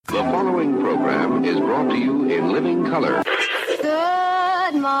The following program is brought to you in living color.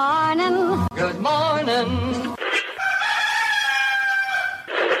 Good morning. Good morning.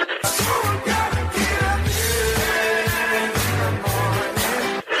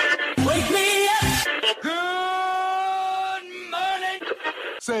 Wake me up. Good morning.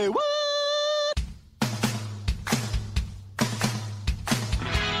 Say what?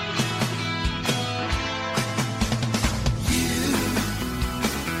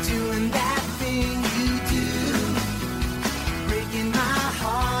 Doing that thing you do, breaking my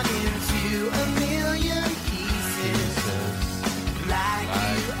heart into a million pieces, like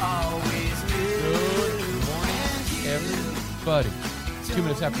you always do. Good morning, everybody. 2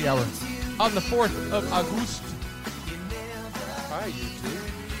 minutes after the hour on the 4th of August. Hi, YouTube.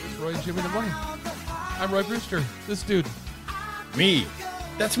 It's Roy and Jimmy in the morning. I'm Roy Brewster. This dude. Me.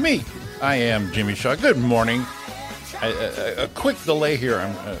 That's me. I am Jimmy Shaw. Good morning. A quick delay here.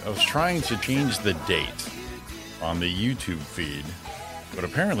 I was trying to change the date on the YouTube feed, but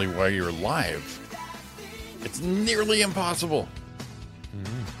apparently while you're live, it's nearly impossible.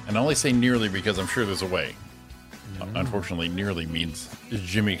 Mm-hmm. And I only say nearly because I'm sure there's a way. Mm-hmm. Unfortunately, nearly means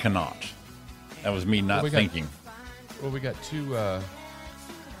Jimmy cannot. That was me not thinking. We got two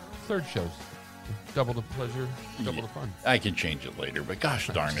third shows. Double the pleasure, double the fun. I can change it later, but gosh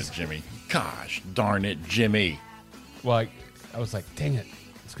darn it, Jimmy. Gosh darn it, Jimmy. Well, I was like, dang it.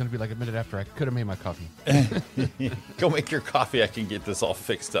 It's going to be like a minute after I could have made my coffee. Go make your coffee. I can get this all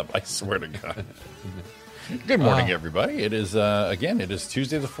fixed up. I swear to God. Good morning, everybody. It is, again, it is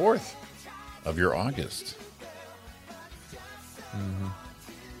Tuesday the 4th of your August. Mm-hmm.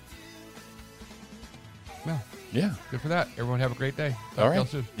 Well, yeah. Good for that. Everyone have a great day. All right.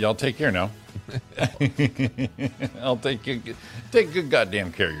 Y'all take care now. I'll take good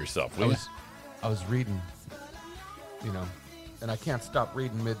goddamn care of yourself, please. I was reading, and I can't stop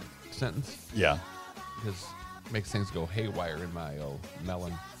reading mid-sentence. Yeah. Because it makes things go haywire in my old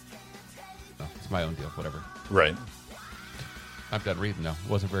melon. No, it's my own deal, whatever. Right. I'm done reading now. It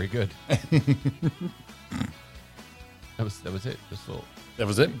wasn't very good. That was it. Just a little. That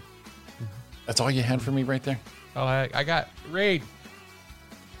was it? That's all you had for me right there? Oh, I got read.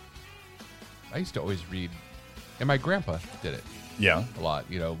 I used to always read, and my grandpa did it. Yeah. A lot.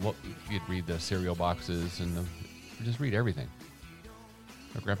 You'd read the cereal boxes and just read everything.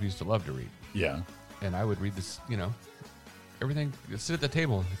 My grandpa used to love to read. Yeah. And I would read this, everything. Sit at the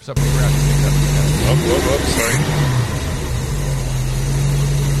table. If something around, sorry.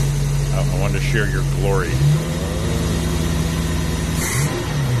 I wanted to share your glory.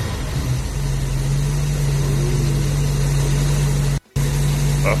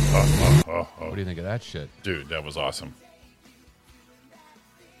 What do you think of that shit? Dude, that was awesome.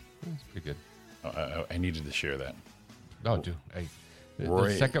 That's pretty good. I needed to share that. Oh, dude. Hey,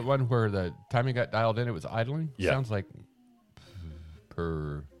 the second one where the timing got dialed in, it was idling. Yeah. Sounds like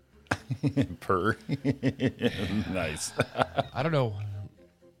purr. Purr. Nice. I don't know.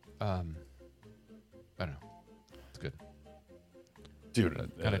 I don't know. It's good.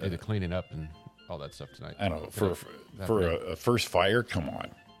 Dude. Gotta do the cleaning up and all that stuff tonight. I don't know. For a first fire, come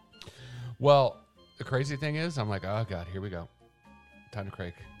on. Well, the crazy thing is, I'm like, oh, God, here we go. Time to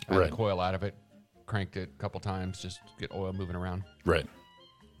crank. I had the coil out of it. Cranked it a couple times just to get oil moving around. Right.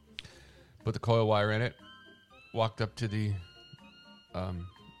 Put the coil wire in it. Walked up to the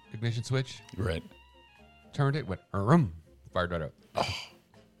ignition switch. Right. Turned it. Went, fired right up. Oh.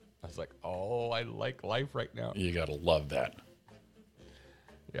 I was like, oh, I like life right now. You got to love that.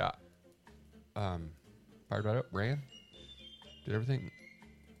 Yeah. Fired right up. Ran. Did everything.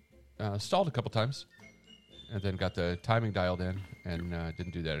 Stalled a couple times. And then got the timing dialed in and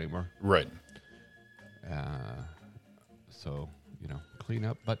didn't do that anymore. Right. So, clean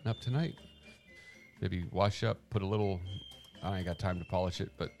up, button up tonight. Maybe wash up, put a little, I ain't got time to polish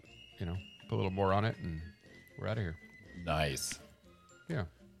it, but, put a little more on it and we're out of here. Nice. Yeah.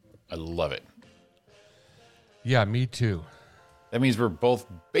 I love it. Yeah, me too. That means we're both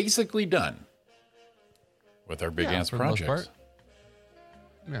basically done with our big-ass projects. For the most part.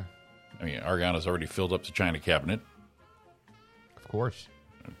 Yeah. I mean, Argana's already filled up the china cabinet. Of course.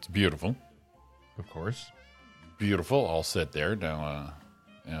 It's beautiful. Of course. Beautiful, all set there. Now,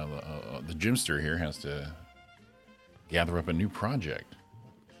 the Jimster here has to gather up a new project.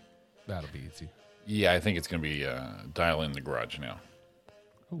 That'll be easy. Yeah, I think it's going to be dial in the garage now.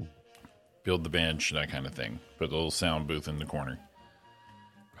 Oh. Build the bench, that kind of thing. Put a little sound booth in the corner.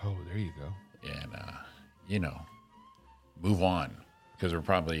 Oh, there you go. And, move on. Because we're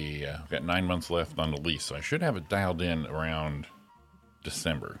probably got 9 months left on the lease. So I should have it dialed in around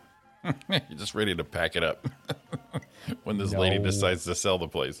December. You're just ready to pack it up when this lady decides to sell the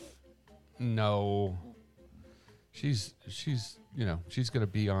place. No. She's she's going to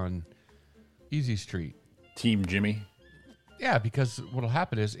be on Easy Street. Team Jimmy? Yeah, because what'll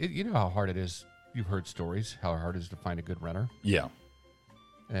happen is, you know how hard it is. You've heard stories, how hard it is to find a good renter. Yeah.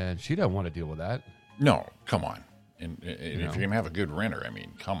 And she doesn't want to deal with that. No, come on. And if you're going to have a good renter, I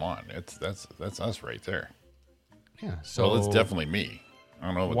mean, come on. That's us right there. Yeah. So well, it's definitely me. I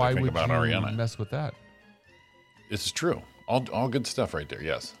don't know what they think about why would you Ariana. mess with that? This is true. All good stuff right there,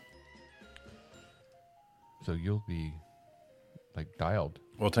 yes. So you'll be, dialed.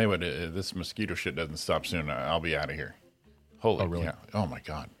 Well, I'll tell you what, this mosquito shit doesn't stop soon. I'll be out of here. Holy really? cow. Oh, my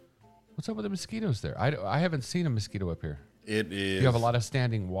God. What's up with the mosquitoes there? I haven't seen a mosquito up here. It is. Do you have a lot of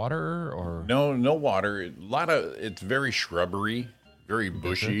standing water or? No water. It's very shrubbery, very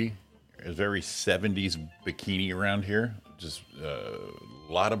bushy. It's very 70s bikini around here. Just a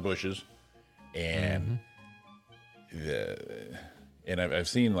lot of bushes. And I've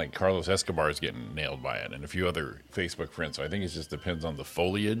seen Carlos Escobar is getting nailed by it and a few other Facebook friends. So I think it just depends on the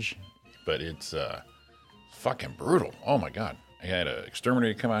foliage, but it's fucking brutal. Oh my God. I had an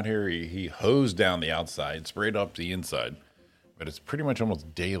exterminator come out here. He hosed down the outside, sprayed up the inside, but it's pretty much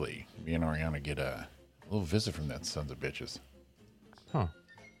almost daily. Me and Ariana get a little visit from that sons of bitches. Huh.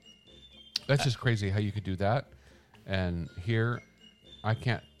 That's just crazy how you could do that. And here, I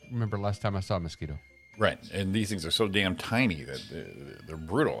can't remember last time I saw a mosquito. Right, and these things are so damn tiny that they're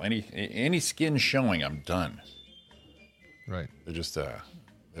brutal. Any skin showing, I'm done. Right. They're just they're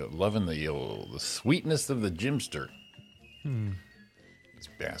loving the sweetness of the Jimster. These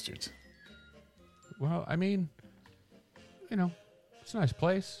bastards. Well, I mean, it's a nice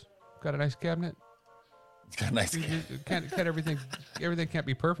place. Got a nice cabinet. It's got a nice. Can't everything can't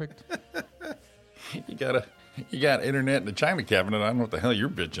be perfect. You got internet and a china cabinet. I don't know what the hell you're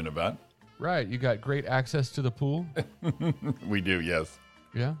bitching about. Right. You got great access to the pool. We do, yes.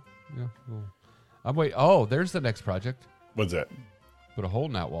 Yeah. Cool. I'm wait. Oh, there's the next project. What's that? Put a hole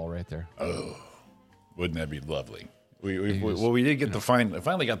in that wall right there. Oh, wouldn't that be lovely? We did get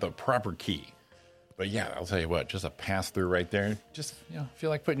finally got the proper key. But yeah, I'll tell you what, just a pass through right there. Just feel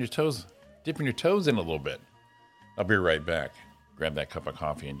like dipping your toes in a little bit. I'll be right back. Grab that cup of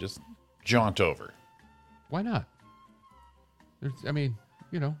coffee and just jaunt over. Why not? What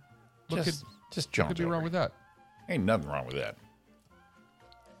just jaunt could be over. wrong with that? Ain't nothing wrong with that.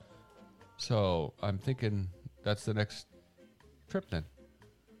 So I'm thinking that's the next trip then.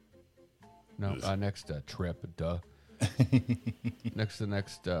 No, next trip. Duh. next. I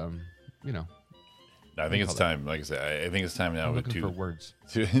think it's time. Like I said, I think it's time now I'm looking for words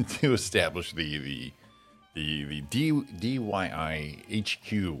to establish the DYI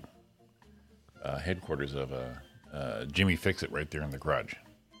HQ headquarters of Jimmy Fix It right there in the garage.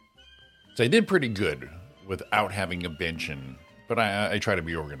 So I did pretty good without having a bench, but I try to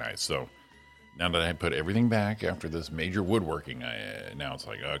be organized. So now that I had put everything back after this major woodworking, now it's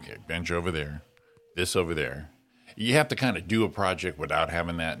like, okay, bench over there, this over there. You have to kind of do a project without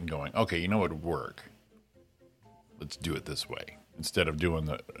having that and going, okay, you know what would work? Let's do it this way instead of doing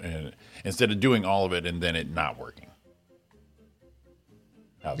all of it and then it not working.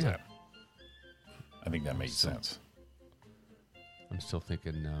 How's that? I think that makes sense. I'm still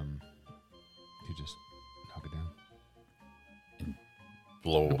thinking you just knock it down.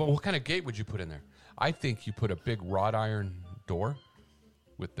 Blow. But what kind of gate would you put in there? I think you put a big wrought iron door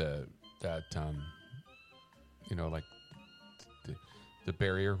with the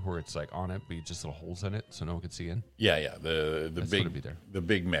barrier where it's on it, but you just little holes in it so no one can see in. Yeah. The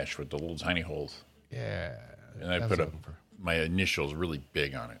big mesh with the little tiny holes. Yeah. And I put my initials really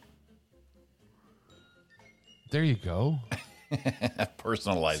big on it. There you go.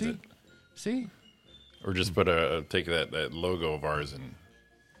 Personalize it. See? Or just take that logo of ours and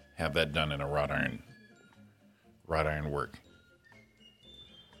have that done in a wrought iron work.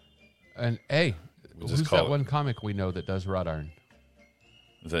 And hey, We'll just who's call that it- one comic we know that does wrought iron?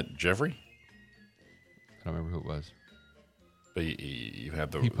 Is that Jeffrey? I don't remember who it was. But you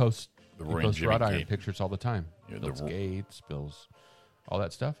have He posts Roy and Jimmy wrought iron gate. pictures all the time. Yeah, Builds gates, builds all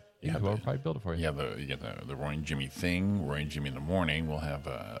that stuff. Yeah, Whoever probably build it for you. Yeah, you get the Roy and Jimmy thing, Roy and Jimmy in the morning. We'll have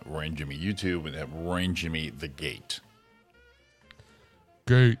Roy and Jimmy YouTube, and have Roy and Jimmy the gate.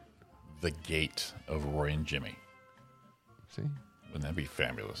 Gate. The gate of Roy and Jimmy. See? Wouldn't that be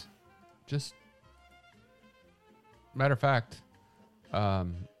fabulous? Just matter of fact, I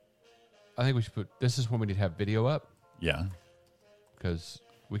think we should put. This is when we need to have video up Yeah. because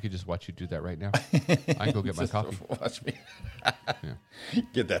we could just watch you do that right now. I can go get my Just coffee. Watch me. Yeah.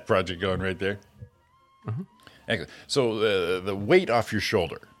 Get that project going right there. Excellent. So the weight off your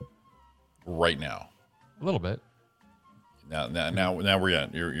shoulder right now? A little bit. Now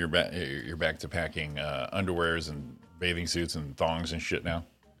you're back to packing underwears and bathing suits and thongs and shit now.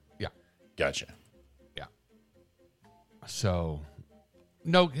 Yeah. Gotcha. Yeah. So,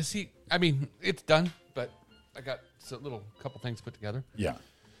 no, you see, I mean, it's done, but I got a little couple things put together. Yeah.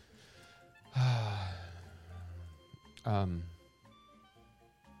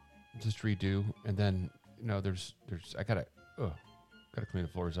 Just redo, and then there's I gotta clean the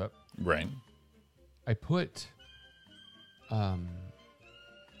floors up. Right. I put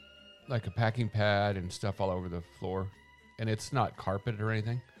like a packing pad and stuff all over the floor, and it's not carpeted or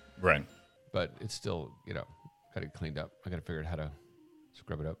anything, Right. but it's still got it cleaned up. I gotta figure out how to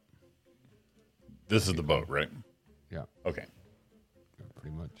scrub it up. This is the boat, right? Yeah, Okay.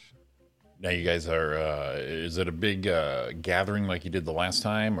 pretty much. Now you guys are. Is it a big gathering like you did the last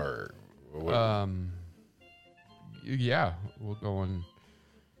time, or? What? Yeah, we're going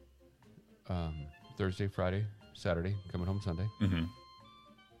Thursday, Friday, Saturday, coming home Sunday. Mm-hmm.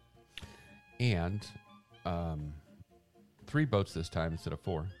 And 3 boats this time instead of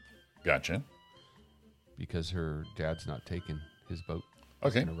 4 Gotcha. because her dad's not taking his boat.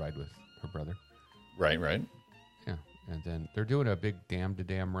 Okay. He's going to ride with her brother. Right. Right. Yeah. And then they're doing a big dam to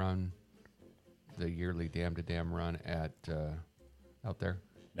dam run, the yearly dam to dam run at out there.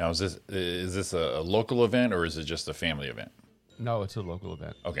 Now is this a local event or is it just a family event? No, it's a local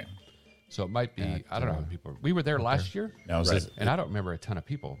event. Okay. So it might be, I don't know how many people. We were there last year. Now is this? And I don't remember a ton of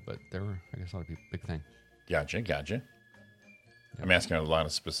people, but there were, I guess, a lot of people. Big thing. Gotcha. I'm asking a lot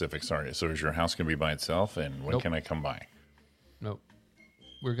of specifics. Sorry. So is your house going to be by itself, and when Nope. can I come by? Nope.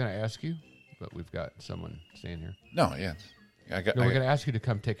 We're going to ask you, but we've got someone staying here. No. Yeah. We're going to ask you to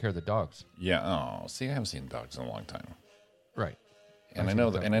come take care of the dogs. Yeah. Oh, see, I haven't seen dogs in a long time, Right. and I know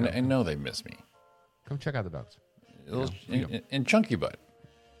that, and I know they miss me. Come check out the dogs. And Chunky Butt.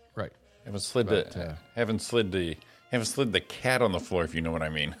 Right. Haven't slid the cat on the floor, if you know what I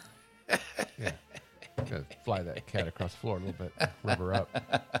mean. Yeah. Gotta fly that cat across the floor a little bit. Rub her up.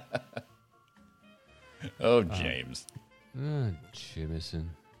 Oh, James. Jimison.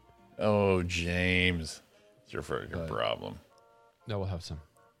 Oh, James. It's your problem. No, we'll have some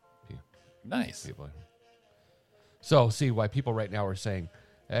Nice. people. So, see why people right now are saying,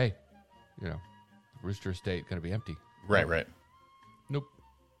 hey, Rooster Estate going to be empty. Right. Nope.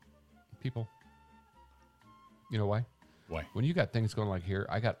 People. You know why? Why? When you got things going like here,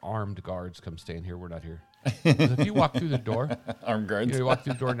 I got armed guards come stand here. We're not here. 'Cause if you walk through the door, Armed guards. you walk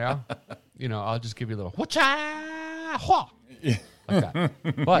through the door now, I'll just give you a little wha-cha, hua, like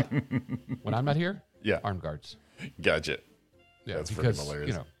that. But when I'm not here, Yeah. armed guards. Gotcha. Yeah, That's freaking because,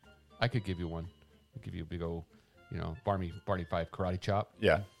 hilarious. I could give you one. I'll give you a big old, Barney 5 karate chop.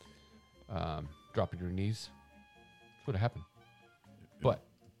 Yeah. Dropping your knees. That's what happened. But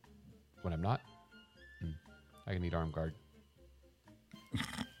when I'm not, I need armed guard.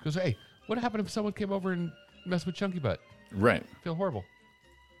 Because, hey, what happened if someone came over and messed with Chunky Butt? Right. Feel horrible.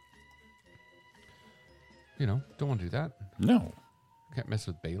 Don't want to do that. No. Can't mess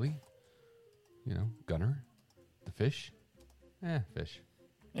with Bailey. Gunner. The fish. Fish.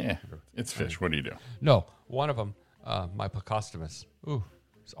 Yeah. It's fish. What do you do? No, one of them, my Pocostomus. Ooh,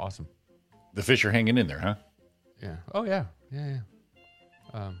 it's awesome. The fish are hanging in there, huh? Yeah. Oh, yeah. Yeah.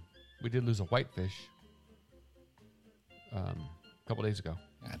 We did lose a whitefish a couple days ago.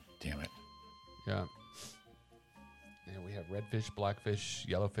 God damn it. Yeah. And we have redfish, blackfish,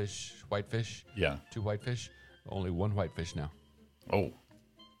 yellowfish, whitefish. Yeah. 2 whitefish. Only 1 whitefish now. Oh.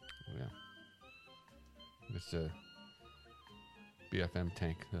 Yeah. It's a BFM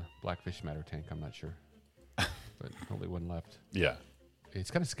tank, the Blackfish Matter tank. I'm not sure. But only 1 left. Yeah.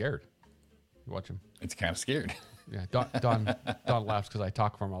 It's kind of scared. You watch him. It's kind of scared. Yeah. Don laughs because I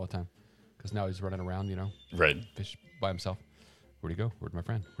talk for him all the time. Because now he's running around, Right. fish by himself. Where'd he go? Where'd my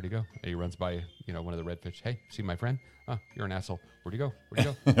friend? Where'd he go? And he runs by, one of the redfish. Hey, see my friend? Oh, you're an asshole. Where'd he go? Where'd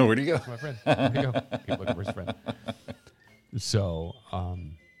he go? Where'd he go? That's my friend. Where'd he go? Keep looking for his friend. So, I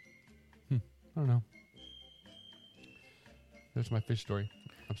don't know. There's my fish story.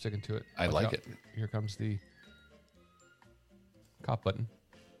 I'm sticking to it. I Watch like out. it. Here comes the cop button.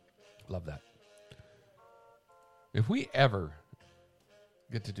 Love that. If we ever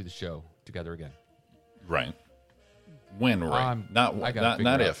get to do the show together again, Right. When, right? I gotta figure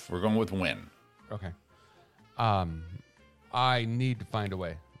not out. if. We're going with when. okay. I need to find a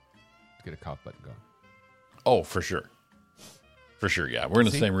way to get a cop button going. Oh, for sure. For sure, yeah. We're in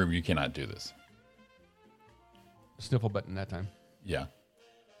the See? same room. You cannot do this. Sniffle button that time. Yeah.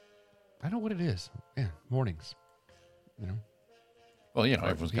 I know what it is. Yeah, mornings. Well, Or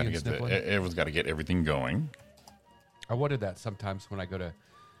everyone's got to peeing, get sniffling. everyone's got to get everything going. I wanted that sometimes when I go to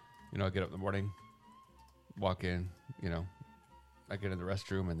I get up in the morning, walk in, I get in the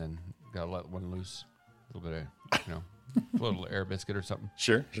restroom and then got to let one loose. A little bit of, a little air biscuit or something.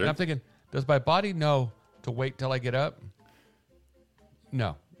 Sure. And I'm thinking, does my body know to wait till I get up?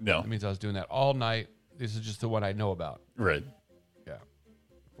 No. That means I was doing that all night. This is just the one I know about. Right. Yeah.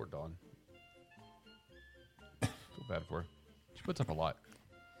 Poor Dawn. Feel bad for her. She puts up a lot.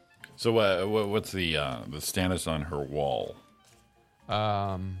 So what's the status on her wall?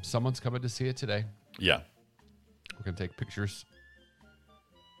 Someone's coming to see it today. Yeah. We're going to take pictures.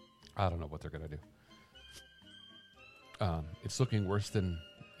 I don't know what they're going to do. It's looking worse than,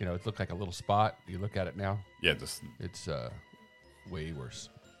 it looked like a little spot. You look at it now. Yeah. It's way worse.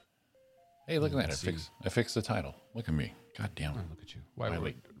 Hey, look at that. I fixed the title. Look at me. God damn it. Oh, look at you.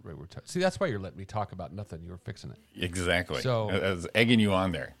 Why see, that's why you're letting me talk about nothing. You were fixing it. Exactly. So I was egging you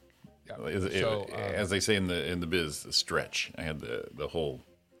on there. Yeah. As they say in the biz, the stretch. I had the whole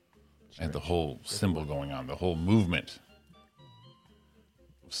symbol going on, the whole movement.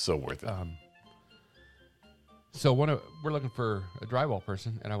 So worth it. So we're looking for a drywall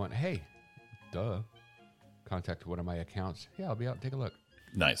person, and I went, hey, duh. Contact one of my accounts. Yeah, I'll be out and take a look.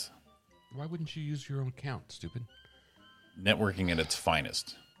 Nice. Why wouldn't you use your own account, stupid? Networking at its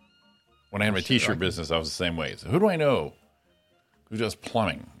finest. When I had my t-shirt business, I was the same way. So who do I know who does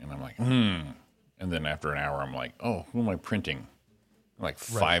plumbing? And I'm like, And then after an hour, I'm like, oh, who am I printing? Like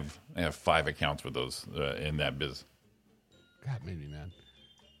five. I have 5 accounts with those in that biz. God, made me mad.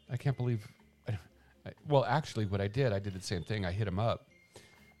 I can't believe. Well, actually, what I did the same thing. I hit him up.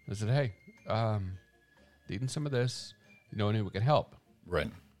 I said, hey, needing some of this. You know anyone who can help? Right.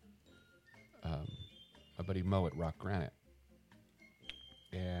 My buddy Mo at Rock Granite.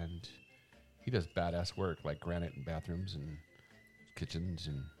 And he does badass work, like granite and bathrooms and kitchens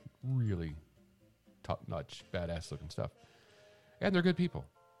and really top-notch, badass-looking stuff. And they're good people.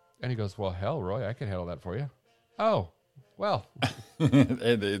 And he goes, well, hell, Roy, I can handle that for you. Oh, well.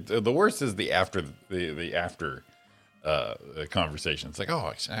 The worst is the after conversation. It's like,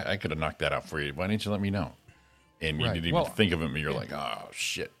 oh, I could have knocked that out for you. Why didn't you let me know? And you didn't even think of it, and you're like, oh,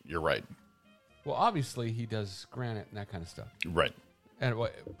 shit, you're right. Well, obviously, he does granite and that kind of stuff. Right.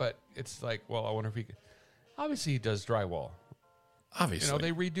 But it's like, well, I wonder if he could. Obviously, he does drywall. Obviously.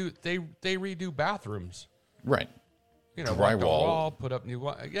 They redo bathrooms. Right. Drywall. Drywall. The wall, put up new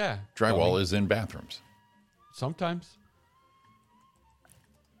wall. Yeah. Drywall is in bathrooms. Sometimes.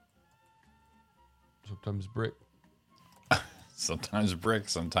 Sometimes brick. Sometimes brick.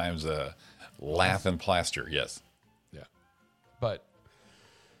 Sometimes lath and plaster. Yes. Yeah. But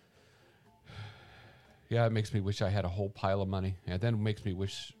yeah, it makes me wish I had a whole pile of money, and then makes me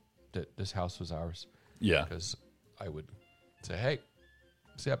wish that this house was ours. Yeah. Because I would say, hey,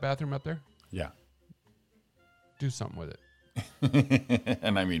 see that bathroom up there? Yeah. Do something with it.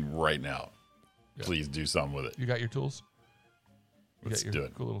 And I mean right now. Yeah. Please do something with it. You got your tools? Let's do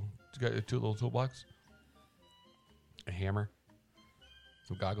it. You got your 2 little toolbox? A hammer?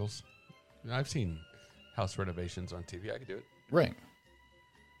 Some goggles? I've seen house renovations on TV. I could do it. Right.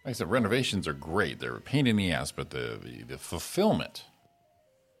 Like I said, renovations are great. They're a pain in the ass, but the fulfillment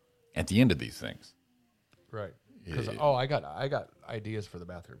at the end of these things. Right. Because I got ideas for the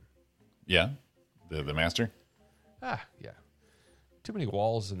bathroom. Yeah? The master? Yeah. Too many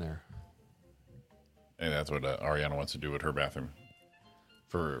walls in there. And that's what Ariana wants to do with her bathroom.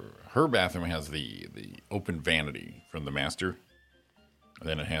 For her bathroom has the open vanity from the master. And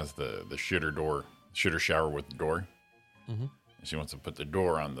then it has the shitter shower with the door. Mm-hmm. And she wants to put the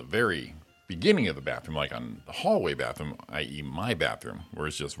door on the very beginning of the bathroom, like on the hallway bathroom, i.e. my bathroom, where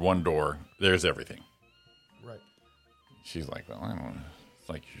it's just one door. There's everything. Right. She's like, well, I don't know. It's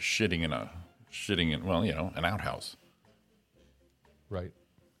like you're shitting in an outhouse. Right.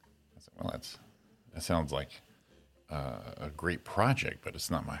 I said, well, that sounds like a great project, but it's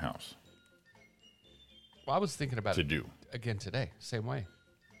not my house. Well, I was thinking about it again today, same way.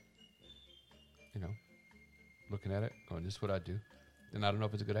 Looking at it, going, this is what I'd do. Then I don't know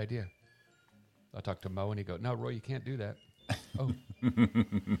if it's a good idea. I talked to Mo, and he goes, no, Roy, you can't do that. Oh.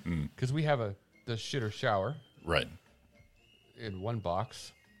 Because we have the shitter shower. Right. In one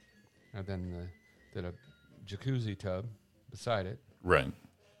box. And then a jacuzzi tub beside it. Right.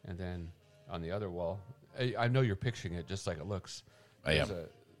 And then on the other wall, I know you're picturing it just like it looks. I am.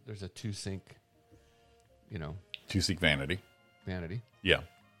 There's a 2-sink, 2-sink vanity. Vanity. Yeah.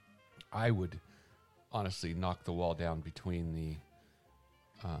 I would honestly knock the wall down between the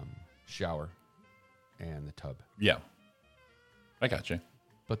shower and the tub. Yeah. I got you.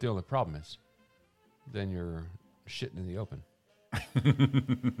 But the only problem is then you're shitting in the open.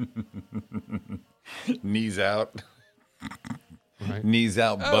 Knees out. Right. Knees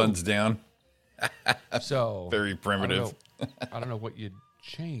out, buns down. So Very primitive. I don't know what you'd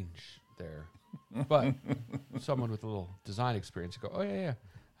change there, but someone with a little design experience, you go, oh yeah,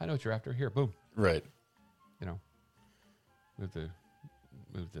 I know what you're after. Here, boom. Right. You know, move the.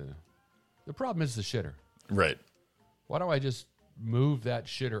 The problem is the shitter. Right. Why don't I just move that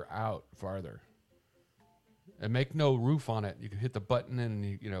shitter out farther and make no roof on it? You can hit the button, and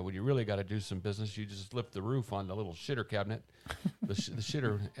you know when you really got to do some business, you just lift the roof on the little shitter cabinet, the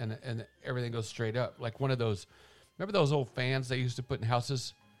shitter, and everything goes straight up. Like one of those. Remember those old fans they used to put in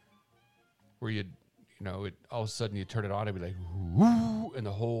houses, where you know, all of a sudden you turn it on, it'd be like, whoo, and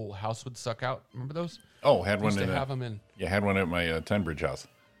the whole house would suck out. Remember those? Oh, had one Used in to have them in. Yeah, had one at my Tenbridge house.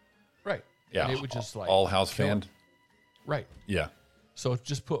 Right. Yeah, And it would just like all house kill fan. it. Right. Yeah, So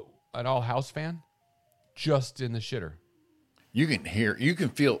just put an all house fan just in the shitter. you can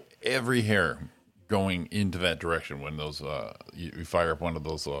feel every hair going into that direction when those you fire up one of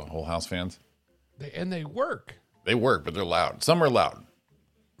those whole house fans. They work. They work, but they're loud. Some are loud.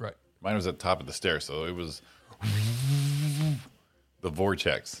 Right. Mine was at the top of the stairs, so it was the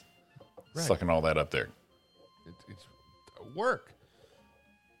vortex sucking all that up there. It's work.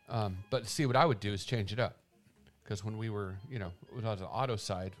 But see, what I would do is change it up. Because when we were, when I was on the auto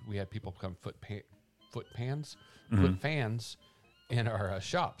side, we had people come put fans in our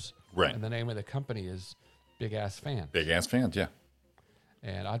shops. Right. And the name of the company is Big Ass Fan. Big ass fans, yeah.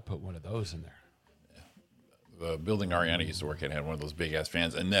 And I'd put one of those in there. The building Ariana used to work at had one of those big ass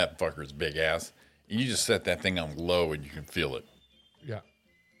fans, and that fucker's big ass. And you just set that thing on low, and you can feel it. Yeah.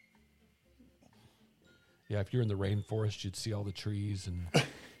 Yeah, if you're in the rainforest, you'd see all the trees and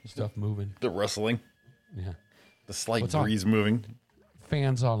stuff moving. The rustling, Yeah. the slight What's on? breeze moving.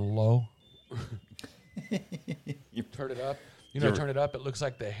 Fans on low. You turn it up. You're- Turn it up. It looks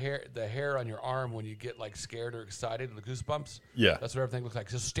like the hair on your arm when you get like scared or excited, the goosebumps. Yeah. That's what everything looks like.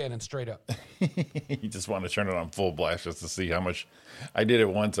 Just standing straight up. You just want to turn it on full blast just to see how much. I did it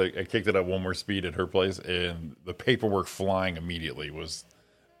once. I kicked it up one more speed at her place, and the paperwork flying immediately was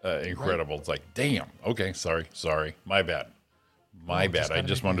incredible. Right. It's like, damn. Okay, sorry, my bad. My bad. I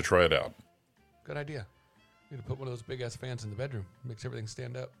just wanted to try it out. Good idea. You need to put one of those big ass fans in the bedroom. Makes everything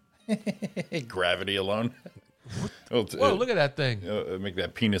stand up. Gravity alone. Whoa, look at that thing. Make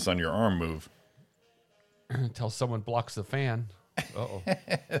that penis on your arm move. Until someone blocks the fan. Uh-oh.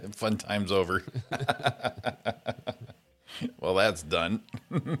 Fun time's over. Well, that's done.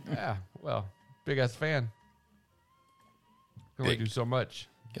 Yeah, well, big ass fan. Can only do so much.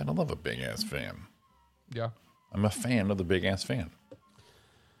 Gotta love a big ass fan. Yeah. I'm a fan of the big ass fan.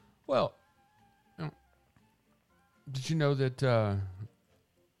 Well, did you know that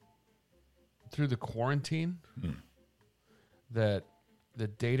through the quarantine, that the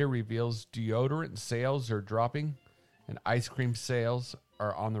data reveals deodorant sales are dropping and ice cream sales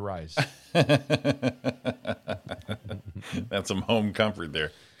are on the rise? That's some home comfort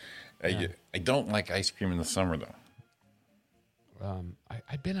there. I don't like ice cream in the summer, though.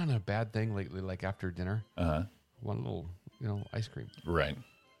 I've been on a bad thing lately, like after dinner. One little, ice cream. Right.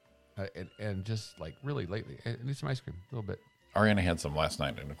 And just like really lately, I need some ice cream, a little bit. Ariana had some last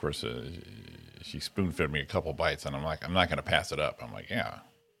night, and of course, she spoon fed me a couple bites, and I'm like, I'm not going to pass it up. I'm like,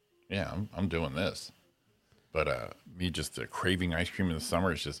 I'm doing this. But me just craving ice cream in the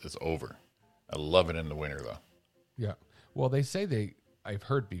summer it's over. I love it in the winter, though. Yeah. Well, they say I've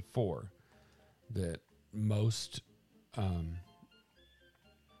heard before that most, some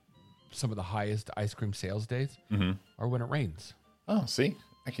of the highest ice cream sales days are when it rains. Oh, see,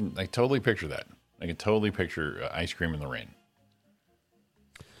 I totally picture that. I can totally picture ice cream in the rain.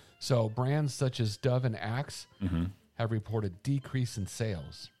 So brands such as Dove and Axe have reported decrease in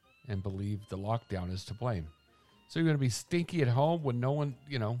sales and believe the lockdown is to blame. So you're going to be stinky at home when no one,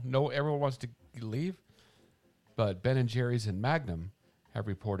 everyone wants to leave. But Ben & Jerry's and Magnum have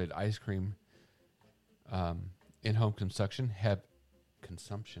reported ice cream in-home consumption.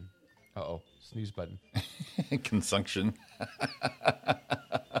 Uh-oh, sneeze button. Consumption. All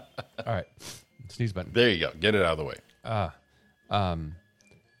right, sneeze button. There you go. Get it out of the way.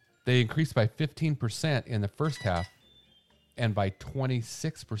 They increased by 15% in the first half and by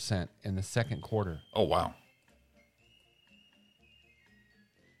 26% in the second quarter. Oh, wow.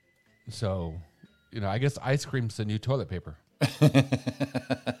 So, I guess ice cream's the new toilet paper.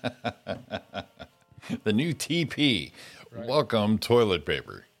 The new TP. Right. Welcome, toilet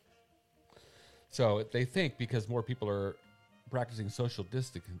paper. So they think because more people are practicing social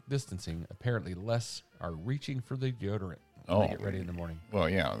distancing, apparently less are reaching for the deodorant when they get ready in the morning. Well,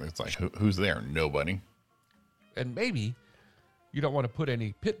 yeah, it's like, who's there? Nobody. And maybe you don't want to put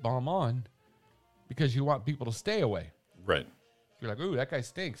any pit balm on because you want people to stay away. Right. You're like, ooh, that guy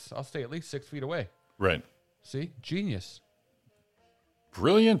stinks. I'll stay at least 6 feet away. Right. See? Genius.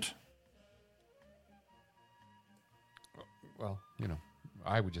 Brilliant. Well,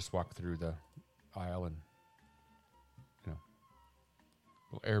 I would just walk through the aisle and,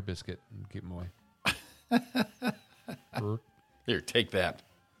 little air biscuit and keep them away. Here, take that.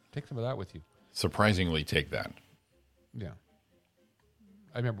 Take some of that with you. Surprisingly, take that. Yeah.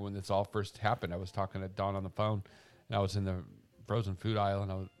 I remember when this all first happened, I was talking to Dawn on the phone, and I was in the frozen food aisle,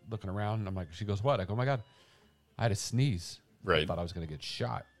 and I was looking around, and I'm like, she goes, what? I go, oh, my God, I had a sneeze. Right. I thought I was going to get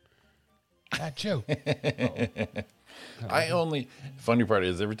shot. Achoo. Funny part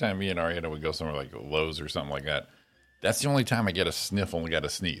is every time me and Ariana would go somewhere like Lowe's or something like that, that's the only time I get a sniff, only got a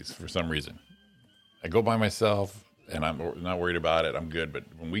sneeze for some reason. I go by myself, and I'm not worried about it. I'm good. But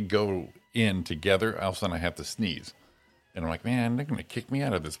when we go in together, all of a sudden I have to sneeze. And I'm like, man, they're going to kick me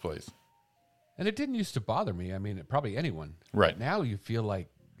out of this place. And it didn't used to bother me. I mean, probably anyone. Right. Now you feel like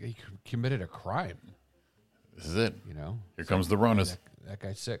you committed a crime. This is it. Here comes the Ronas. That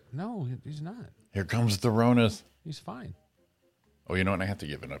guy's sick. No, he's not. Here comes the Ronas. He's fine. Oh, you know what? I have to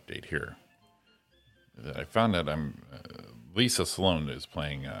give an update here. I found that Lisa Sloan is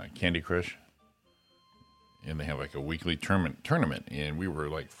playing Candy Crush. And they have like a weekly tournament. And we were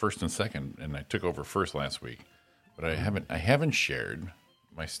like first and second. And I took over first last week. But I haven't shared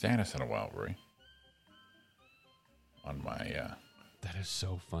my status in a while, Roy. On my That is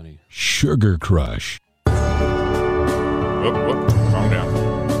so funny. Sugar Crush. Whoop, calm down.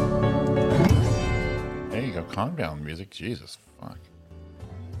 There you go, calm down, music. Jesus, fuck.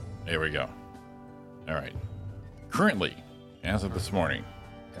 There we go. All right. Currently, as of this morning,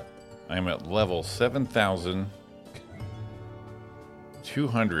 I'm at level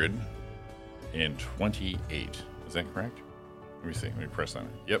 7,228. Is that correct? Let me see. Let me press on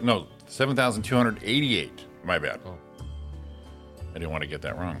it. Yep, no, 7,288. My bad. Oh. I didn't want to get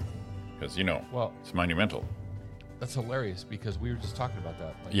that wrong because, Well, it's monumental. that's hilarious because we were just talking about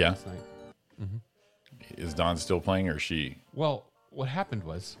that last night. Is Dawn still playing or is she? Well, what happened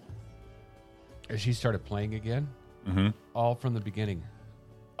was, as she started playing again, all from the beginning.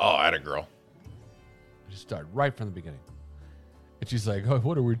 Oh, atta girl. I just started right from the beginning. And she's like, oh, I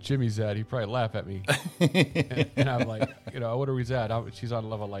wonder where Jimmy's at. He'd probably laugh at me. and I'm like, I wonder where he's at. She's on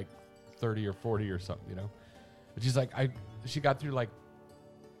level like 30 or 40 or something, And she's like, she got through like,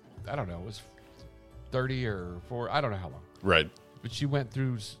 I don't know, it was 30 or 4, I don't know how long. Right. But she went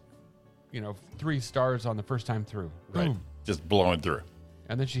through, 3 stars on the first time through. Right. Boom. Just blowing through.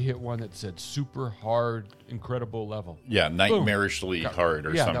 And then she hit one that said super hard, incredible level. Yeah, nightmarishly hard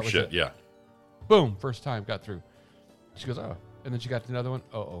or some shit. It. Yeah. Boom, first time, got through. She goes, oh. And then she got to another one.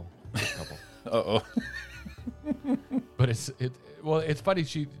 Uh-oh. A couple. Uh-oh. But it's funny.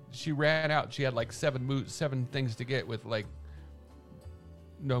 She ran out. She had like 7 things to get with like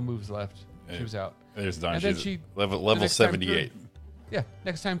no moves left. She was out. There's Dawn. And then She's she level 78. Yeah,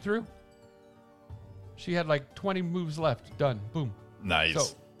 next time through, she had like 20 moves left. Done. Boom. Nice. So,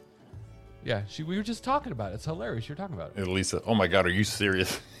 yeah, we were just talking about it. It's hilarious. You're talking about it. Lisa, oh my God, are you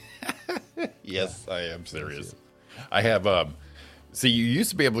serious? Yes, I am serious. I have, see, you used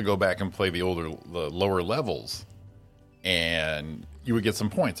to be able to go back and play the lower levels, and you would get some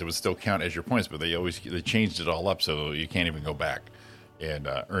points. It would still count as your points, but they changed it all up so you can't even go back and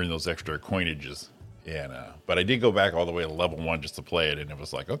earn those extra coinages. And but I did go back all the way to level 1 just to play it, and it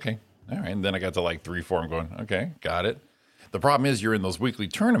was like, okay, all right. And then I got to like 3, 4. I'm going, okay, got it. The problem is you're in those weekly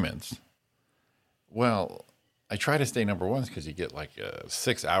tournaments. Well, I try to stay number 1 because you get like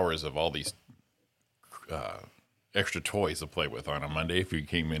 6 hours of all these extra toys to play with on a Monday if you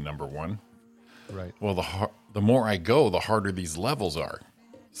came in number 1. Right. Well, the more I go, the harder these levels are.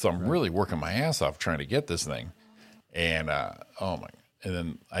 So I'm really working my ass off trying to get this thing. And oh my! And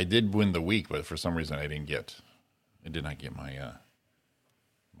then I did win the week, but for some reason I did not get my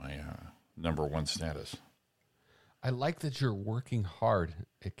number 1 status. I like that you're working hard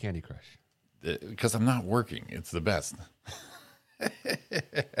at Candy Crush. Because I'm not working. It's the best.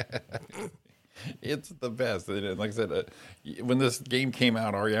 It's the best. And like I said, when this game came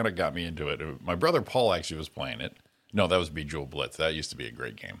out, Ariana got me into it. My brother Paul actually was playing it. No, that was Bejeweled Blitz. That used to be a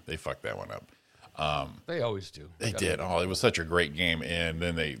great game. They fucked that one up. They always do. They did. Oh, it was such a great game. And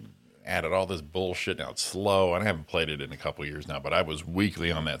then they added all this bullshit. Now it's slow. And I haven't played it in a couple of years now, but I was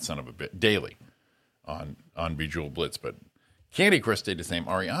weekly on that son of a bit, daily on Bejeweled Blitz. But Candy Crush stayed the same.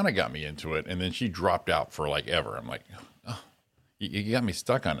 Ariana got me into it, and then she dropped out for like ever. I'm like, oh, you got me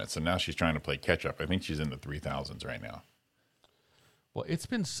stuck on it. So now she's trying to play catch up. I think she's in the 3000s right now. Well, it's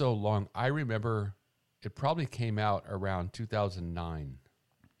been so long. I remember it probably came out around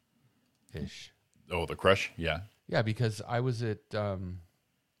 2009-ish. Oh, the Crush? Yeah. Yeah, because I was at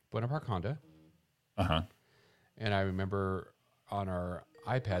Buena Park Honda. Uh-huh. And I remember on our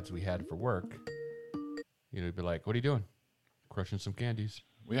iPads we had for work, it'd be like, what are you doing? Crushing some candies.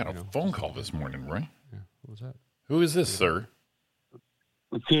 We had a phone call this morning, right? Yeah. What was that? Who is this, sir?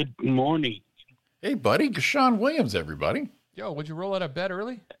 Good morning. Hey, buddy. Sean Williams, everybody. Yo, would you roll out of bed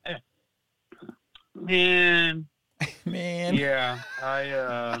early? Man. Man. Yeah,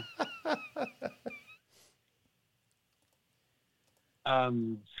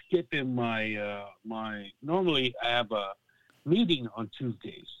 I'm skipping my normally I have a meeting on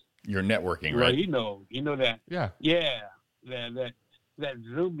Tuesdays. You're networking, Well, right? you know that. Yeah. Yeah, that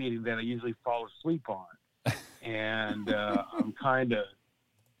Zoom meeting that I usually fall asleep on. And I'm kind of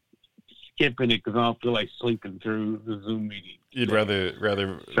skipping it because I don't feel like sleeping through the Zoom meeting. You'd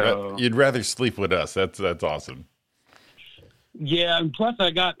So- you'd rather sleep with us. That's awesome. Yeah, and plus I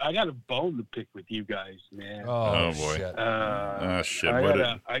got a bone to pick with you guys, man. Oh, boy. Shit. Shit.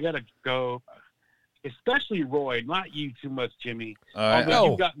 I gotta go, especially Roy. Not you too much, Jimmy. I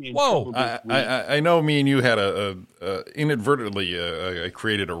Although you got me in trouble this week. I know me and you had inadvertently I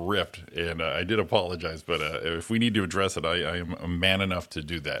created a rift, and I did apologize. But if we need to address it, I am a man enough to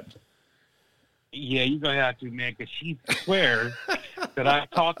do that. Yeah, you're gonna have to, man, because she swears that I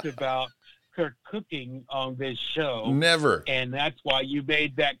talked about her cooking on this show. Never. And that's why you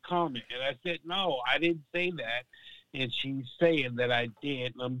made that comment. And I said, no, I didn't say that. And she's saying that I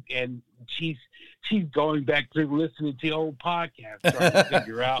did. And she's going back through listening to the old podcast trying to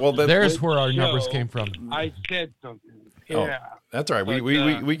figure out. Well, there's which where our numbers show came from. I said something. Oh, Yeah. that's all right. But,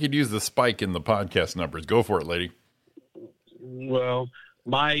 We could use the spike in the podcast numbers. Go for it, lady. Well,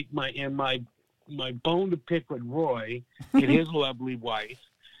 my bone to pick with Roy and his lovely wife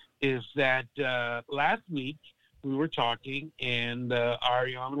is that last week we were talking, and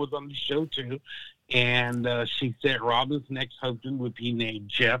Ariana was on the show too, and she said Robin's next husband would be named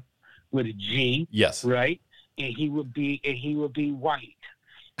Jeff with a G. Yes. Right, and he would be white.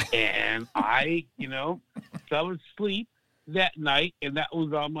 And I, fell asleep that night, and that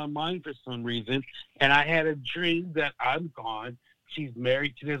was on my mind for some reason. And I had a dream that I'm gone. She's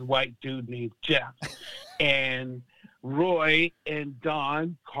married to this white dude named Jeff, and Roy and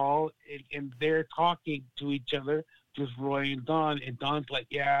Don call, and they're talking to each other, just Roy and Don. And Don's like,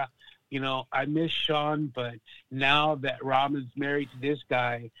 yeah, I miss Sean, but now that Robin's married to this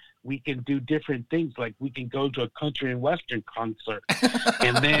guy, we can do different things. Like we can go to a country and western concert.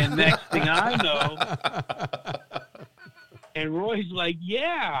 And then next thing I know, and Roy's like,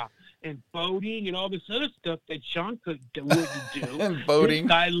 yeah, and boating and all this other stuff that Sean wouldn't do. Boating. This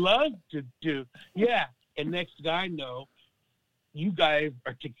guy loves to do. Yeah. And next thing I know, you guys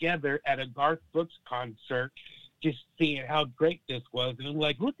are together at a Garth Brooks concert, just seeing how great this was. And I'm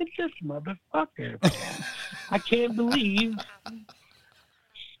like, look at this motherfucker, man. I can't believe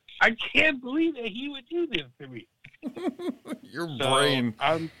that he would do this to me.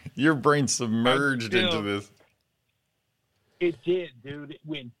 Your brain submerged into this. It did, dude. It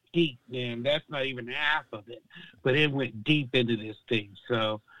went deep, man. That's not even half of it, but it went deep into this thing.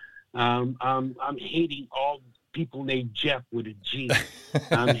 So I'm hating all people named Jeff with a G.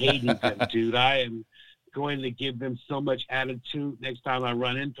 I'm hating them, dude. I am going to give them so much attitude next time I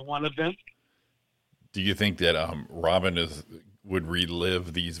run into one of them. Do you think that Robin would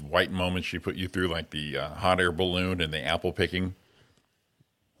relive these white moments she put you through, like the hot air balloon and the apple picking?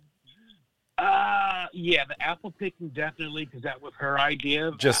 Yeah, the apple picking definitely, because that was her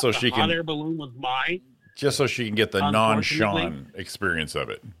idea. Just so she the hot can. air balloon was mine. Just so she can get the non-Sean experience of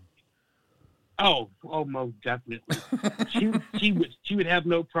it. Oh, most definitely. she would have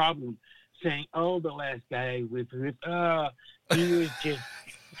no problem saying, "Oh, the last guy with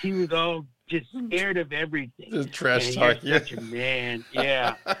he was all just scared of everything." Just trash and talk, you're such a man.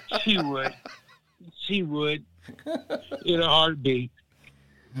 Yeah, she would in a heartbeat.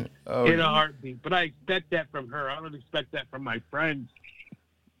 Oh, In a heartbeat. But I expect that from her. I don't expect that from my friends.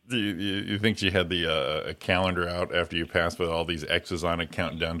 Do you think she had the a calendar out after you passed with all these X's on it,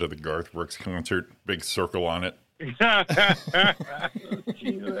 counting down to the Garth Brooks concert, big circle on it?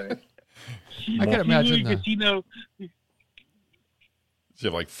 She would. I can imagine because She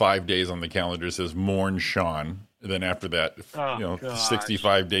had like 5 days on the calendar. It says Mourn Sean. And then after that, gosh.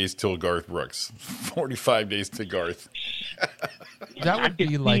 65 days till Garth Brooks, 45 days to Garth. That would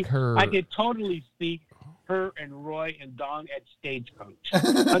be like her. I could totally see her and Roy and Don at Stagecoach.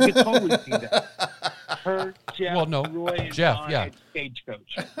 I could totally see that. Her, Jeff, Well, no, Roy, and Jeff, Don yeah. at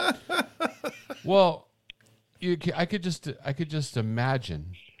Stagecoach. Well, I could just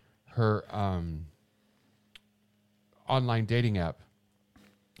imagine her online dating app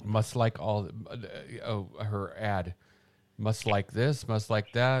Must like all. Her ad. Must like this. Must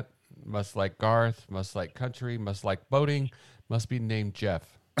like that. Must like Garth. Must like country. Must like boating. Must be named Jeff.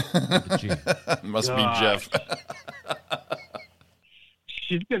 With a G. Must be God. Jeff.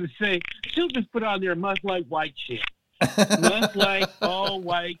 She's gonna say she'll just put on there must like white shit. Must like all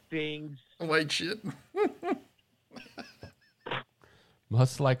white things. White shit.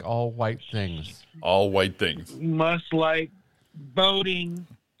 Must like all white things. All white things. Must like boating,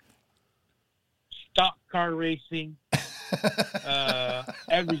 stock car racing,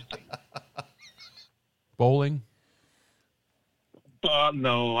 everything. Bowling.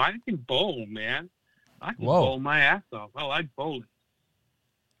 No, I can bowl, man. I can Whoa. bowl my ass off. I like bowling.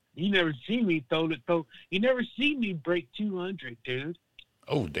 You never see me throw it. You never see me break 200, dude.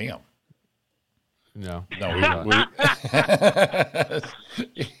 Oh, damn. No. No,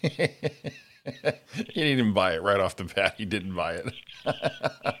 he didn't buy it right off the bat. He didn't buy it.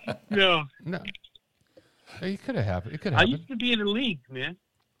 No. No. You could have happened. It could I happen. used to be in a league, man.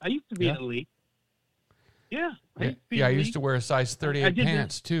 I used to be in a league. Yeah. I used to wear a size I 38 did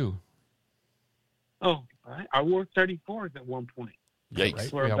pants too. Oh, I wore 34s at one point. Yikes. Right?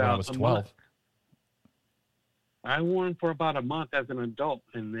 For Yeah, when I about was a 12. month. I wore them for about a month as an adult,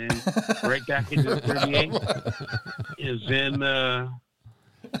 and then right back into 38 is then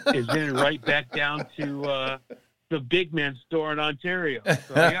right back down to the big man store in Ontario.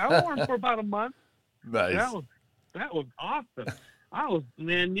 So yeah, I wore them for about a month. Nice. That was awesome.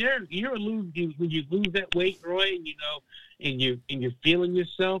 Man, you're losing when you lose that weight, Roy, and you're feeling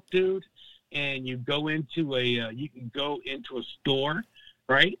yourself, dude. And you go into you can go into a store,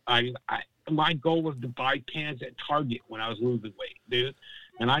 right? My goal was to buy pants at Target when I was losing weight, dude.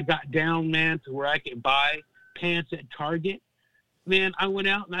 And I got down, man, to where I could buy pants at Target. Man, I went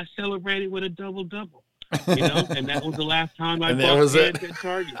out and I celebrated with a double-double, and that was the last time I bought pants at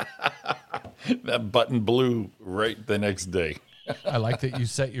Target. That button blew right the next day. I like that you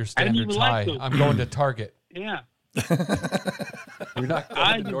set your I didn't standards even like high. those. I'm going to Target. Yeah. You're not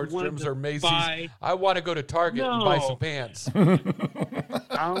I going to just wanted Nordstrom's to or Macy's. buy- I want to go to Target and buy No. some pants.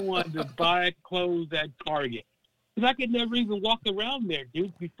 I wanted to buy clothes at Target. Because I could never even walk around there,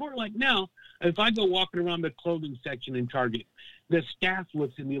 dude. Before, like now, if I go walking around the clothing section in Target, the staff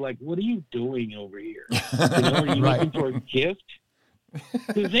looks at me like, what are you doing over here? Are you Right. looking for a gift?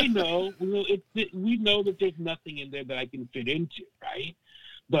 Because they know, we know that there's nothing in there that I can fit into, right?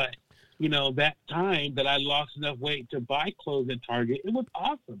 But, that time that I lost enough weight to buy clothes at Target, it was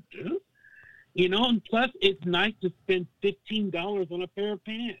awesome, dude. And plus it's nice to spend $15 on a pair of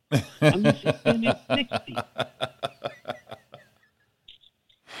pants. I'm used to spending $60.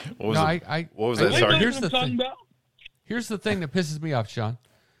 What was No, it? What was I- that? You know Sorry. what Here's I'm the talking thing. about? Here's the thing that pisses me off, Sean.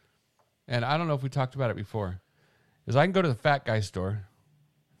 And I don't know if we talked about it before. Is I can go to the fat guy store.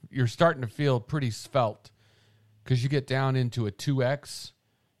 You're starting to feel pretty svelte because you get down into a 2X,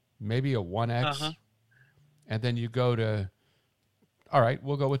 maybe a 1X. Uh-huh. And then you go to, all right,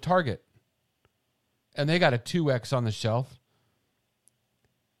 we'll go with Target. And they got a 2X on the shelf.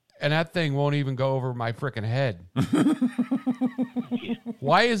 And that thing won't even go over my freaking head.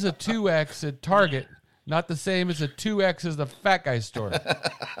 Why is a 2X at Target not the same as a 2X as the fat guy store?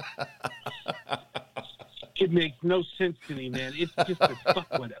 It makes no sense to me, man. It's just to fuck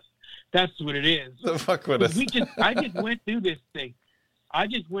with us. That's what it is. The fuck with us. I just went through this thing. I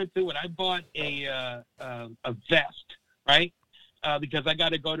just went through it. I bought a vest, right? Because I got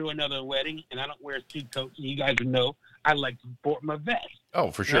to go to another wedding, and I don't wear suit coats. And you guys know I like to sport my vest. Oh,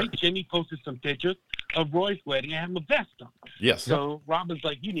 for sure. Right? Jimmy posted some pictures of Roy's wedding. I have my vest on. Yes. So Robin's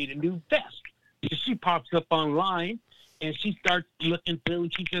like, you need a new vest. So she pops up online, and she starts looking through,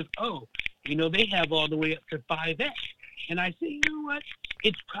 and she says, oh, they have all the way up to 5X. And I say, you know what?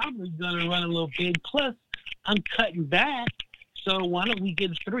 It's probably going to run a little big. Plus, I'm cutting back. So why don't we get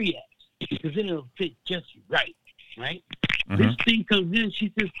a 3X? Because then it'll fit just right, right? Mm-hmm. This thing comes in.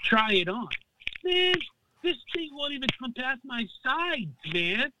 She says, try it on. Man, this thing won't even come past my sides,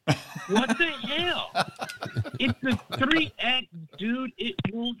 man. What the hell? It's a 3X, dude. It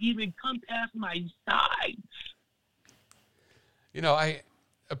won't even come past my sides.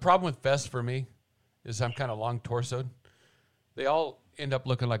 A problem with vests for me is I'm kind of long torsoed. They all end up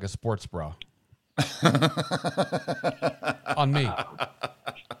looking like a sports bra. On me.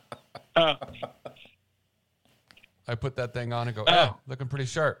 I put that thing on and go, looking pretty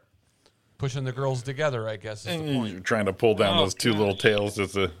sharp. Pushing the girls together, I guess, is the And point. you're trying to pull down those two gosh. little tails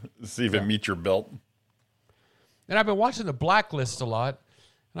just to see if it meets your belt. And I've been watching the Blacklist a lot,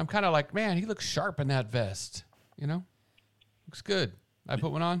 and I'm kind of like, man, he looks sharp in that vest. Looks good. I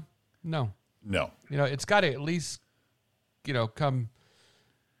put one on? No. No. It's got to at least, come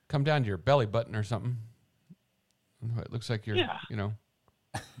come down to your belly button or something. It looks like you're, you know,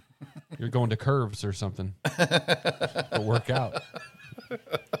 you're going to curves or something. Or work out.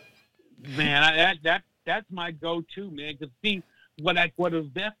 Man, that's my go-to, man. Because see, what a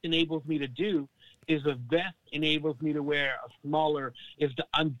vest enables me to do is a vest enables me to wear a smaller, is to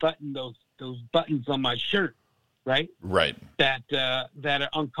unbutton those buttons on my shirt, right? Right. That are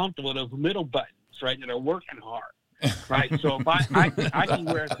uncomfortable, those middle buttons, right, that are working hard, right? So if I can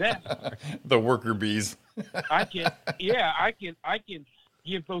wear a vest, the worker bees. I can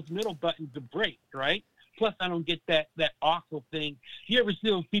give those middle buttons a break, right? Plus, I don't get that awkward thing. You ever see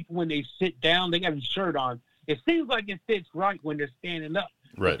those people when they sit down, they got a shirt on. It seems like it fits right when they're standing up.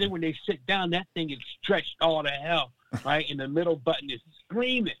 Right. But then when they sit down, that thing is stretched all to hell, right? And the middle button is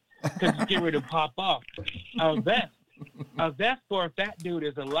screaming because it's getting ready to pop off. A vest for a fat dude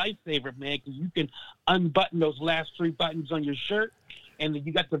is a lifesaver, man, because you can unbutton those last 3 buttons on your shirt, and then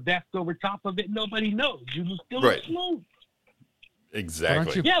you got the vest over top of it. Nobody knows. You just still look smooth.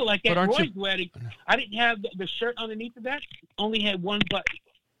 Exactly. Yeah, like at Roy's wedding, I didn't have the shirt underneath of that. Only had one button.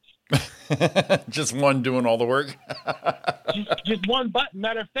 Just one doing all the work. just one button.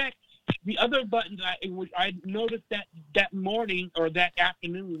 Matter of fact, the other buttons I noticed that morning or that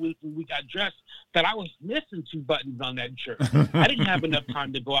afternoon when we got dressed that I was missing 2 buttons on that shirt. I didn't have enough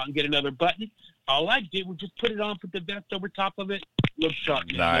time to go out and get another button. All I did was just put it on, put the vest over top of it. Looked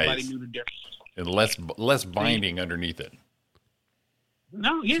sharp. Nice. Nobody knew the difference. And less binding underneath it.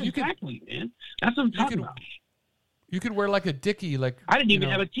 No, yeah, so exactly, man. That's what I'm talking about. You could wear like a dickie, like I didn't even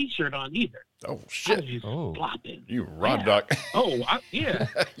have a T-shirt on either. Oh shit! I was just flopping. You raw dog. Oh yeah.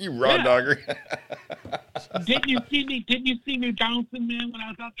 You raw dogger. Didn't you see me bouncing, man? When I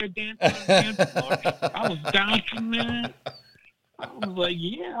was out there dancing, I was bouncing, man. I was like,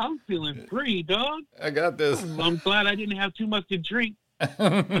 yeah, I'm feeling free, dog. I got this. I'm glad I didn't have too much to drink.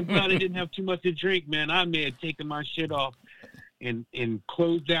 I'm glad I didn't have too much to drink, man. I may have taken my shit off. And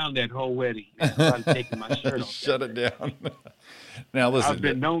close down that whole wedding. I'm taking my shirt off. Shut it down. Now listen. I've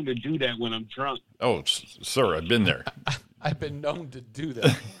been known to do that when I'm drunk. Oh, sir, I've been there. I've been known to do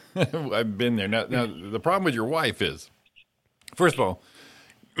that. I've been there. Now, the problem with your wife is, first of all,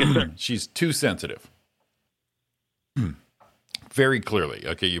 she's too sensitive. Very clearly.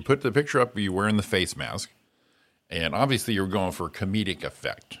 Okay, you put the picture up, you wearing the face mask, and obviously you're going for comedic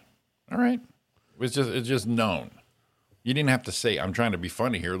effect. All right, it's just known. You didn't have to say, I'm trying to be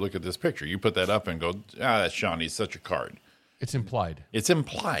funny here. Look at this picture. You put that up and go, that's Sean. He's such a card. It's implied. It's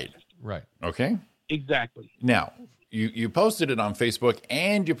implied. Right. Okay? Exactly. Now, you posted it on Facebook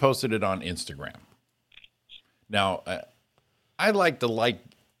and you posted it on Instagram. Now, I like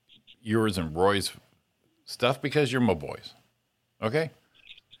yours and Roy's stuff because you're my boys. Okay?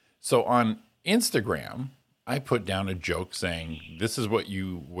 So on Instagram, I put down a joke saying, this is what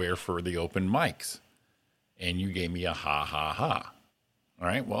you wear for the open mics. And you gave me a ha, ha, ha. All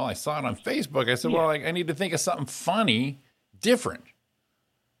right. Well, I saw it on Facebook. I said, well, I need to think of something funny, different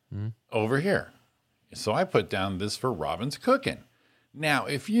over here. So I put down this for Robin's Cooking. Now,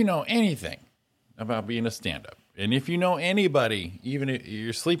 if you know anything about being a stand-up, and if you know anybody, even if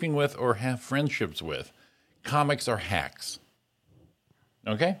you're sleeping with or have friendships with, comics are hacks.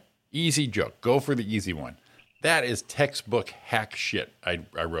 Okay? Easy joke. Go for the easy one. That is textbook hack shit I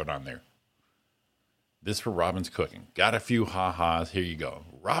wrote on there. This for Robin's Cooking. Got a few ha-has. Here you go.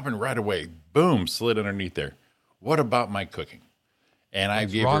 Robin right away, boom, slid underneath there. What about my cooking? And I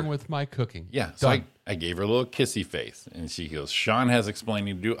gave her... What's wrong with my cooking? Yeah, so I gave her a little kissy face. And she goes, Sean has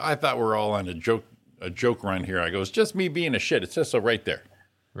explaining to do. I thought we're all on a joke run here. I go, it's just me being a shit. It's just so right there.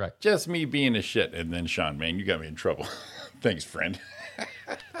 Right. Just me being a shit. And then Sean, man, you got me in trouble. Thanks, friend.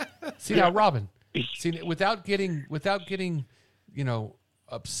 See now, Robin. See, without getting,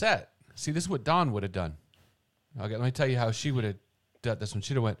 upset. See, this is what Dawn would have done. Okay, let me tell you how she would have done this one.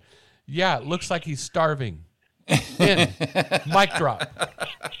 She'd have went, yeah, it looks like he's starving. In. Mic drop.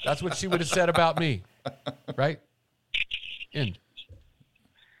 That's what she would have said about me. Right? In.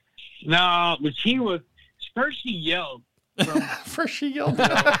 No, but first she yelled. First she yelled.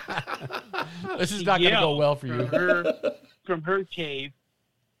 This is not going to go well for you. From her cave,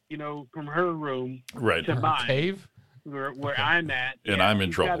 from her room to mine. Cave? Where I'm at, and I'm in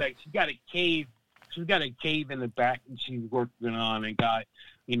trouble. She's got a cave. She's got a cave in the back, and she's working on and got,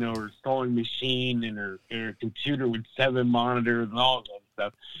 her sewing machine and her computer with 7 monitors and all that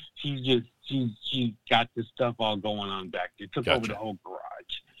stuff. She's got this stuff all going on back there. Took over the whole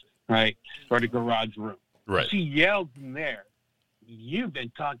garage, right, or the garage room. Right. She yelled from there, "You've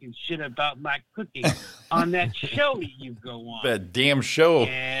been talking shit about my cooking on that show that you go on." That damn show.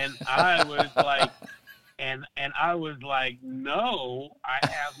 And I was like. And I was like, no, I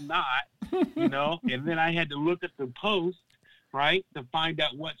have not, you know. And then I had to look at the post, right, to find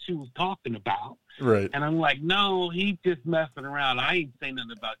out what she was talking about. Right. And I'm like, no, he's just messing around. I ain't saying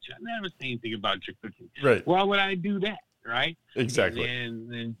nothing about you. I never say anything about your cooking. Right. Why would I do that, right? Exactly.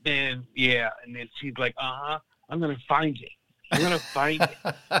 And then she's like, I'm going to find it. I'm going to find it.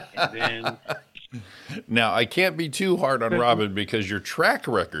 And then... Now, I can't be too hard on Robin because your track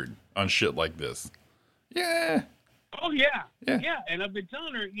record on shit like this. Yeah. Oh, yeah. And I've been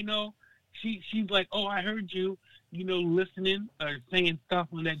telling her, you know, she's like, oh, I heard you, you know, listening or saying stuff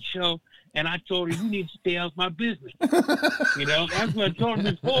on that show. And I told her, you need to stay out of my business. You know, that's what I told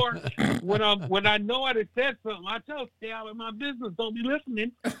her before. When I know I'd have said something, I tell her, stay out of my business. Don't be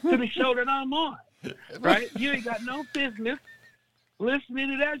listening to the show that I'm on. Right? You ain't got no business listening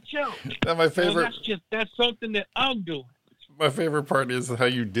to that show. Now, my favorite. So that's something that I'm doing. My favorite part is how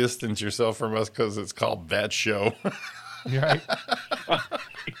you distance yourself from us because it's called That Show. You're right.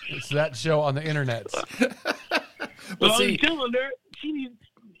 It's that show on the internet. Well, see, I'm telling her, she needs...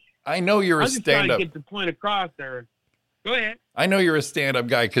 I know you're a I'm just trying stand-up. to get the point across there. Go ahead. I know you're a stand-up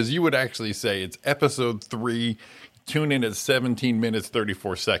guy because you would actually say it's episode 3. Tune in at 17 minutes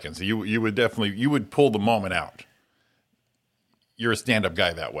 34 seconds. You would definitely pull the moment out. You're a stand-up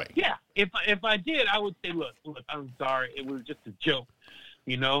guy that way. Yeah. If I did, I would say, look, I'm sorry. It was just a joke.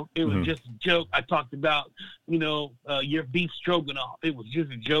 You know, it was just a joke. I talked about, you know, your beef stroganoff. It was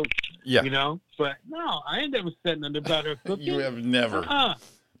just a joke. Yeah. You know, but no, I ain't never said nothing about her cooking. You have never.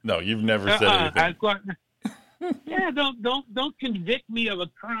 No, you've never said anything. Yeah, don't convict me of a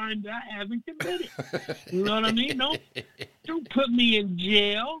crime that I haven't committed. You know what I mean? Don't put me in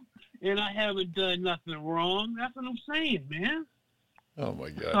jail and I haven't done nothing wrong. That's what I'm saying, man. Oh my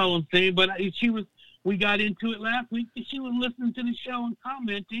God. That's all I'm saying. But we got into it last week, and she was listening to the show and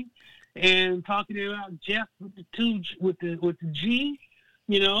commenting and talking about Jeff with the G,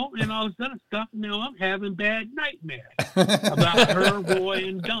 you know, and all this other stuff. Now I'm having bad nightmares about her, Roy,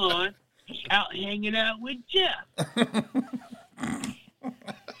 and Don out hanging out with Jeff.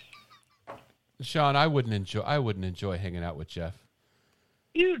 Sean, I wouldn't enjoy hanging out with Jeff.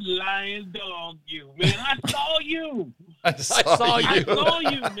 You lying dog, you, man. I saw you. I saw you. I saw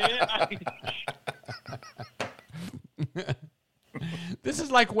you, man. This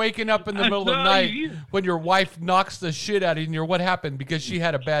is like waking up in the middle of the night when your wife knocks the shit out of you and you're, what happened? Because she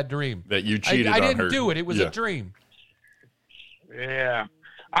had a bad dream. That you cheated on her. I didn't do it. It was a dream. Yeah.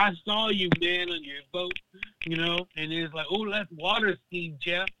 I saw you, man, on your boat, you know, and it's like, oh, let's water ski,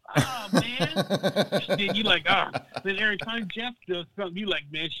 Jeff. Oh, man. Then you like, Then every time Jeff does something, you like,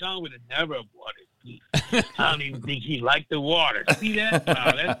 man, Sean would have never water ski. I don't even think he liked the water. See that?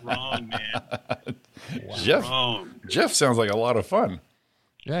 Oh, that's wrong, man. Wow. Jeff sounds like a lot of fun.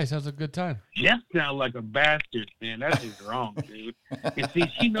 Yeah, he sounds like a good time. Jeff sounds like a bastard, man. That's just wrong, dude. And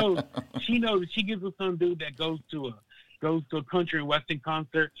see, she knows that she gets with some dude that goes to a country and western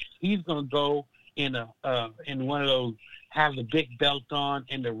concert. He's gonna go in in one of those, have the big belt on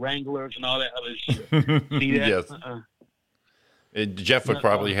and the Wranglers and all that other shit. See that? Yes. Jeff would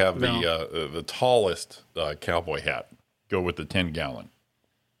probably have the tallest cowboy hat. Go with the 10-gallon.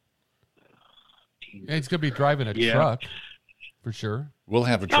 Yeah, he's gonna be driving a truck for sure. We'll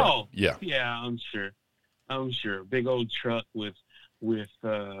have a truck. Oh, yeah, I'm sure. Big old truck with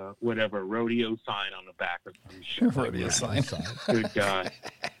whatever rodeo sign on the back or some shit. Rodeo sign. Good God.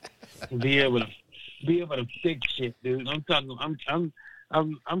 Be able to fix shit, dude. I'm talking.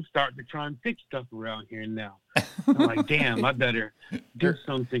 I'm starting to try and fix stuff around here now. I'm like, damn, I better do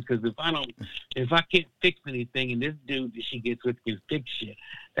something, because if I can't fix anything, and this dude that she gets with can fix shit,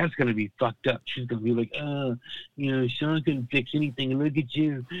 that's gonna be fucked up. She's gonna be like, you know, Sean couldn't fix anything. Look at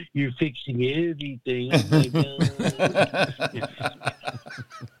you, you're fixing everything.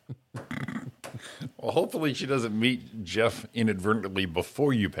 Well, hopefully she doesn't meet Jeff inadvertently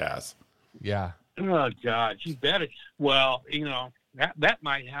before you pass. Yeah. Oh God, she better. Well, you know, that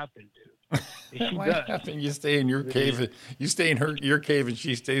might happen, dude. That might happen. You stay in your cave. You stay in your cave, and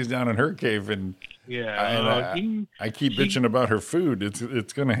she stays down in her cave. And I keep bitching about her food.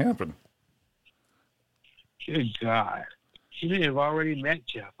 It's going to happen. Good God, she may have already met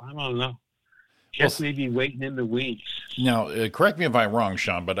Jeff. I don't know. Jeff may be waiting in the wings. Now, correct me if I'm wrong,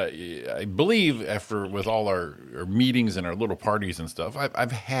 Sean, but I believe with all our meetings and our little parties and stuff,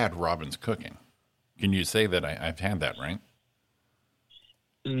 I've had Robin's cooking. Can you say that I've had that, right?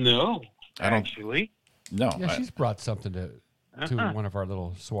 No, actually. No. Yeah, she's brought something to one of our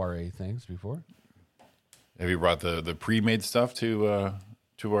little soiree things before. Have you brought the pre-made stuff to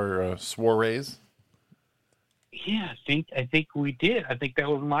our soirees? Yeah, I think we did. I think that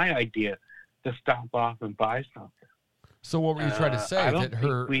was my idea. to stop off and buy something. So what were you trying to I say? don't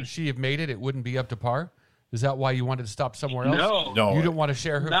That she have made it wouldn't be up to par? Is that why you wanted to stop somewhere else? No. You didn't want to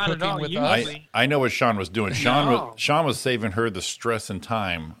share her Not at cooking all, with usually. us? I know what Sean was doing. Sean No. was saving her the stress and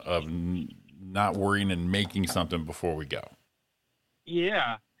time of not worrying and making something before we go.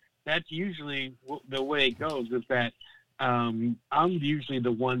 Yeah, that's usually the way it goes. Is that I'm usually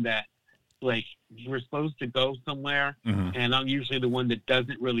the one that, like, we're supposed to go somewhere, and I'm usually the one that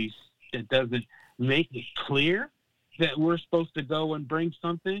doesn't make it clear that we're supposed to go and bring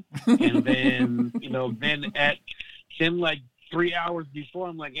something, and then then like 3 hours before,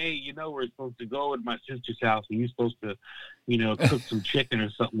 I'm like, hey, we're supposed to go at my sister's house, and you're supposed to, cook some chicken or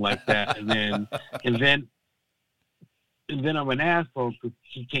something like that, and then I'm an asshole because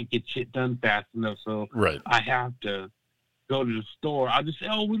she can't get shit done fast enough, so Right. I have to go to the store. I'll just say,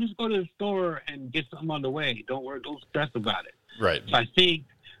 oh, we'll just go to the store and get something on the way. Don't worry, don't stress about it. Right. So I think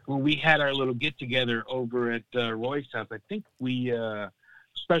when we had our little get together over at Roy's house, I think we,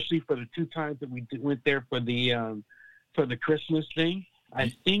 especially for the 2 times that we went there for the Christmas thing, I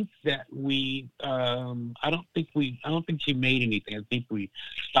think that we, I don't think she made anything. I think we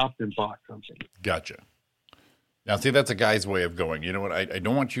stopped and bought something. Gotcha. Now, see, that's a guy's way of going. You know what? I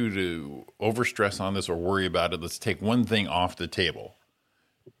don't want you to overstress on this or worry about it. Let's take one thing off the table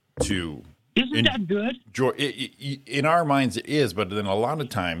to Isn't that good? In our minds, it is, but then a lot of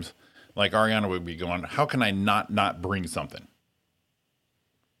times, like Ariana would be going, how can I not bring something?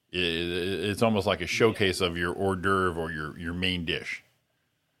 It's almost like a showcase of your hors d'oeuvre or your main dish.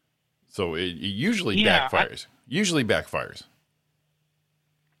 So it usually backfires.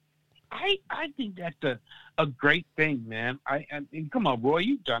 I think that's a great thing, man. I mean, come on, Roy,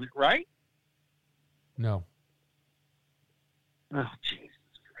 you've done it, right? No. Oh, Jesus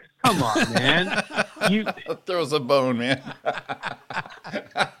Christ. Come on, man. You throws a bone, man.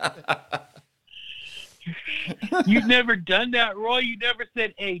 You've never done that, Roy? You never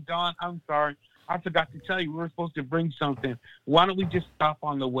said, hey, Don, I'm sorry. I forgot to tell you we were supposed to bring something. Why don't we just stop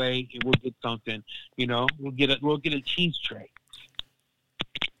on the way and we'll get something? We'll get a cheese tray.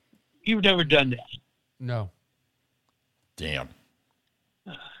 You've never done that. No. Damn.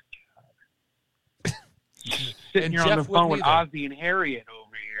 Sitting And here on Jeff the phone with wouldn't Ozzy and Harriet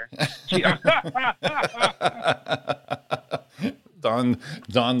over here. Don,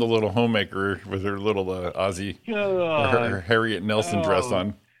 the little homemaker with her little Ozzy, her Harriet Nelson dress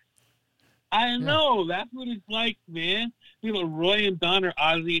on. I know. That's what it's like, man. Roy and Don are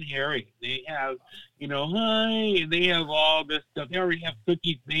Ozzy and Harriet. They have, hi, and they have all this stuff. They already have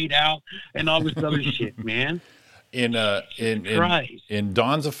cookies made out and all this other shit, man. In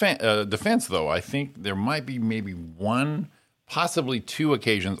Don's defense, though, I think there might be maybe 1, possibly 2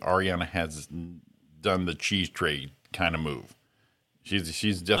 occasions Ariana has done the cheese tray kind of move.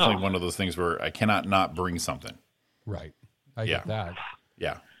 She's definitely one of those things where I cannot not bring something. Right. I get that.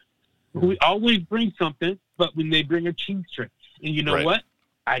 Yeah. We always bring something, but when they bring a cheese tray, and you know what?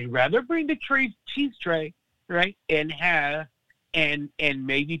 I'd rather bring the cheese tray, right, and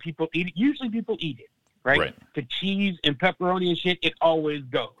maybe people eat it. Usually people eat it, right? The cheese and pepperoni and shit, it always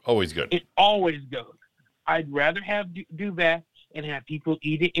goes. Always good. It always goes. I'd rather do that and have people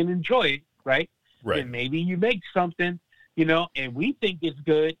eat it and enjoy it, right? Right. And maybe you make something, and we think it's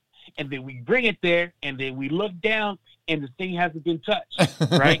good, and then we bring it there, and then we look down, and the thing hasn't been touched,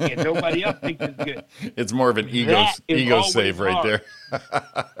 right? And nobody else thinks it's good. It's more of an ego save right there.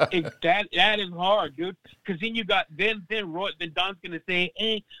 That is hard, dude. Because then you got then Don's gonna say,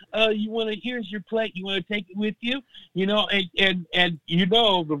 hey, here's your plate. You want to take it with you? And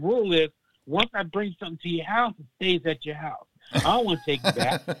the rule is once I bring something to your house, it stays at your house. I don't want to take it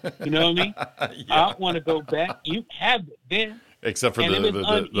back. You know what I mean? I don't want to go back. You have it then. Except for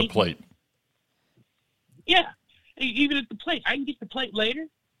the plate. Yeah. Even at the plate. I can get the plate later.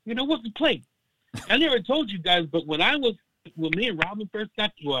 What's the plate? I never told you guys, but when me and Robin first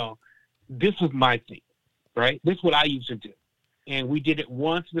got, this was my thing, right? This is what I used to do. And we did it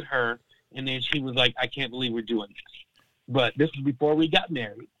once with her, and then she was like, I can't believe we're doing this. But this was before we got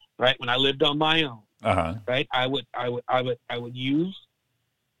married, right? When I lived on my own. Right? I would use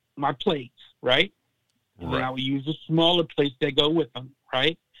my plates, right? And then I would use the smaller plates that go with them,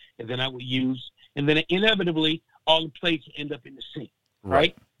 right? And then inevitably all the plates end up in the sink,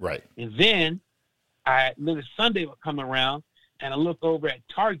 right? Right. And then a Sunday would come around and I look over at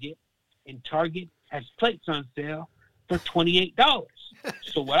Target, and Target has plates on sale for $28.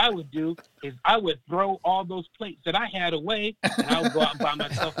 So what I would do is I would throw all those plates that I had away, and I would go out and buy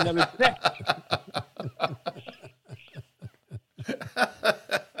myself another set.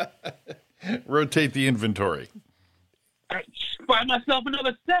 Rotate the inventory. But buy myself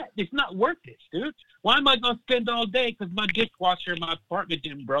another set. It's not worth it, dude. Why am I going to spend all day because my dishwasher in my apartment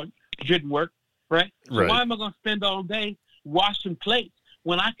didn't work, right? So Right. why am I going to spend all day washing plates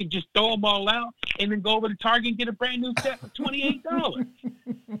when I could just throw them all out and then go over to Target and get a brand new set for $28?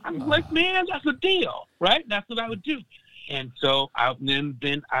 I'm like, man, that's a deal, right? That's what I would do. And so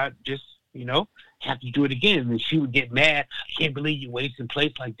then I just, have to do it again. And she would get mad. I can't believe you're wasting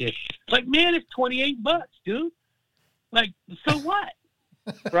plates like this. Like, man, it's $28, dude. Like, so what?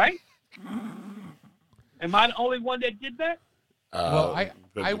 Right? Am I the only one that did that? Well,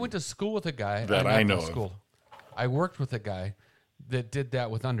 I went to school with a guy. That not I know to of. school. I worked with a guy that did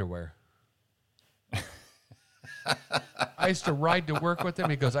that with underwear. I used to ride to work with him.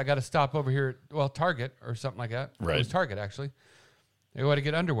 He goes, I got to stop over here at, Target or something like that. Right. It was Target, actually. They want to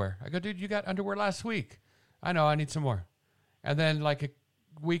get underwear. I go, dude, you got underwear last week. I know, I need some more. And then like a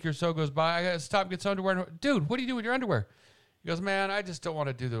week or so goes by, I got to stop and get some underwear. Dude, what do you do with your underwear? He goes, man, I just don't want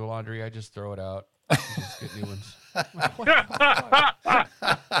to do the laundry. I just throw it out. And just get new ones. I'm like, what?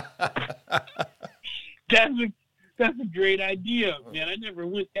 That's a great idea, man. I never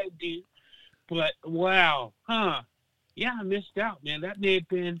went that deep. But wow, yeah, I missed out, man. That may have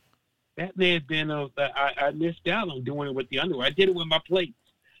been. I missed out on doing it with the underwear. I did it with my plates.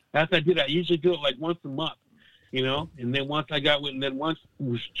 That's what I did. I usually do it like once a month, And then once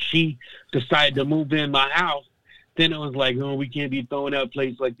once she decided to move in my house, then it was like, oh, we can't be throwing out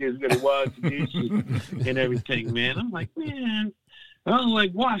plates like this. We got to wash the dishes and everything, man. I'm like, man, I don't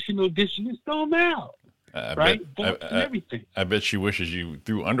like washing no dishes. Just throw them out, right? And everything. I bet she wishes you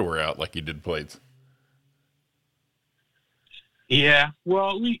threw underwear out like you did plates. Yeah,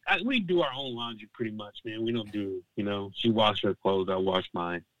 well, we do our own laundry pretty much, man. We don't do, she washes her clothes, I wash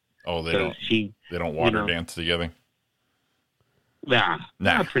mine. Oh, they So don't. She, They don't water dance together. Nah,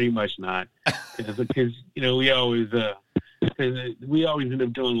 pretty much not. Because we always end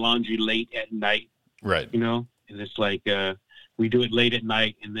up doing laundry late at night. Right. And it's like we do it late at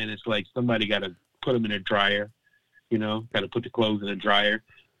night, and then it's like somebody got to put them in a dryer. Got to put the clothes in a dryer.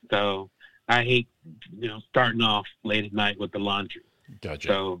 So I hate starting off late at night with the laundry. Gotcha.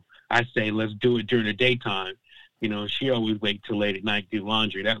 So I say let's do it during the daytime. She always wait till late at night to do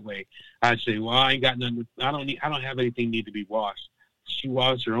laundry. That way, I say, well, I ain't got nothing. I don't have anything need to be washed. She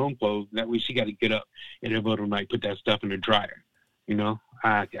washes her own clothes. That way, she got to get up in the middle of the night, put that stuff in the dryer.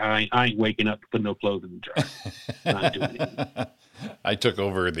 I ain't waking up to put no clothes in the dryer. Not doing it. I took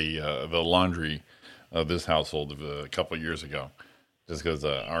over the laundry of this household a couple of years ago, just because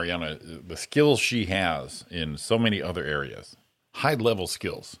Ariana, the skills she has in so many other areas, high level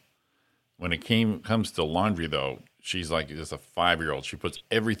skills. When it comes to laundry, though, she's like just a 5-year-old. She puts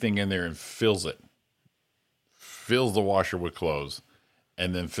everything in there and fills the washer with clothes,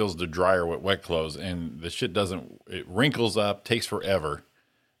 and then fills the dryer with wet clothes. And the shit it wrinkles up, takes forever.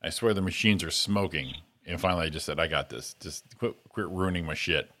 I swear the machines are smoking. And finally, I just said, I got this. Just quit ruining my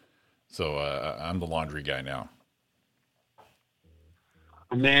shit. So I'm the laundry guy now.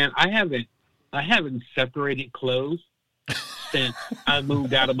 Man, I haven't separated clothes since I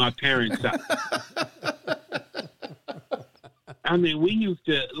moved out of my parents' house. I mean, we used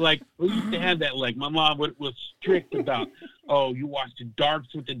to have that. Like, my mom was strict about, oh, you wash the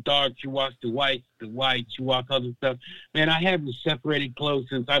darks with the darks, you wash the whites, you wash other stuff. Man, I haven't separated clothes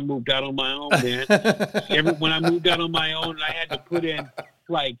since I moved out on my own, man. When I moved out on my own, I had to put in,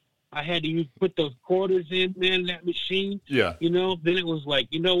 put those quarters in, man, in that machine. Yeah. Then it was like,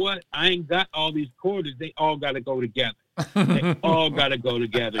 you know what? I ain't got all these quarters. They all got to go together. They all got to go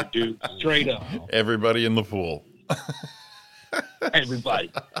together, dude. Straight up. Everybody in the pool. Everybody.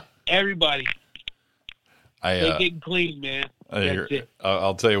 They getting clean, man. That's it.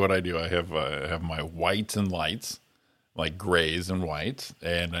 I'll tell you what I do. I have my whites and lights, like grays and whites,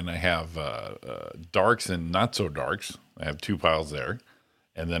 and then I have darks and not so darks. I have 2 piles there,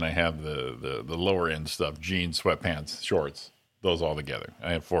 and then I have the lower end stuff: jeans, sweatpants, shorts. Those all together.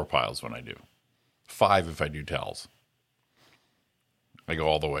 I have 4 piles when I do. 5 if I do towels. I go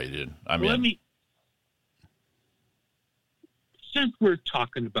all the way, dude. Since we're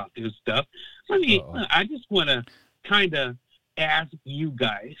talking about this stuff, I just want to kind of ask you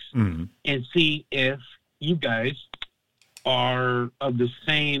guys and see if you guys are of the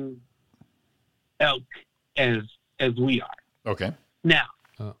same ilk as we are. Okay. Now,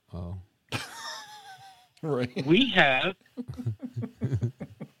 Right. we have.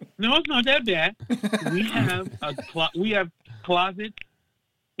 No, it's not that bad. We have a closet.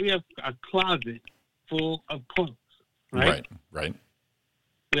 We have a closet full of clothes. Right. Right.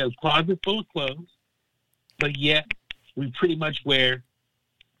 We have a closet full of clothes, but yet we pretty much wear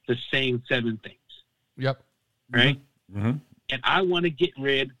the same 7 things. Yep. Right. Mm-hmm. and I want to get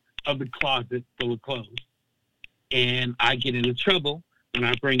rid of the closet full of clothes. And I get into trouble when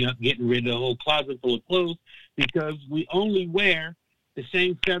I bring up getting rid of the whole closet full of clothes because we only wear the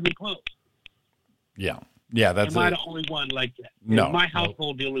same 7 clothes. Yeah. Yeah, that's Am I the only one like that? No. Is my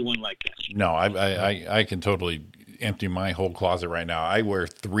household the only one like that? No, I can totally empty my whole closet right now. I wear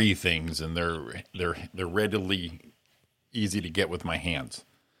 3 things, and they're readily easy to get with my hands.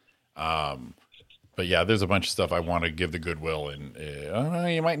 But yeah, there's a bunch of stuff I want to give the Goodwill, and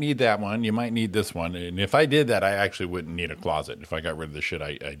you might need that one, you might need this one, and if I did that, I actually wouldn't need a closet if I got rid of the shit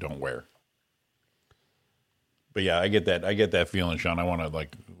I don't wear. But yeah, I get that feeling, Sean. I want to,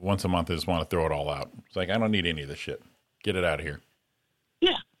 like, once a month, I just want to throw it all out. It's like, I don't need any of this shit. Get it out of here.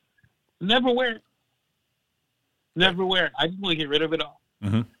 Yeah. Never wear it. Never wear it. I just want to get rid of it all.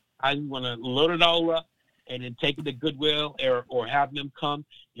 Mm-hmm. I just want to load it all up and then take it to Goodwill or have them come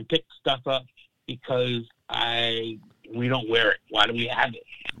and pick stuff up because we don't wear it. Why do we have it?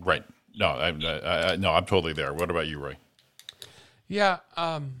 Right. No, I'm totally there. What about you, Roy? Yeah.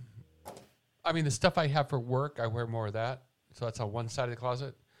 I mean, the stuff I have for work, I wear more of that. So that's on one side of the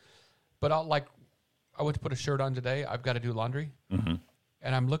closet. But I went to put a shirt on today. I've got to do laundry. Mm-hmm.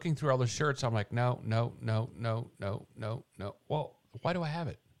 And I'm looking through all the shirts. I'm like, no. Well, why do I have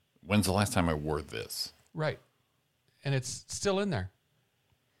it? When's the last time I wore this? Right. And it's still in there.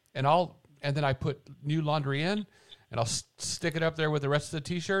 And then I put new laundry in, and I'll stick it up there with the rest of the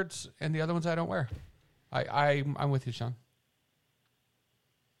T-shirts and the other ones I don't wear. I'm with you, Sean.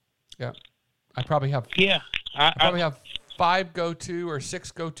 Yeah. I probably have I probably have 5 go-to or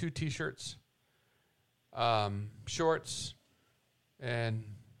 6 go-to T-shirts, shorts, and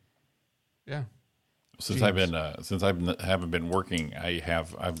yeah. Since I haven't been working,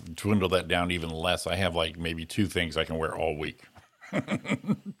 I've dwindled that down even less. I have like maybe 2 things I can wear all week.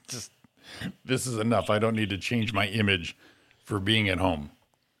 Just this is enough. I don't need to change my image for being at home.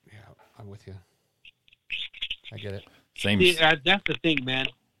 Yeah, I'm with you. I get it. Same. See, that's the thing, man.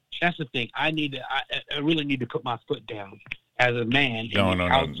 That's the thing. I really need to put my foot down as a man. No,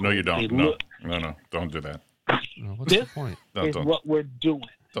 you don't. No, don't do that. No, what's the point? Is what we're doing.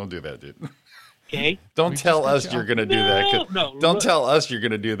 Don't do that, dude. Okay. Don't tell us you're going to do that. Don't tell us you're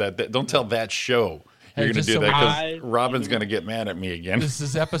going to do that. Don't tell that show you're going to do that because Robin's going to get mad at me again. This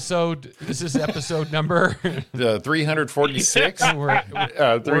is episode number 346.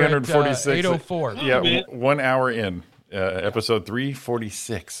 346. 804. Yeah, 1 hour in. Episode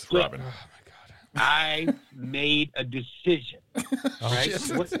 346, Robin. Oh, my God. I made a decision. Right?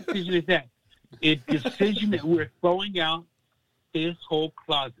 What decision is that? A decision that we're throwing out this whole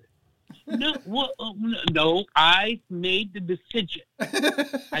closet. No, I made the decision.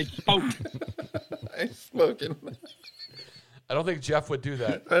 I spoke. I've spoken. I don't think Jeff would do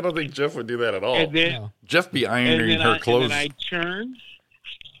that. I don't think Jeff would do that at all. And then, No. Jeff be ironing her clothes. And then I turn,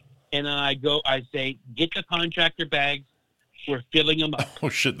 and then I say, get the contractor bags. We're filling them up. Oh,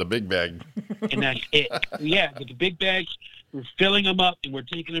 shit, the big bag. And that's it. Yeah, with the big bags, we're filling them up, and we're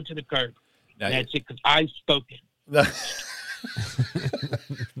taking them to the curb. And that's it, because I've spoken.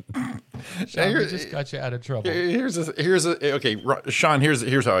 Sean, we just got you out of trouble. Okay, Sean,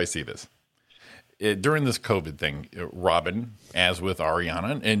 here's how I see this. During this COVID thing, Robin, as with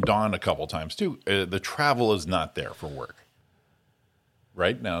Ariana and Dawn a couple times too, the travel is not there for work.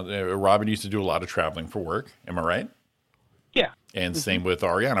 Right? Now, Robin used to do a lot of traveling for work. Am I right? Yeah. And same with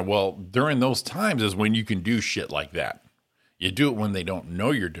Ariana. Well, during those times is when you can do shit like that. You do it when they don't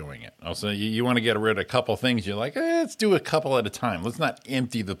know you're doing it. Also, you want to get rid of a couple things. You're like, let's do a couple at a time. Let's not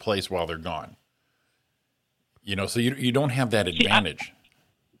empty the place while they're gone. So you don't have that advantage.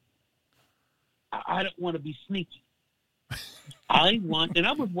 I don't want to be sneaky. I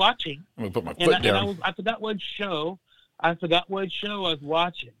was watching. I'm going to put my foot down. I forgot what show. I was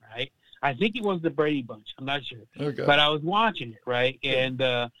watching, right? I think it was the Brady Bunch. I'm not sure. Okay. But I was watching it, right? And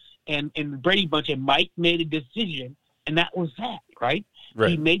the Brady Bunch, and Mike made a decision, and that was that, right?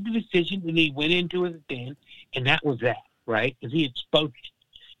 He made the decision, and he went into his den, and that was that, right? Because he had spoken.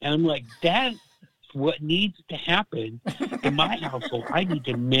 And I'm like, that's what needs to happen in my household. I need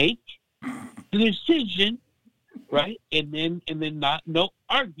to make the decision, right? And then no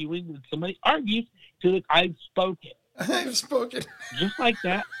arguing. When somebody argues, till I've spoken. I've spoken. Just like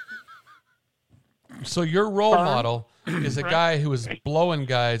that. So your role model is a guy who was blowing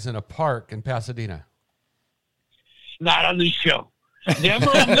guys in a park in Pasadena. Not on the show. Never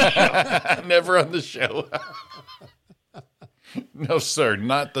on the show. Never on the show. No, sir,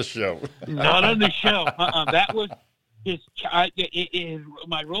 not the show. Not on the show. That was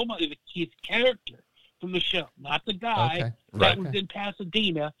my role model is his character from the show, not the guy that was in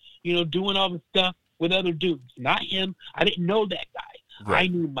Pasadena, doing all the stuff with other dudes. Not him. I didn't know that guy. Right. I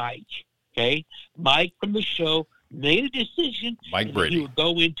knew Mike. Okay, Mike from the show made a decision. Mike Brady. He would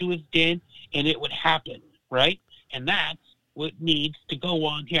go into his den, and it would happen. Right, and that's what needs to go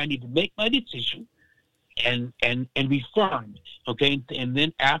on here. I need to make my decision, and be firm. Okay, and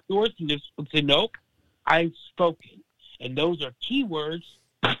then afterwards, you just say, nope, I've spoken, and those are key words.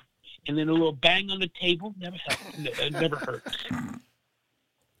 And then a little bang on the table never helps. It never hurts.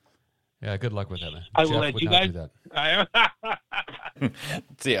 Yeah, good luck with that, man. I will Jeff let would you not guys. do that.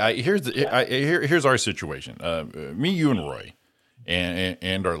 See, here's our situation. Me, you, and Roy,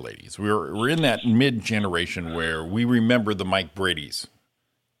 and our ladies. We're in that mid generation where we remember the Mike Brady's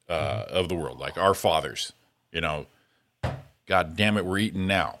of the world, like our fathers. You know, God damn it, we're eating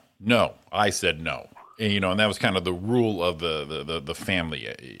now. No, I said no. And, you know, and that was kind of the rule of the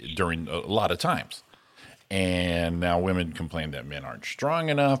family during a lot of times. And now women complain that men aren't strong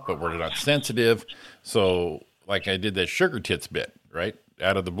enough, but we're not sensitive. So, like I did that sugar tits bit, right?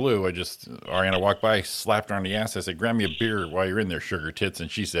 Out of the blue, Ariana walked by, slapped her on the ass. I said, grab me a beer while you're in there, sugar tits. And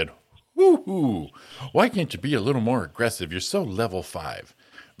she said, whoo, why can't you be a little more aggressive? You're so level 5.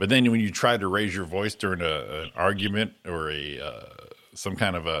 But then when you try to raise your voice during an argument or some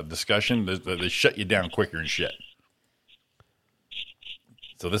kind of a discussion, they shut you down quicker and shit.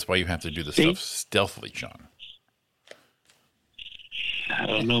 So that's why you have to do the stuff stealthily, Sean. I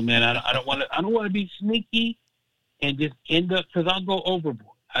don't know, man. I don't want to be sneaky and just end up, because I'll go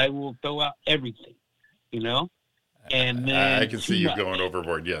overboard. I will throw out everything, you know. And then I can see you going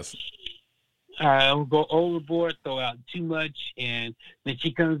overboard. Yes. I will go overboard, throw out too much, and then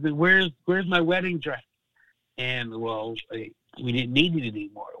she comes in. Where's my wedding dress? And well, we didn't need it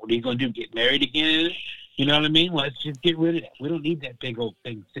anymore. What are you going to do? Get married again? You know what I mean? Let's just get rid of that. We don't need that big old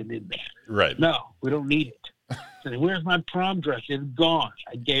thing sitting in there. Right. No, we don't need it. So where's my prom dress? It's gone.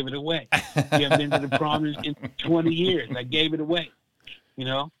 I gave it away. You haven't been to the prom in 20 years. I gave it away. You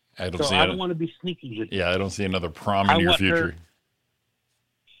know? I don't want to be sneaky with it. Yeah, I don't see another prom in your future.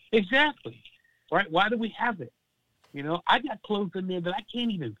 Exactly. Right? Why do we have it? You know, I got clothes in there that I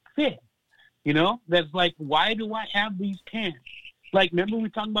can't even fit. You know, that's like, why do I have these pants? Like, remember we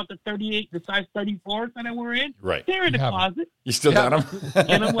talking about the size 34s that I were in? Right. They're in the closet. You still got them?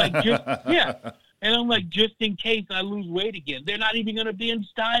 And I'm like, just in case I lose weight again, they're not even going to be in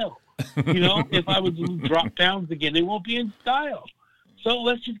style. You know, if I was to drop pounds again, they won't be in style. So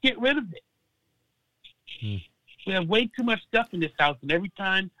let's just get rid of it. We have way too much stuff in this house, and every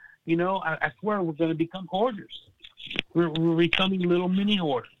time, you know, I swear we're going to become hoarders. We're becoming little mini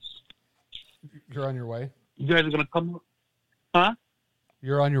hoarders. You're on your way? You guys are going to come, huh?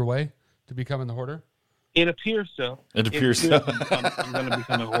 You're on your way to becoming the hoarder? It appears so. It appears so. I'm going to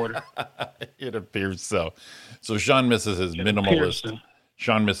become a hoarder. It appears so. So Sean misses his minimalist.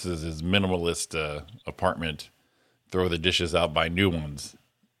 Sean misses his minimalist apartment. Throw the dishes out, buy new ones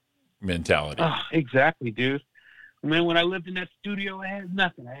mentality. Oh, exactly, dude. Man, when I lived in that studio, I had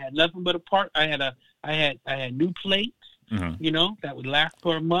nothing. I had nothing but a part. I had new plates. Mm-hmm. You know, that would last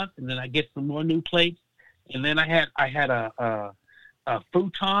for a month, and then I get some more new plates, and then I had a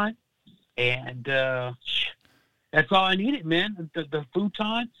futon, and that's all I needed, man. The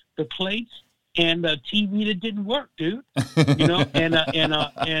futon, the plates, and the TV that didn't work, dude. You know, and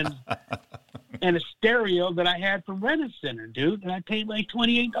a stereo that I had from Reminisce, dude, and I paid like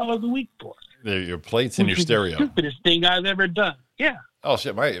 $28 a week for. Your plates and your stereo. The stupidest thing I've ever done. Yeah. Oh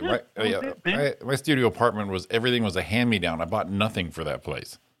shit! My studio apartment everything was a hand-me-down. I bought nothing for that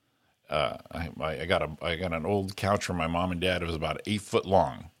place. I got an old couch from my mom and dad. It was about 8 foot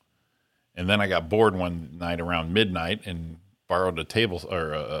long, and then I got bored one night around midnight and borrowed a table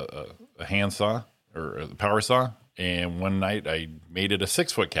or a hand saw or a power saw. And one night I made it a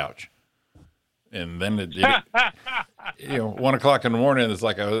 6 foot couch, and then it 1 o'clock in the morning. It's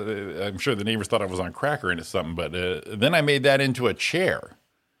like I'm sure the neighbors thought I was on crack or into something. But then I made that into a chair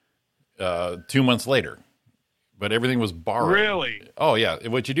 2 months later. But everything was borrowed. Really? Oh yeah.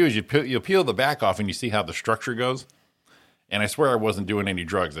 What you do is you peel the back off and you see how the structure goes. And I swear I wasn't doing any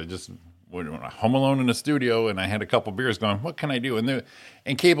drugs. I just went home alone in the studio and I had a couple beers going, what can I do?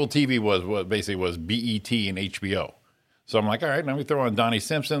 And cable TV was what basically was BET and HBO. So I'm like, all right, let me throw on Donnie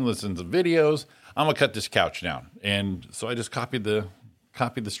Simpson, listen to videos. I'm gonna cut this couch down. And so I just copied the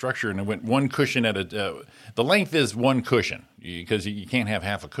structure and it went one cushion at a. The length is one cushion because you can't have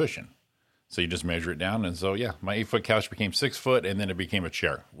half a cushion. So you just measure it down. And so, yeah, my 8 foot couch became 6 foot and then it became a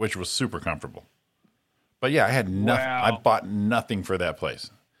chair, which was super comfortable. But yeah, I had nothing. Wow. I bought nothing for that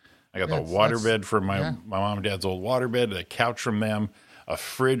place. I got the waterbed from my mom and dad's old waterbed, a couch from them, a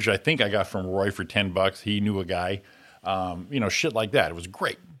fridge I think I got from Roy for $10. He knew a guy. Shit like that. It was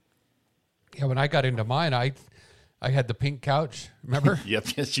great. Yeah, when I got into mine, I had the pink couch, remember?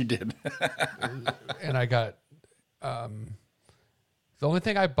 Yep, yes, you did. And I got the only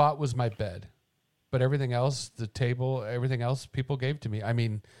thing I bought was my bed, but everything else, the table, everything else, people gave to me. I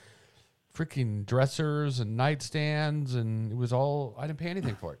mean, freaking dressers and nightstands, and it was all. I didn't pay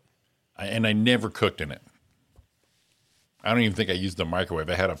anything for it. And I never cooked in it. I don't even think I used the microwave.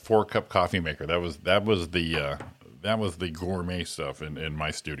 I had a 4-cup coffee maker. That was the gourmet stuff in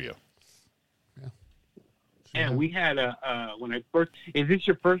my studio. And we had when I first. Is this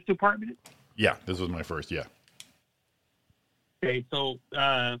your first apartment? Yeah, this was my first. Yeah. Okay, so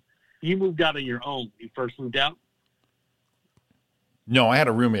you moved out on your own. You first moved out. No, I had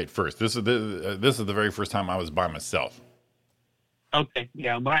a roommate first. This is the very first time I was by myself. Okay,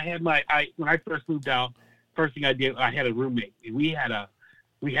 yeah. But when I first moved out, first thing I did, I had a roommate. We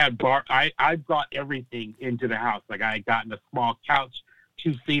had bar. I brought everything into the house. Like I had gotten a small couch,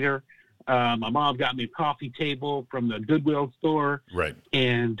 2-seater. My mom got me a coffee table from the Goodwill store. Right.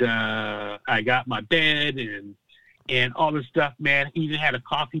 And I got my bed and all this stuff, man. He even had a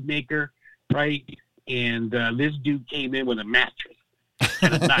coffee maker, right? And this dude came in with a mattress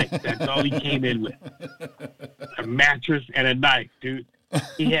and a knife. That's all he came in with. A mattress and a knife, dude.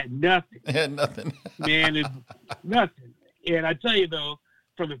 He had nothing. He had nothing. Man, it's nothing. And I tell you though,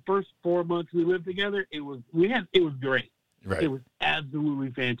 for the first 4 months we lived together, it was great. Right. It was absolutely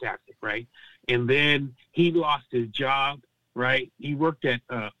fantastic, right? And then he lost his job, right? He worked at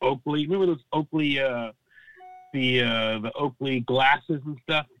Oakley. Remember those Oakley, the Oakley glasses and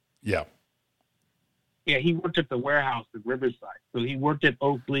stuff? Yeah. Yeah, he worked at the warehouse at Riverside. So he worked at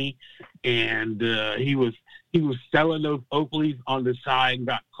Oakley, and he was selling those Oakleys on the side and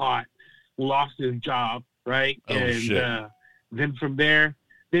got caught, lost his job, right? Oh, and shit. Then from there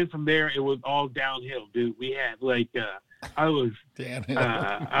it was all downhill, dude. We had like I was Damn.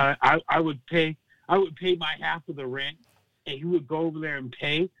 I would pay my half of the rent, and he would go over there and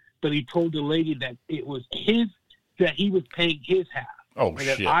pay, but he told the lady that it was that he was paying his half. Oh, and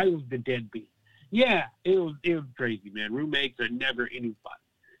shit. that I was the deadbeat. Yeah, it was crazy, man. Roommates are never any fun.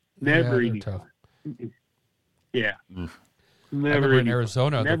 Never any fun. Yeah. I remember in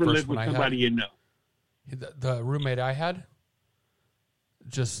Arizona, Never the live first with one somebody you know. The roommate I had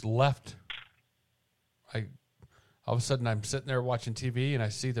just left. All of a sudden, I'm sitting there watching TV, and I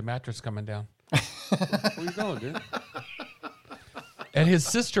see the mattress coming down. Where you going, dude? And his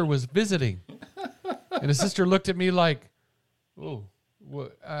sister was visiting. And his sister looked at me like, oh,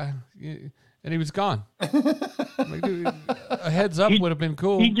 what? And he was gone. Like, dude, a heads up would have been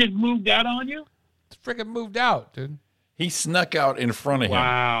cool. He just moved out on you? Freaking moved out, dude. He snuck out in front of him.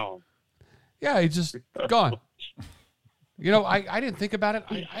 Wow. Yeah, he just gone. You know, I didn't think about it.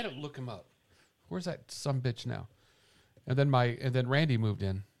 I didn't look him up. Where's that sumbitch now? And then Randy moved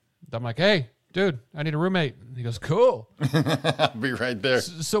in. I'm like, hey, dude, I need a roommate. And he goes, cool. I'll be right there.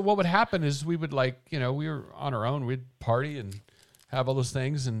 So what would happen is we would we were on our own. We'd party and have all those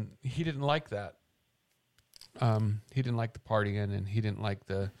things, and he didn't like that. He didn't like the partying, and he didn't like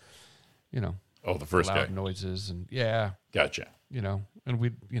the, the first loud guy. noises, and yeah, Gotcha. and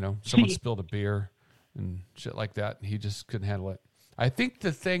we'd, someone spilled a beer and shit like that, and he just couldn't handle it. I think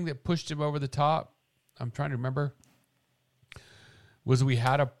the thing that pushed him over the top, I'm trying to remember, was we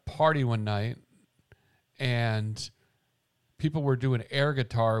had a party one night, and people were doing air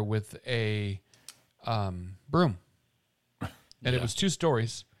guitar with a broom. And it was 2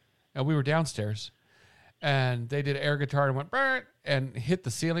 stories, and we were downstairs, and they did air guitar and went "Brr," and hit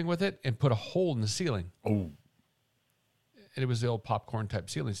the ceiling with it and put a hole in the ceiling. Oh, And it was the old popcorn type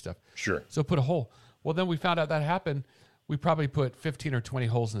ceiling stuff. sure. So put a hole. Well, then we found out that happened. We probably put 15 or 20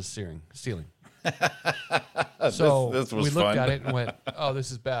 holes in the ceiling. So this was we looked fun. at it and went, oh, this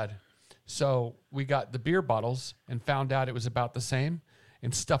is bad. So we got the beer bottles and found out it was about the same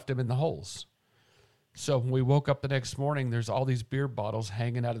and stuffed them in the holes. So when we woke up the next morning, there's all these beer bottles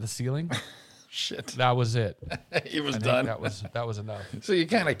hanging out of the ceiling. Shit. That was it. He was I think done. that was enough. So you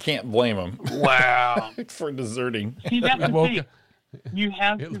kind of can't blame him Wow. for deserting. See, that's We the woke thing. up- You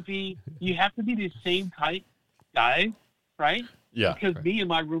have to be the same type guy, right? Yeah. Because me and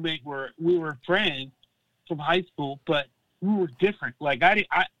my roommate we were friends from high school, but we were different. Like I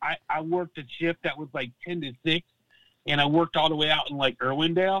worked a shift that was like 10 to 6, and I worked all the way out in like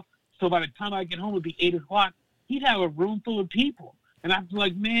Irwindale. So by the time I get home, it'd be 8 o'clock. He'd have a room full of people, and I'd be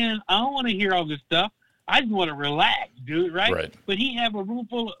like, man, I don't want to hear all this stuff. I just want to relax, dude, right? Right. But he have a room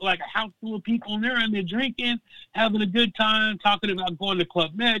full, like a house full of people, and they're in there drinking, having a good time, talking about going to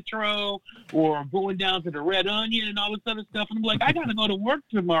Club Metro or going down to the Red Onion and all this other stuff. And I'm like, I got to go to work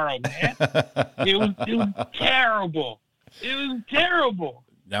tomorrow, man. It was terrible. It was terrible.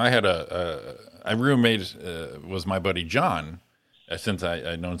 Now I had a roommate was my buddy John, since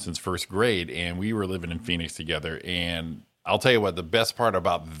I'd known since first grade, and we were living in Phoenix together. And I'll tell you what, the best part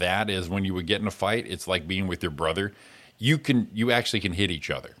about that is when you would get in a fight, it's like being with your brother. You actually can hit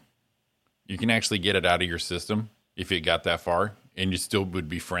each other. You can actually get it out of your system if it got that far, and you still would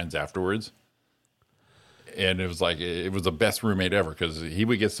be friends afterwards. And it was like, it was the best roommate ever, because he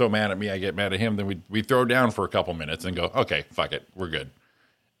would get so mad at me, I get mad at him, then we'd throw down for a couple minutes and go, okay, fuck it, we're good.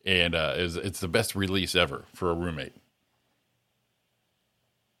 And it's the best release ever for a roommate.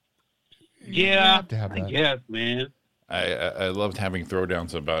 Yeah, to have I that. guess, man. I loved having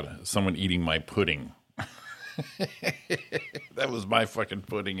throwdowns about someone eating my pudding. That was my fucking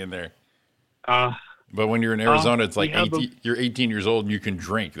pudding in there. But when you're in Arizona, it's like you're 18 years old and you can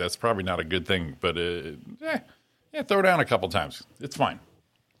drink. That's probably not a good thing. But throw down a couple times. It's fine.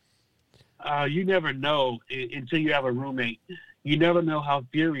 You never know until you have a roommate. You never know how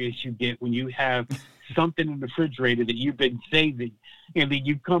furious you get when you have something in the refrigerator that you've been saving, and then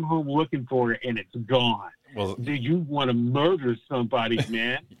you come home looking for it and it's gone. Well, do you want to murder somebody,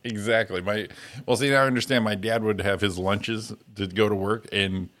 man? Exactly. See, now I understand. My dad would have his lunches to go to work,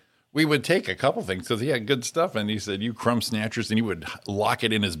 and we would take a couple things because he had good stuff. And he said, "You crumb snatchers," and he would lock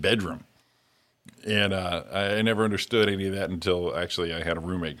it in his bedroom. And I never understood any of that until actually I had a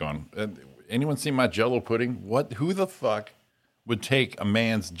roommate going, anyone seen my Jell-O pudding? What? Who the fuck would take a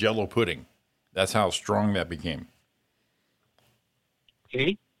man's Jell-O pudding? That's how strong that became.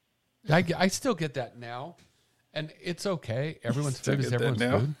 Okay. I still get that now, and it's okay. Everyone's Still food is get that everyone's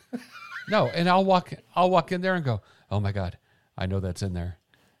now? food. No, and I'll walk in there and go, oh my God, I know that's in there,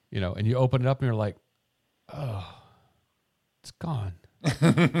 and you open it up and you're like, oh, it's gone.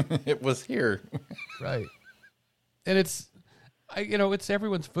 It was here. Right. And it's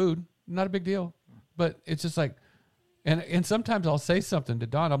everyone's food, not a big deal, but it's just like, and sometimes I'll say something to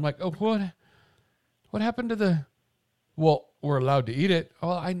Don. I'm like, oh, what happened to well, we're allowed to eat it.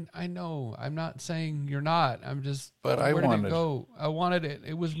 Oh, I know. I'm not saying you're not. I'm just, but where did it go? I wanted it.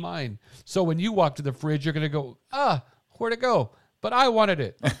 It was mine. So when you walk to the fridge, you're going to go, where'd it go? But I wanted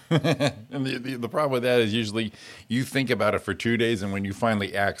it. And the problem with that is usually you think about it for 2 days, and when you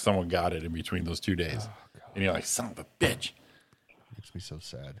finally act, someone got it in between those 2 days. And you're like, son of a bitch. Makes me so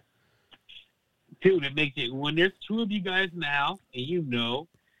sad. Dude, it makes it, when there's two of you guys in the house and you know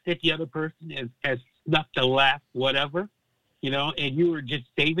that the other person has snuffed the last whatever, and you were just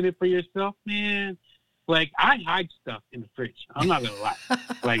saving it for yourself, man. Like, I hide stuff in the fridge. I'm not going to lie.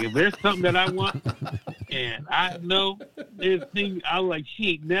 Like, if there's something that I want and I know there's things, I'm like,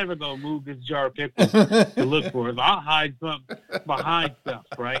 she ain't never going to move this jar of pickles to look for it. So I'll hide something behind stuff,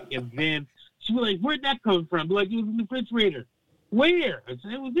 right? And then she'll be like, where'd that come from? Be like, it was in the refrigerator. Where? I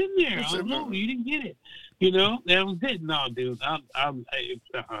said, it was in there. I don't know. You didn't get it. That was it. No, dude, I'm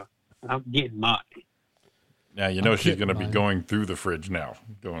getting mine. Now, she's going to be going through the fridge now,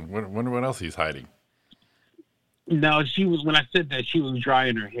 going, wonder what else he's hiding. No, when I said that, she was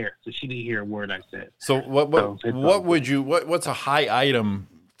drying her hair, so she didn't hear a word I said. So what's a high item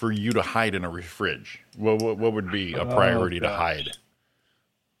for you to hide in a fridge? What would be a priority to hide?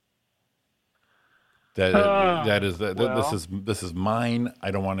 This is mine.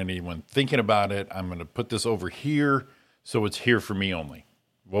 I don't want anyone thinking about it. I'm going to put this over here, so it's here for me only.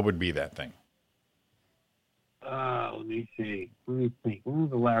 What would be that thing? Let me see. Let me think. When was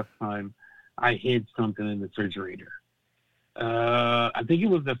the last time I hid something in the refrigerator? I think it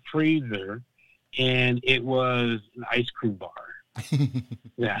was the freezer, and it was an ice cream bar.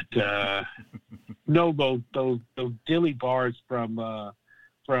 Those dilly bars from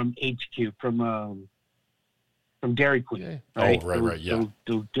HQ, from Dairy Queen. Yeah. Right? Oh, right, yeah.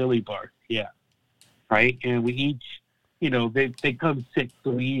 Those dilly bars, yeah. Right, and we each, they come 6,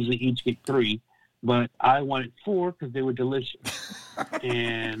 so we usually each get 3. But I wanted 4 because they were delicious.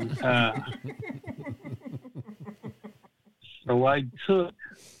 And so I took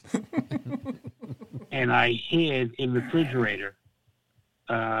and I hid in the refrigerator.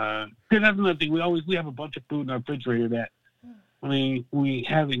 Because that's another thing. We have a bunch of food in our refrigerator that we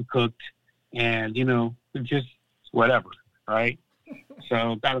haven't cooked, and it's just whatever, right?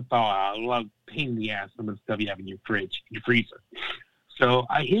 So gotta thaw out. I love pain in the ass some of the stuff you have in your fridge, your freezer. So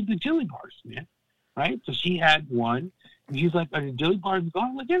I hid the chili bars, man. Right? So she had one, and she's like, are the jelly bars gone?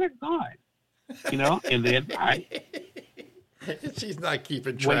 I'm like, yeah, they're gone. And then I... She's not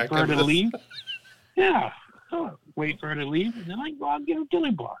keeping track wait for her of to this. leave. Yeah. So wait for her to leave, and then I go out and get a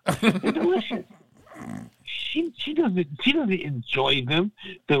jelly bar. They're delicious. She doesn't enjoy them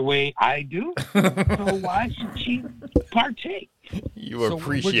the way I do. So why should she partake? You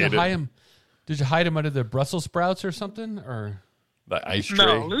appreciate it. Did you hide them under the Brussels sprouts or something? Or The ice tray.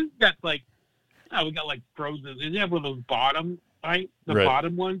 No, we got like frozen. They have one of those bottom, right? The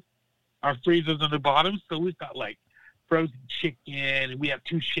bottom ones. Our freezers on the bottom, so we've got like frozen chicken, and we have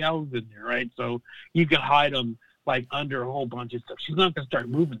 2 shelves in there, right? So you can hide them like under a whole bunch of stuff. She's not gonna start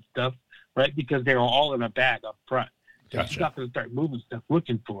moving stuff, right? Because they're all in a bag up front. So Gotcha. she's not gonna start moving stuff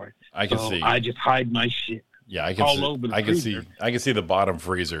looking for it. I can see. I just hide my shit. Yeah, I can all see. over the I can freezer. see. I can see the bottom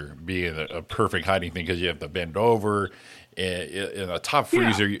freezer being a perfect hiding thing because you have to bend over. In a top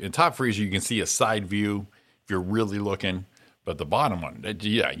freezer, you can see a side view if you're really looking. But the bottom one,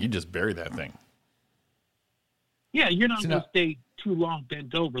 you just bury that thing. Yeah, you're not going to stay too long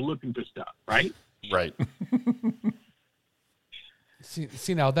bent over looking for stuff, right? Right.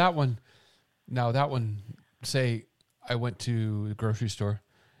 See now that one, say I went to the grocery store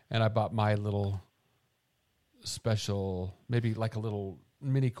and I bought my little special, maybe like a little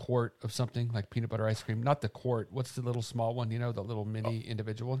mini quart of something like peanut butter ice cream. Not the quart. What's the little small one? You know, the little mini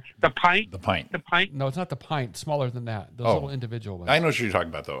individual one? The pint? The pint. The pint? No, it's not the pint. Smaller than that. Those little individual ones. I know what you're talking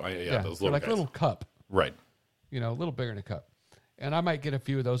about, though. Those they're little like guys. a little cup. Right. You know, a little bigger than a cup. And I might get a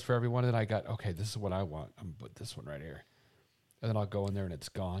few of those for everyone. And I got, okay, this is what I want. I'm going to put this one right here. And then I'll go in there and it's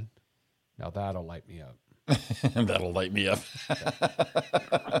gone. Now that'll light me up. That'll light me up.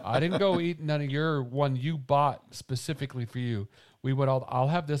 I didn't go eat none of your one you bought specifically for you. We went I'll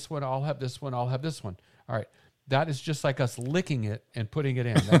have this one, I'll have this one, I'll have this one. All right. That is just like us licking it and putting it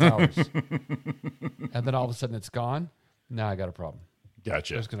in. That's ours. And then all of a sudden it's gone. Now I got a problem.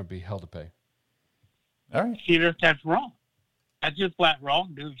 Gotcha. There's going to be hell to pay. All right. Peter, that's wrong. That's just flat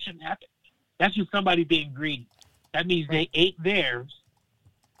wrong, dude. It shouldn't happen. That's just somebody being greedy. That means they ate theirs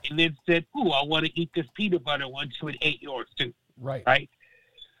and then said, ooh, I want to eat this peanut butter one, so it ate yours too. Right. Right?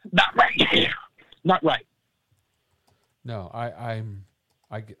 Not right. Not right. No, I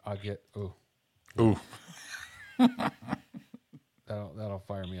get, ooh. Ooh. That'll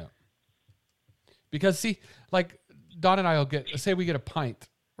fire me up. Because see, like Don and I will say we get a pint,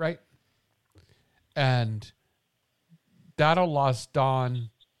 right? And that'll last Dawn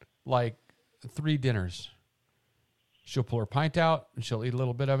like 3 dinners. She'll pull her pint out and she'll eat a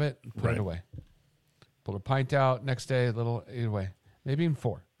little bit of it and put it away. Pull her pint out, next day, a little, eat it away. Maybe even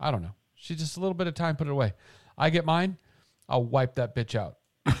 4. I don't know. She just a little bit of time, put it away. I get mine, I'll wipe that bitch out.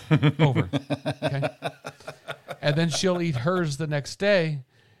 Over. Okay. And then she'll eat hers the next day.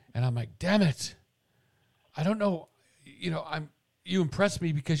 And I'm like, damn it. I don't know. You know, you impressed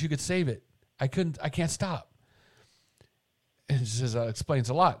me because you could save it. I can't stop. And it just explains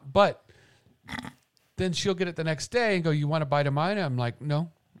a lot. But then she'll get it the next day and go, you want a bite of mine? I'm like,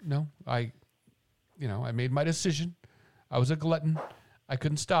 no. I made my decision. I was a glutton. I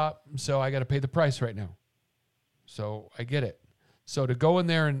couldn't stop. So I got to pay the price right now. So I get it. So to go in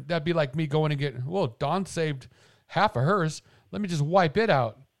there and that'd be like me going and getting, well, Dawn saved half of hers. Let me just wipe it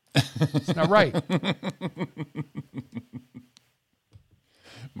out. It's not right.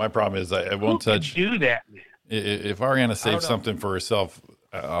 My problem is I won't touch. Do that, man. If Ariana saves something for herself,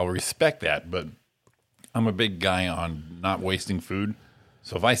 I'll respect that. But I'm a big guy on not wasting food.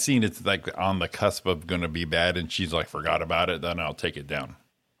 So if I seen it's like on the cusp of going to be bad and she's like forgot about it, then I'll take it down.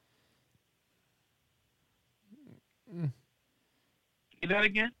 Say that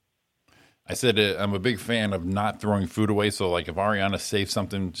again? I said I'm a big fan of not throwing food away. So like if Ariana saves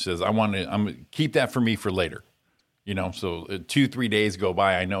something, she says, I'm gonna keep that for me for later. You know, so 2-3 days go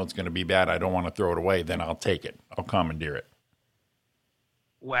by. I know it's going to be bad. I don't want to throw it away. Then I'll take it. I'll commandeer it.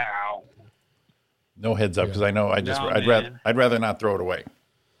 Wow. No heads up because I know I'd rather not throw it away.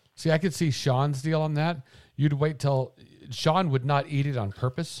 See, I could see Sean's deal on that. You'd wait till Sean would not eat it on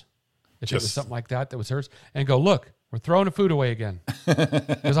purpose if it was something like that was hers, and go, look, we're throwing the food away again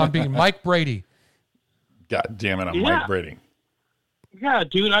because I'm being Mike Brady. God damn it, I'm Mike Brady. Yeah,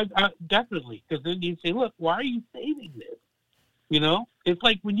 dude, I definitely. Because then you say, look, why are you saving this? You know, it's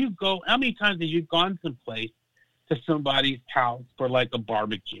like when you go, how many times have you gone someplace to somebody's house for like a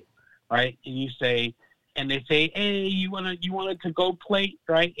barbecue, right? And you say, and they say, hey, you want to go plate,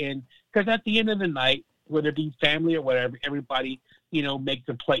 right? And because at the end of the night, whether it be family or whatever, everybody, you know, makes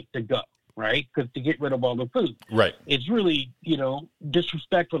a plate to go, right? Because to get rid of all the food. Right. It's really, you know,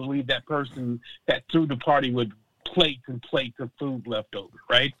 disrespectful to leave that person that threw the party with plates and plates of food left over,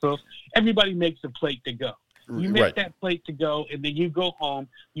 right? So everybody makes a plate to go. You make that plate to go, and then you go home,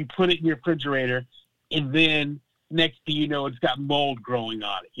 you put it in your refrigerator, and then next thing you know, it's got mold growing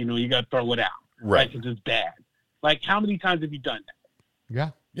on it. You know, you got to throw it out. Right. Because it's bad. Like, how many times have you done that? Yeah.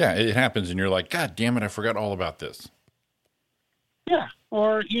 Yeah, it happens, and you're like, God damn it, I forgot all about this. Yeah.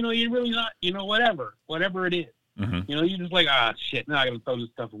 Or, you know, you're really not, you know, whatever it is. Mm-hmm. You know, you're just like, shit, now I got to throw this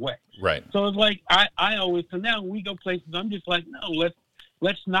stuff away. Right. So it's like, I always, so now when we go places, I'm just like, no,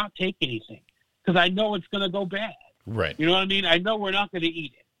 let's not take anything. Because I know it's going to go bad. Right. You know what I mean? I know we're not going to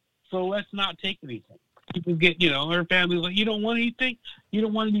eat it. So let's not take anything. People get, her family's like, you don't want anything? You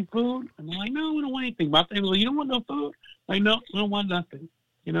don't want any food? And I'm like, no, we don't want anything. My family's like, you don't want no food? Like, no, we don't want nothing.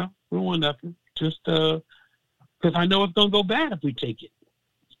 We don't want nothing. Just because I know it's going to go bad if we take it.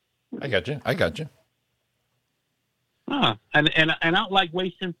 I got you. And I don't like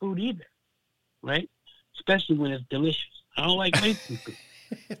wasting food either, right? Especially when it's delicious. I don't like wasting food.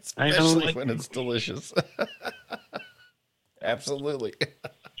 Especially when it's delicious. Absolutely.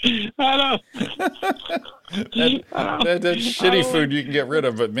 I That shitty food you can get rid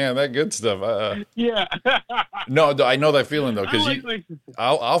of, but man, that good stuff. Yeah. No, I know that feeling though, because like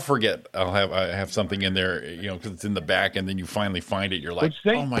I'll forget. I have something in there, because it's in the back, and then you finally find it. You're like,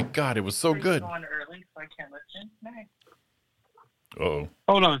 oh my god, it was so good. Going early, so I can't listen. Nice. Oh.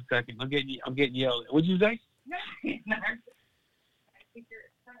 Hold on a second. I'm getting yelled at. What'd you say? No. I think you're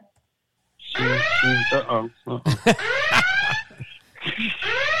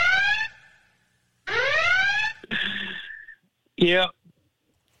Yeah.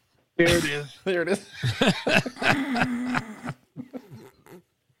 There it is. There it is.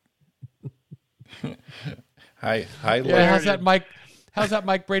 Hi, Yeah, how's that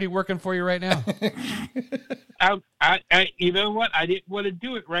Mike Brady working for you right now? I you know what? I didn't want to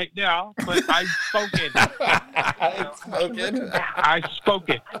do it right now, but I've spoken. I've spoken. I've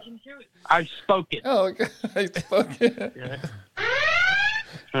spoken. I can do it. I've spoken. Oh, okay. I spoken. Yeah.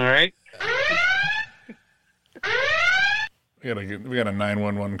 All right. We got a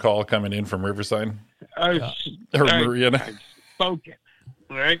 911 call coming in from Riverside. Or I've Marietta. spoken.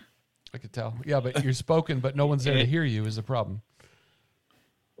 All right. I could tell. Yeah, but you're spoken, but no one's there to hear you is the problem.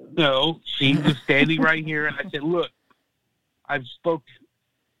 No, she was standing right here, and I said, "Look, I've spoken."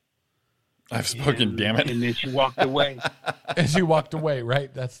 I've spoken, damn it. And then she walked away. And she walked away,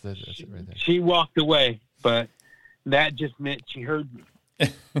 right? That's it right there. She walked away, but that just meant she heard me.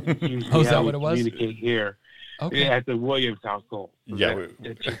 Oh, is that what it was? Communicate here at the Williams household. Yeah,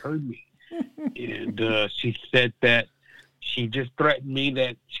 that she heard me, and she said that she just threatened me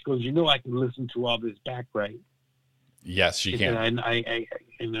that she goes, I can listen to all this back, right? Yes, she can. And I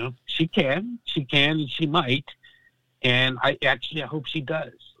she can, and she might, and I hope she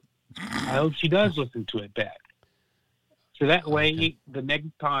does. I hope she does listen to it back. So that way, the next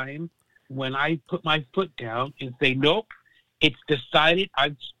time when I put my foot down and say, nope, it's decided,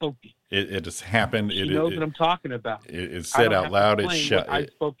 I've spoken. It has happened. She knows what I'm talking about. It said out loud. I've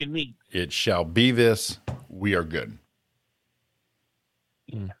spoken me. It shall be this. We are good.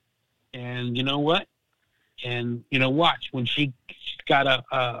 Yeah. And you know what? And watch when she's got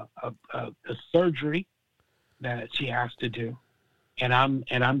a surgery that she has to do, and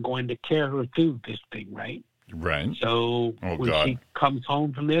I'm going to carry her through this thing, right? Right. So when she comes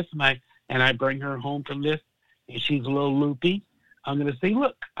home from this, and I bring her home from this, and she's a little loopy, I'm going to say,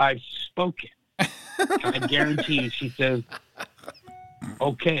 "Look, I've spoken." I guarantee you, she says,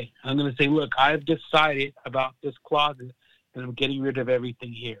 "Okay." I'm going to say, "Look, I've decided about this closet, and I'm getting rid of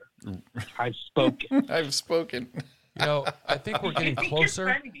everything here. I've spoken." I've spoken. I think we're getting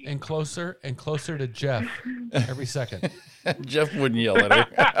closer and closer and closer to Jeff every second. Jeff wouldn't yell at her.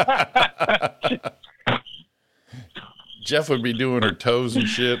 Jeff would be doing her toes and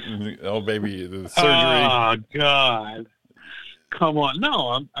shit. And, oh, baby, the surgery. Oh, God. Come on.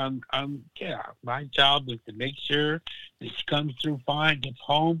 No, yeah. My job is to make sure that she comes through fine, gets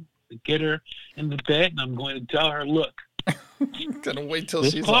home, to get her in the bed, and I'm going to tell her, look, gonna wait till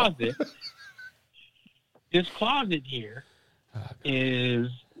this she's closet, this closet here is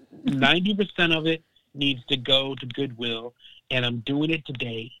 90% of it needs to go to Goodwill, and I'm doing it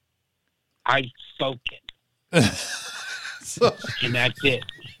today. I've spoken. And that's it.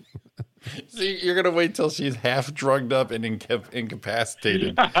 See, you're going to wait till she's half drugged up and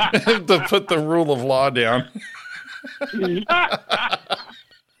incapacitated to put the rule of law down.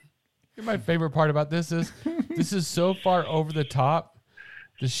 My favorite part about this is so far over the top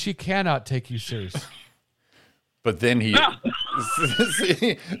that she cannot take you serious. But then he's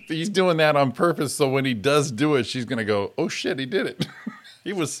doing that on purpose. So when he does do it, she's going to go, "Oh shit, he did it.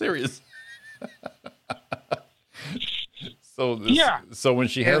 He was serious." So when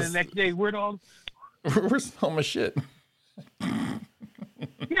she has the next day, where's all my shit?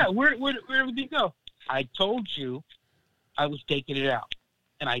 Yeah, where did he go? I told you I was taking it out,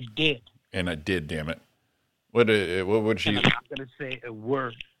 and I did. And I did, damn it. What would she? And I'm not going to say a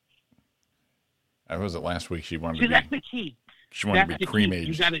word. I was it last week. She wanted See, to be. that's the key. She wanted to be cremated.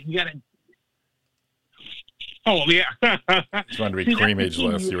 You got to. Oh yeah. Just wanted to be See, cream that's age the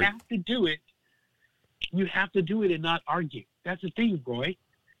thing. last You year. have to do it. You have to do it and not argue. That's the thing, Roy.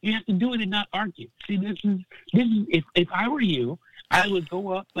 You have to do it and not argue. See, this is if I were you, I would go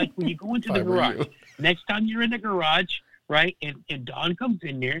up like when you go into the If I were garage. you. Next time you're in the garage, right? And Dawn comes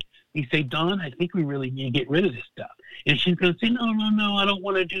in there, you say, Dawn, I think we really need to get rid of this stuff. And she's gonna say, no, I don't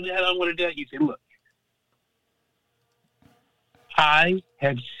want to do that. I don't want to do that. You say, look, I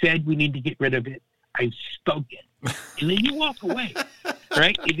have said we need to get rid of it. I've spoken. And then you walk away,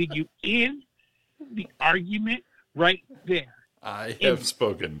 right? And then you end the argument right there. I have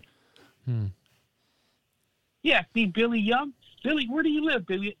spoken. Yeah, see, Billy Young. Billy, where do you live,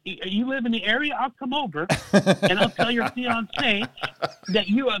 Billy? You live in the area? I'll come over, and I'll tell your fiancé that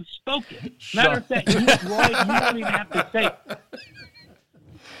you have spoken. Matter of fact, Roy, you don't even have to say it.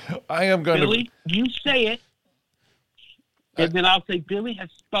 I am going Billy, you say it, and then I'll say, Billy has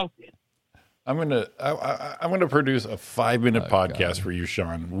spoken. I'm gonna produce a 5-minute podcast for you,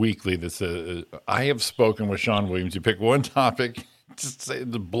 Sean, weekly. That says I have spoken with Sean Williams. You pick one topic, just say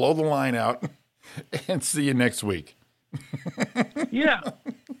to blow the line out, and see you next week. Yeah,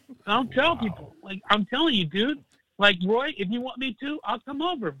 I'll tell people. Like I'm telling you, dude. Like Roy, if you want me to, I'll come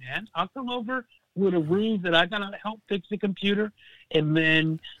over, man. I'll come over with a room that I gotta help fix the computer, and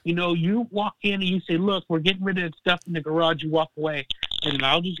then you walk in and you say, "Look, we're getting rid of that stuff in the garage." You walk away, and then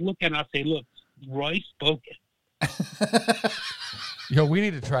I'll just look at it and I'll say, "Look, Roy spoken." Yo, we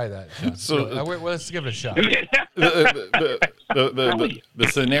need to try that. John. So- Let's give it a shot. The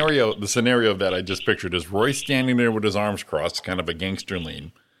scenario that I just pictured is Roy standing there with his arms crossed, kind of a gangster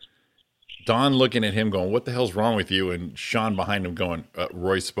lean. Don looking at him, going, "What the hell's wrong with you?" And Sean behind him going,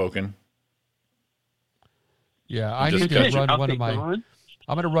 "Roy spoken." Yeah, I Just need to catch it. run I'll one say, of my. Dawn,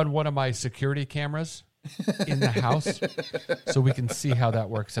 I'm going to run one of my security cameras in the house so we can see how that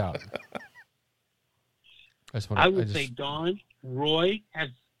works out. I would say, Dawn, Roy has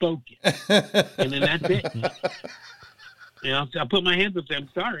spoken, and then that's it. I'll put my hands up. Say, I'm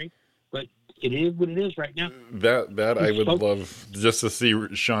sorry, but it is what it is right now. That I would spoken. love just to see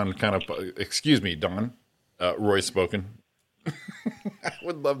Sean kind of. Excuse me, Don. Roy spoken. I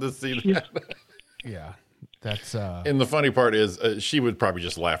would love to see that. Yeah, that's. And the funny part is, she would probably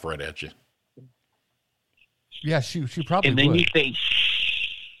just laugh right at you. Yeah, she probably And then would. you say, shh.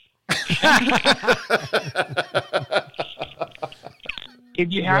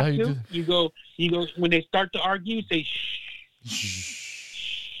 If you have Yeah, to, you go. When they start to argue, you say,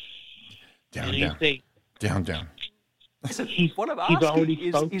 shh. Down, And you down, say, down. he's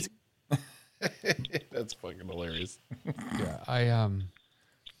already spoken. That's fucking hilarious. Yeah, I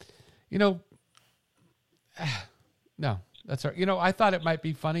no, that's all right. I thought it might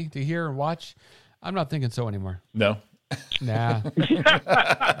be funny to hear and watch. I'm not thinking so anymore. No, Nah. to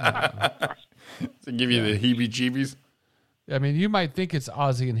give you the heebie-jeebies. I mean, you might think it's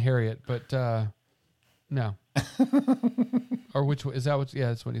Ozzy and Harriet, but no. Or which one is that? Yeah,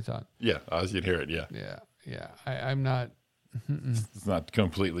 that's what he thought. Yeah, Ozzy and Harriet. Yeah, Yeah. I'm not. it's not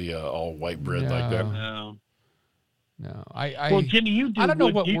completely all white bread like that. No. No, Well, Jimmy, you do. I don't know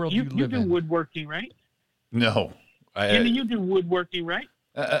what world you you live do in. woodworking, right? No, Jimmy, you do woodworking, right?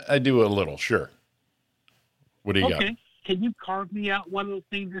 I do a little, sure. What do you got? Okay. Can you carve me out one of those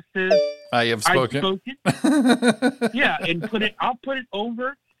things that says I have "I've spoken. spoken"? Yeah, and I'll put it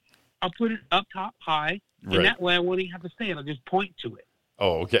over. I'll put it up top high, and Right. that way I won't even have to say it. I'll just point to it.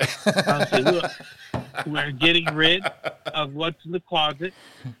 Oh, okay. I'll say, "Look, we're getting rid of what's in the closet,"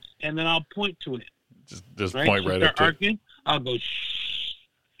 and then I'll point to it. just Right? point She'll right start up to it. arguing, I'll go shh,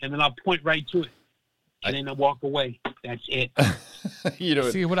 and then I'll point right to it, and then I'll walk away. That's it. You know,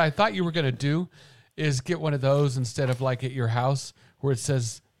 See, what I thought you were going to do is get one of those instead of like at your house where it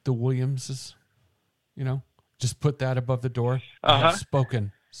says the Williamses, just put that above the door. I have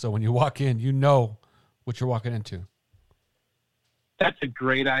spoken. So when you walk in, you know what you're walking into. That's a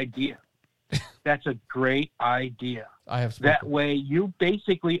great idea. That's a great idea. I have spoken. That way, you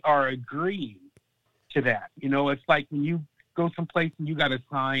basically are agreeing to that. It's like when you go someplace and you got to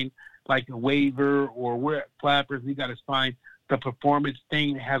sign like a waiver, or we're at Flappers, you got to sign the performance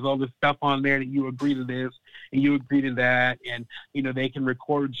thing that has all the stuff on there that you agree to this and you agree to that, and they can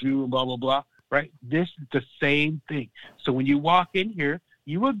record you and blah blah blah. Right? This is the same thing. So when you walk in here,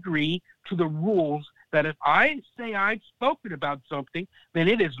 you agree to the rules that if I say I've spoken about something, then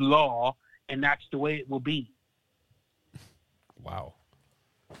it is law, and that's the way it will be. Wow.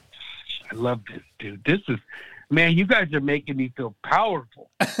 I love this, dude. This is, man, you guys are making me feel powerful.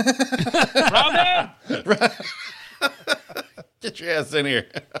 Robin! get your ass in here.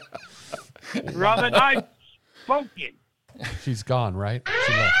 Robin, I've spoken. She's gone, right?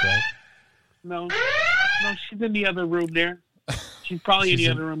 She left, right? No. No, she's in the other room there. She's probably in the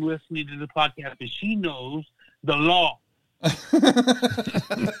other room listening to the podcast, and she knows the law.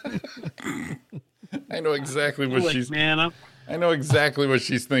 I know exactly what Look, she's. man, I know exactly what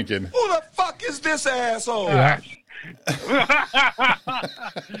she's thinking. Who the fuck is this asshole? Yeah.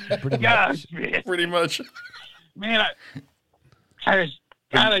 Pretty gosh, much. man. Pretty much. Man,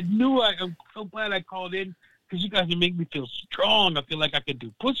 I knew I'm so glad I called in because you guys make me feel strong. I feel like I could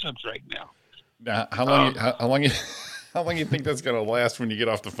do push-ups right now. Now, how long you think that's gonna last when you get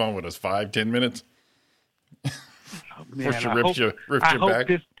off the phone with us? 5-10 minutes? Oh, man, Before she rips your back.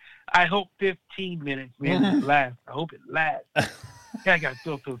 I hope 15 minutes, man. It lasts. I hope it lasts. Yeah, I got to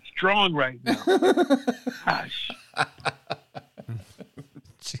feel so strong right now. Gosh.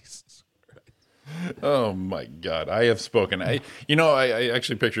 Jesus. Oh my God, I have spoken. I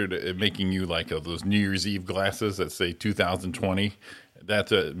actually pictured it making you like those New Year's Eve glasses that say 2020.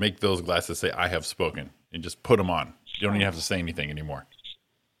 That make those glasses say "I have spoken" and just put them on. You don't even have to say anything anymore.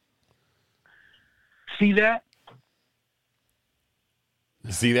 See that?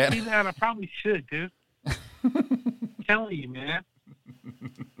 You see that? See that? I probably should, dude. I'm telling you, man.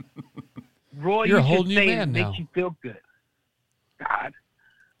 Roy, You're a you whole just new say it man now. makes you feel good. God,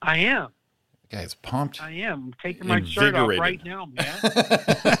 I am. Guy's pumped. I am. I'm taking my shirt off right Invigorated. now, man.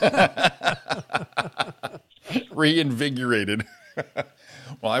 Reinvigorated.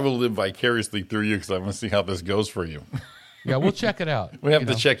 Well, I will live vicariously through you because I want to see how this goes for you. Yeah, we'll check it out. We have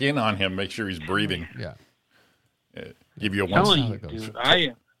to check in on him, make sure he's breathing. Yeah. Give you a I'm telling once. you, dude. I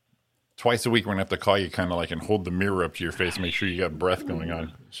am. Twice a week, we're going to have to call you kind of like and hold the mirror up to your face, make sure you got breath going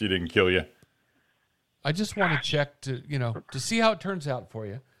on. She didn't kill you. I just want to check to see how it turns out for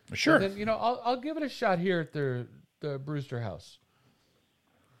you. Sure. And then, I'll give it a shot here at the Brewster house.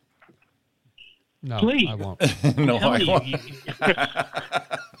 No, Please. I won't. No, I Telling won't. you.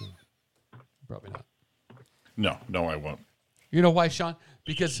 Probably not. No, I won't. You know why, Sean?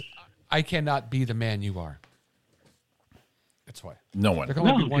 Because I cannot be the man you are. That's why. No one. There can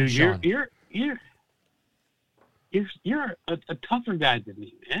only No, be one dude, Sean. you're a tougher guy than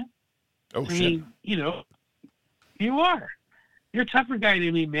me, man. Oh, I shit. mean, you are. You're a tougher guy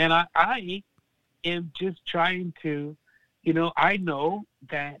than me, man. I am just trying to, I know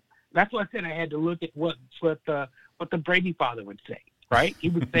that's why I said I had to look at what the Brady father would say, right? He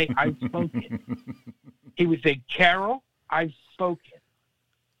would say, I've spoken. He would say, Carol, I've spoken.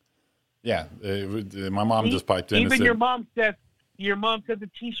 Yeah, my mom just piped in and Even said, your mom said the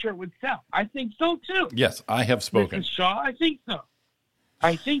T-shirt would sell. I think so, too. yes, I have spoken. Mrs. Shaw, I think so.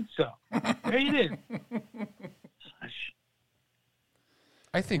 There it is.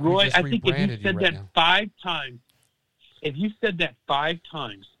 I think we Roy, just I think if you rebranded said right that now. 5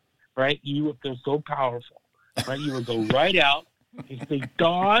 times, right, you would feel so powerful, right? You would go right out and say,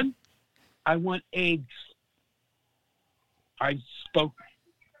 Dawn, I want eggs. I've spoken.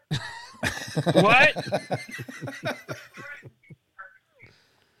 What?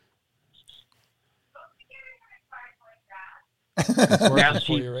 It's Now working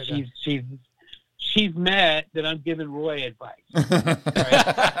for you right now. she's mad that I'm giving Roy advice. Right?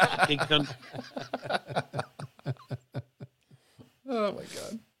 She thinks Oh, my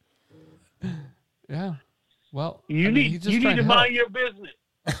God. Yeah. Well, you need to mind your business.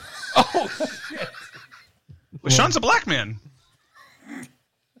 Oh, shit. Well, Sean's a black man.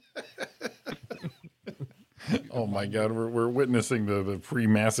 Oh, my God. We're witnessing the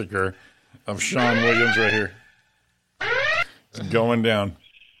pre-massacre of Sean Williams right here. It's going down.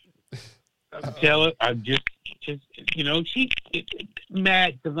 I'm just she's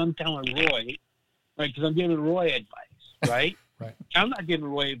mad because I'm telling Roy, right? Because I'm giving Roy advice, right? Right. I'm not giving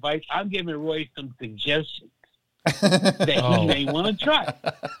Roy advice. I'm giving Roy some suggestions that he may want to try.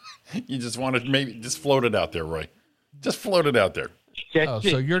 You just want to maybe just float it out there, Roy. Just float it out there. That's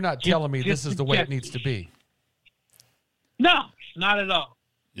So it. you're not telling me Just this is the way it suggest- needs to be. No, not at all.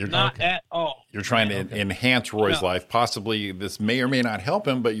 You're Not at all. You're trying to enhance Roy's No. life. Possibly this may or may not help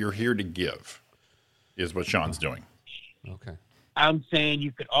him, but you're here to give, is what Sean's doing. Okay. I'm saying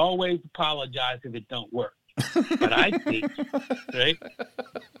you could always apologize if it don't work. But I think, right?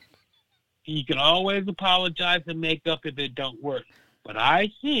 You can always apologize and make up if it don't work. But I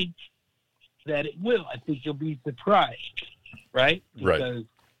think that it will. I think you'll be surprised, right? Right. Because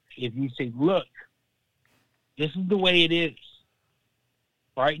if you say, look, this is the way it is,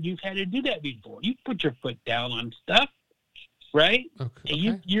 right? You've had to do that before. You put your foot down on stuff, right? Okay.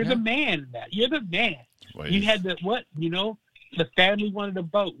 And you're the man in that. You're the man. Well, You had the the family wanted a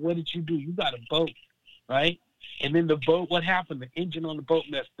boat. What did you do? You got a boat, right? And then the boat, what happened? The engine on the boat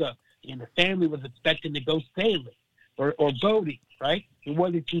messed up. And the family was expecting to go sailing or boating, right? And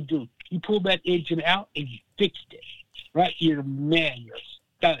what did you do? You pulled that engine out and you fixed it. Right? You're a man. You're a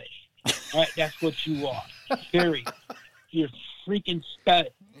stud. Right? That's what you are. Period. You're a freaking stud.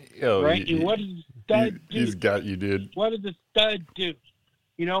 Oh, right? And what does the stud do? He's got you, dude. What does the stud do?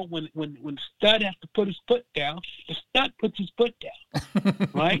 You know, when stud has to put his foot down, the stud puts his foot down.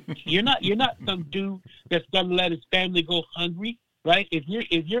 Right? You're not some dude that's gonna let his family go hungry, right? If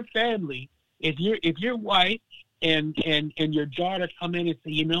your family, if your wife and your daughter come in and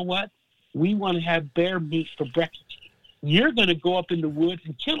say, you know what, we want to have bear meat for breakfast, you're gonna go up in the woods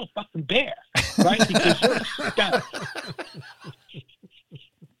and kill a fucking bear, right? Because you're a stud.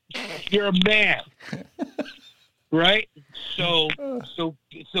 You're a man, right? So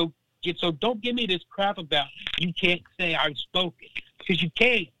don't give me this crap about you can't say I've spoken, because you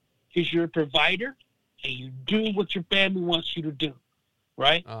can, because you're a provider and you do what your family wants you to do,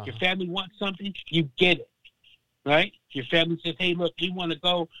 right? Your family wants something, you get it, right? Your family says, hey, look, we want to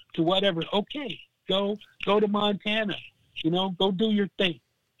go to whatever. Okay, go to Montana, go do your thing.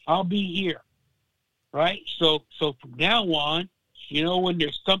 I'll be here, right? So from now on, when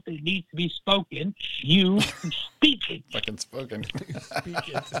there's something that needs to be spoken, you speak it. Fucking spoken. Speak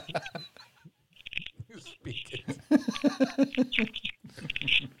it. You speak it.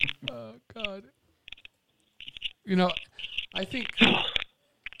 Oh, God. I think,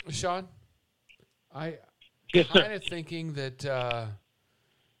 Sean, Yes, sir. kind of thinking that,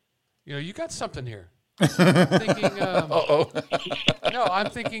 you got something here. I'm thinking, no, I'm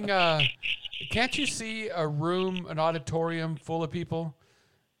thinking, can't you see a room, an auditorium full of people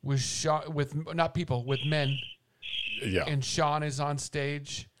with men? Yeah. And Sean is on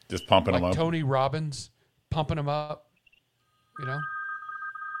stage. Just pumping like them up. Tony Robbins, pumping them up.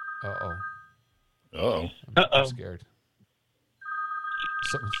 Uh-oh. Uh-oh. I'm scared.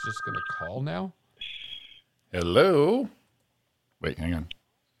 Someone's just going to call now? Hello? Wait, hang on.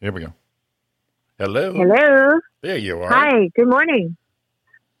 Here we go. Hello? Hello. There you are. Hi, good morning.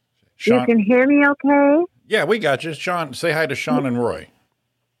 Sean. You can hear me okay? Yeah, we got you. Sean, say hi to Sean and Roy.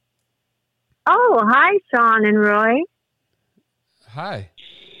 Oh, hi, Sean and Roy. Hi.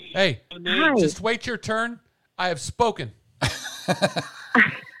 Hey, Hi. just wait your turn. I have spoken.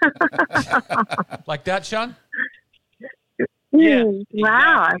 Like that, Sean? Yeah,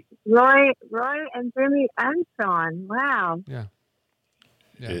 Wow. Roy and Jimmy and Sean. Wow. Yeah.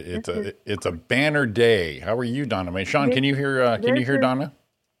 It's a banner day. How are you, Donna Maine? Sean, can you hear Donna?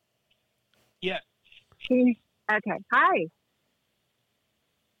 Yeah. Okay. Hi.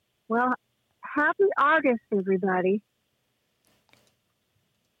 Well, happy August, everybody.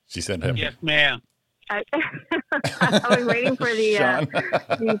 She said happy. Yes, ma'am. I was waiting for the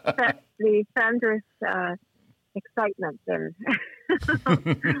thunderous excitement there.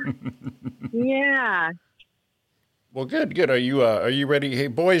 Yeah. Well, good. Are you ready? Hey,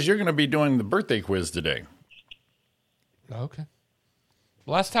 boys, you're going to be doing the birthday quiz today. Okay.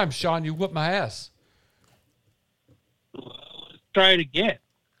 Last time, Sean, you whooped my ass. Try it again.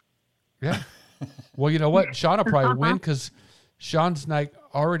 Yeah. Well, you know what? Sean will probably win because Sean's like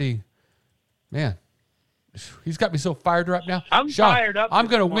already, man, he's got me so fired up now. I'm Sean, fired up. I'm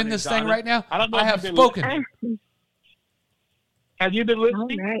going to this win morning, this thing Donna. right now. I don't know I if have you've been spoken. listening. Have you been All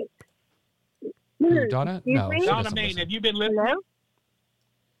listening? right. Who, Donna? Excuse No. me? she Donna doesn't Maine, listen. have you been listening? Hello?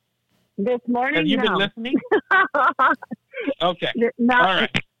 This morning? Have you been No. listening? Okay. No. All right.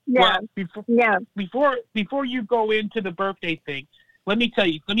 Yeah. Well, Yeah. before you go into the birthday thing, let me tell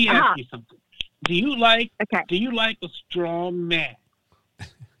you. Let me ask you something. Do you like a strong man?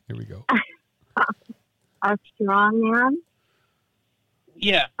 Here we go. A strong man?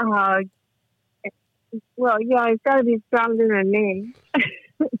 Yeah. Well, yeah, he's got to be stronger than me.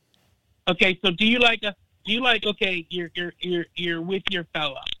 Okay. So do you like okay, you're with your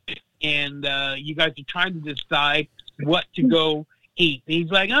fella, and you guys are trying to decide what to go eat. And he's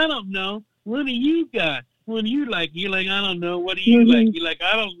like, I don't know. What do you got? What do you like? You're like, I don't know. What do you like? You're like,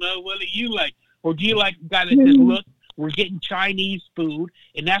 I don't know. What do you like? Or do you like a guy that says, look, we're getting Chinese food,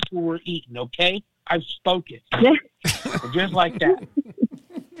 and that's what we're eating, okay? I've spoken. Just like that.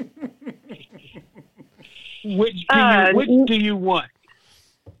 Which do you want?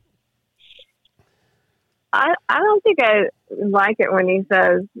 I don't think I like it when he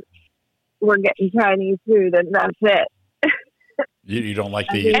says we're getting Chinese food and that's it. You don't like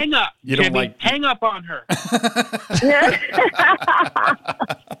the... Hang up, You Jimmy. don't like... Hang up on her.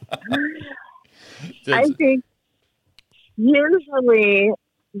 I think usually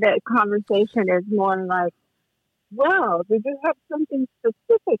the conversation is more like, well, did you have something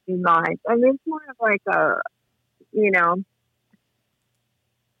specific in mind? And it's more of like a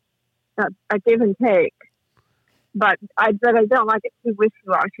give and take. but I don't like it too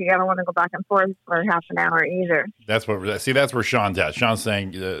wishy-washy. I don't want to go back and forth for half an hour either. That's where Sean's at. Sean's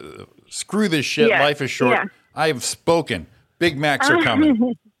saying, screw this shit. Yeah. Life is short. Yeah. I have spoken. Big Macs are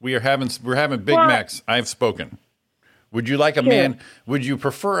coming. We're having Big Macs. I have spoken. Would you like a man? Would you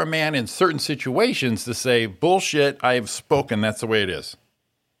prefer a man in certain situations to say, bullshit, I have spoken. That's the way it is.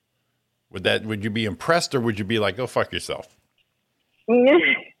 Would you be impressed, or would you be like, go fuck yourself?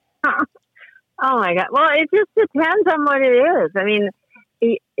 Oh my God. Well, it just depends on what it is. I mean,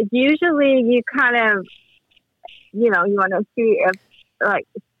 usually you kind of, you want to see if, like,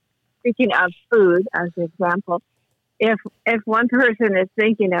 speaking of food as an example, if one person is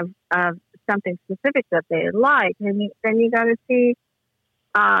thinking of something specific that they like, then you got to see,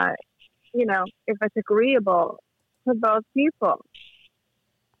 if it's agreeable to both people.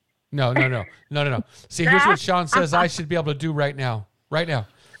 No. See, here's what Sean says I should be able to do right now. Right now.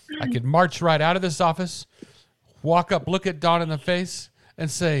 I could march right out of this office, walk up, look at Dawn in the face, and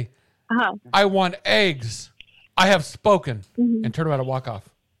say, I want eggs. I have spoken. And turn around and walk off.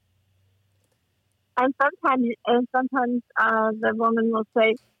 And sometimes the woman will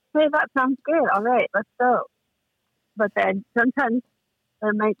say, hey, that sounds good. All right, let's go. But then sometimes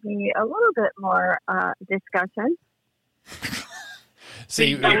there might be a little bit more discussion.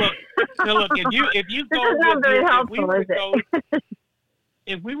 See, now look, if you go, this is not very helpful, is it?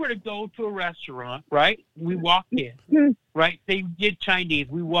 If we were to go to a restaurant, right? We walk in, right? They get Chinese.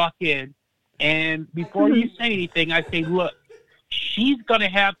 We walk in, and before you say anything, I say, look, she's going to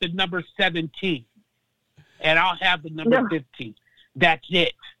have the number 17, and I'll have the number 15. That's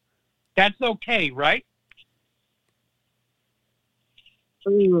it. That's okay, right?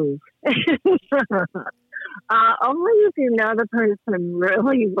 Ooh. Only if you know the person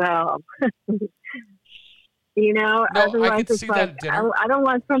really well. Otherwise I could see that at dinner. I don't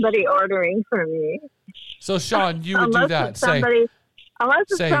want somebody ordering for me. So, Sean, you would do that. Unless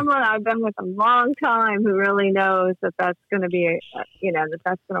it's someone I've been with a long time who really knows that that's going to be,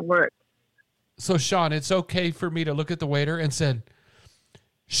 that's going to work. So, Sean, it's okay for me to look at the waiter and say,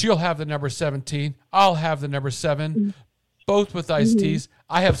 she'll have the number 17. I'll have the number 7, both with iced teas.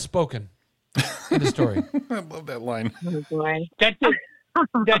 I have spoken in the story. I love that line. Oh, boy. That's it.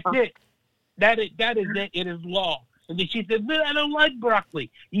 That's it. That is it. It is law. And then she said, "But I don't like broccoli."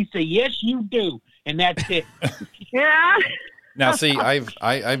 You say, "Yes, you do," and that's it. Yeah. Now, see, I've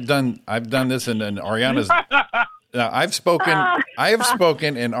done this in Ariana's. Now, I have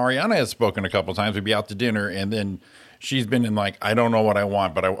spoken, and Ariana has spoken a couple times. We'd be out to dinner, and then she's been in like, I don't know what I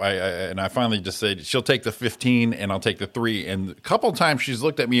want, but I finally just said she'll take the 15 and I'll take the 3. And a couple of times she's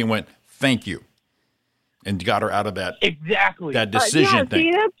looked at me and went, "Thank you," and got her out of that that decision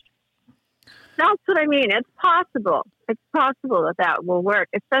thing. See, that's what I mean. It's possible. It's possible that will work,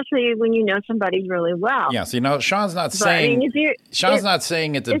 especially when you know somebody really well. Yeah. See, now Sean's not saying not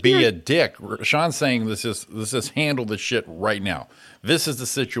saying it to be a dick. Sean's saying this is handle the shit right now. This is the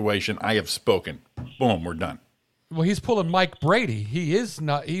situation. I have spoken. Boom. We're done. Well, he's pulling Mike Brady. He is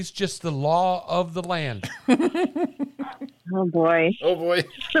not. He's just the law of the land. Oh boy. Oh boy.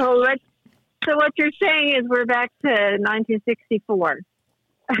 So what you're saying is we're back to 1964.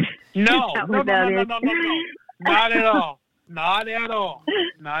 No. Not at all. Not at all.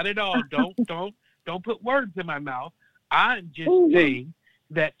 Not at all. Don't put words in my mouth. I'm just saying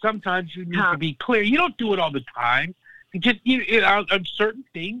that sometimes you need to be clear. You don't do it all the time. You just on certain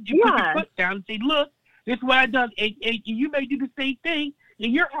things, you put your foot down and say, "Look, this is what I done." And you may do the same thing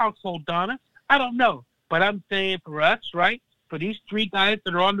in your household, Donna. I don't know, but I'm saying for us, right? For these 3 guys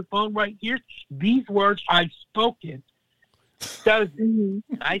that are on the phone right here, these words I've spoken. Does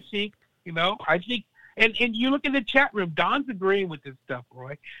I think, and you look in the chat room, Don's agreeing with this stuff,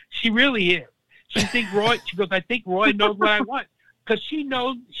 Roy. She really is. She goes, "I think Roy knows what I want." Because she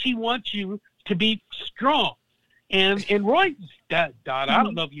knows she wants you to be strong. And Roy's a stud, Don. I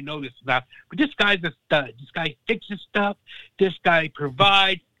don't know if you know this or not, but this guy's a stud. This guy fixes stuff. This guy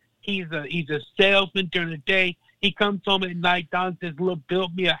provides. He's a salesman during the day. He comes home at night. Don says, "Look,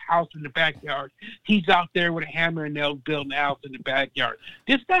 build me a house in the backyard." He's out there with a hammer and nails building a house in the backyard.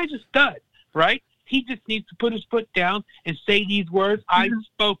 This guy's a stud, right? He just needs to put his foot down and say these words, "I've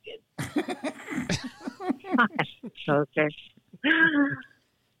spoken." Okay.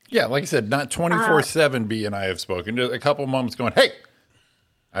 Yeah, like I said, not 24/7 B and I have spoken. Just a couple moments going, "Hey,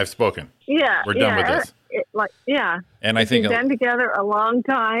 I've spoken." Yeah. We're done with this. And I think if you've been together a long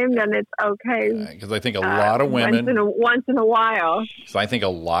time, then it's okay. Because I think a lot of women once in a while. So I think a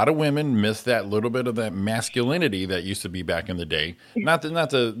lot of women miss that little bit of that masculinity that used to be back in the day. Not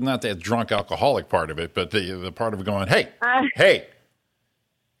that drunk alcoholic part of it, but the part of going, "Hey, hey,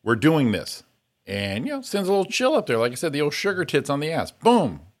 we're doing this. and, sends a little chill up there. Like I said, the old sugar tits on the ass.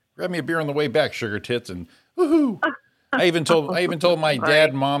 Boom. Grab me a beer on the way back, sugar tits, and woohoo. I even told my dad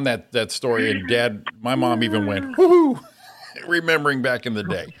and mom that story, and my mom even went, woohoo, remembering back in the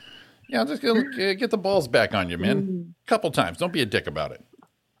day. Just get the balls back on you, man. A couple times. Don't be a dick about it.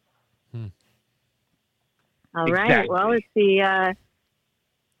 All right. Well, it's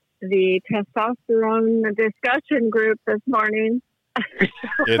the testosterone discussion group this morning.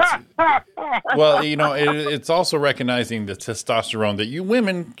 It's also recognizing the testosterone that you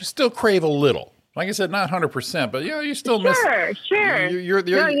women still crave a little. Like I said, not 100%, but you still miss. Sure.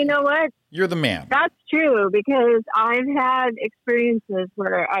 No, you know what? You're the man. That's true, because I've had experiences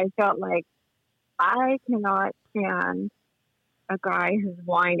where I felt like I cannot stand a guy who's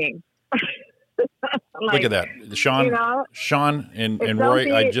whining. Look at that, Sean and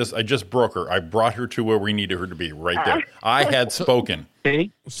Roy. I just broke her. I brought her to where we needed her to be, right there. I had spoken.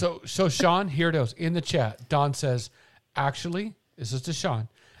 So Sean, here it is in the chat. Don says, actually, this is to Sean.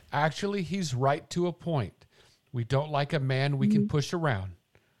 Actually, he's right to a point. We don't like a man we can push around,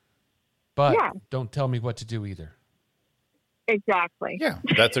 but don't tell me what to do either. Exactly. Yeah,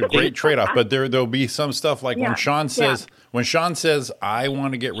 that's a great trade-off. But there'll be some stuff like when Sean says, I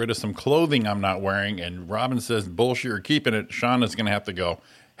want to get rid of some clothing I'm not wearing, and Robin says, bullshit, you're keeping it. Sean is going to have to go,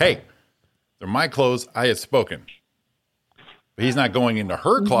 hey, they're my clothes. I have spoken. But he's not going into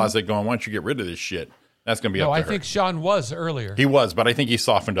her closet going, why don't you get rid of this shit? That's going to be up to her. I think Sean was earlier. He was, but I think he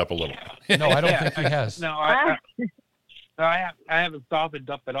softened up a little. No, I don't think he has. No, I haven't softened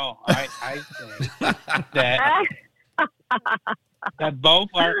up at all. I say that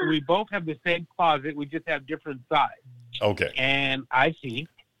we both have the same closet. We just have different sides. Okay. And I think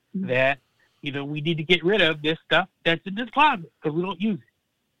that, we need to get rid of this stuff that's in this closet because we don't use it.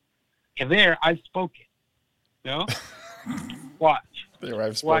 And there, I've spoken. Watch. There,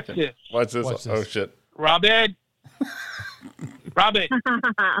 I've spoken. Watch this. Oh, shit. Robin,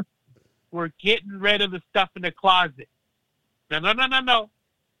 we're getting rid of the stuff in the closet. No.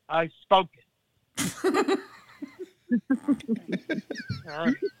 I've spoken. All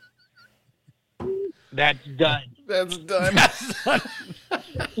right. That's done. That's done.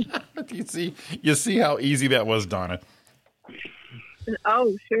 You see how easy that was, Donna.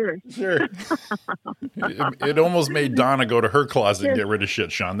 Oh, sure. It almost made Donna go to her closet and get rid of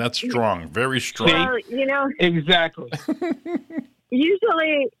shit, Sean. That's strong. Very strong. Well, exactly.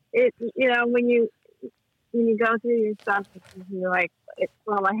 Usually, when you go through your stuff, you're like,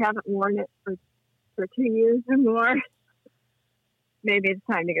 I haven't worn it for 2 years or more. Maybe it's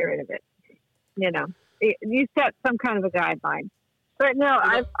time to get rid of it. You set some kind of a guideline. But no,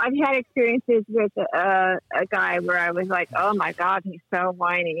 I've had experiences with a guy where I was like, oh my God, he's so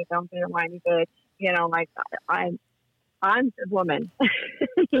whiny. Don't be a whiny bitch. I'm the woman,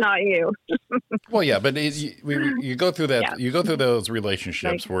 not you. Well, yeah, but you go through that. Yeah. You go through those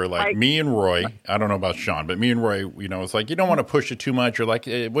relationships where, like me and Roy. I don't know about Sean, but me and Roy, it's like you don't want to push it too much. You're like,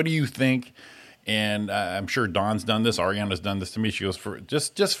 what do you think? And I'm sure Dawn's done this. Ariana's done this to me. She goes,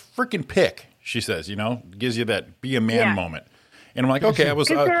 just freaking pick. She says, gives you that be a man moment. And I'm like, okay, I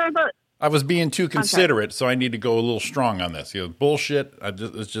was being too considerate, so I need to go a little strong on this. Bullshit. I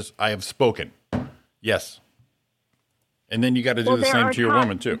have spoken. Yes. And then you got to do the same to your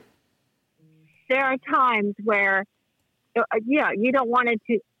woman too. There are times where, you don't want it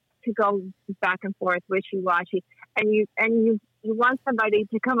to go back and forth, wishy-washy, and you want somebody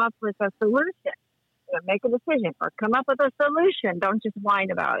to come up with a solution, make a decision, or come up with a solution. Don't just whine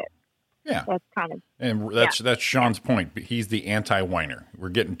about it. Yeah, that's kind of, and that's Sean's point. He's the anti-whiner. We're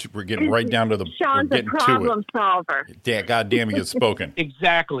getting right down to the. Sean's a problem solver. God damn, he gets spoken.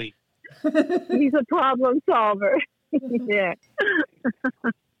 Exactly. He's a problem solver. Yeah.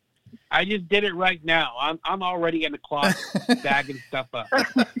 I just did it right now. I'm already in the closet bagging stuff up.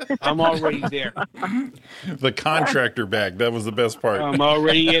 I'm already there. The contractor bag. That was the best part. I'm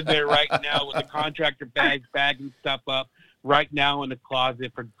already in there right now with the contractor bags, bagging stuff up right now in the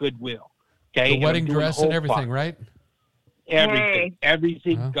closet for Goodwill. Okay. The wedding dress and everything, right? Everything. Hey.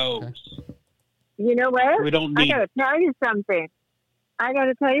 Everything goes. Okay. You know what? We don't need. I got to tell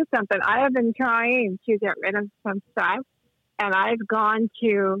you something. I have been trying to get rid of some stuff, and I've gone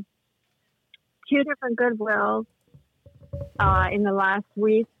to 2 different Goodwills in the last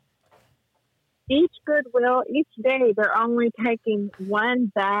week. Each Goodwill, each day, they're only taking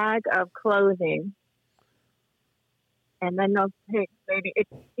 1 bag of clothing. And then they'll take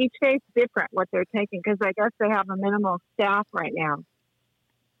each day it's different what they're taking because I guess they have a minimal staff right now.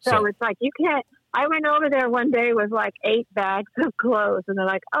 So it's like you can't. I went over there one day with like 8 bags of clothes, and they're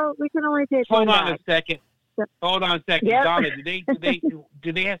like, "Oh, we can only take 1 bag." Hold on a second. Yep. Donna.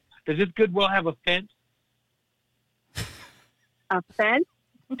 Do they have? Does this Goodwill have a fence? A fence?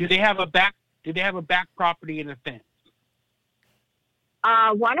 Do they have a back property and a fence?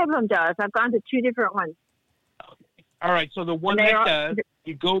 One of them does. I've gone to 2 different ones. All right, so the one that does,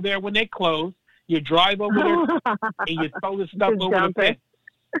 you go there when they close, you drive over there, and you throw the stuff Just over the dump it. fence.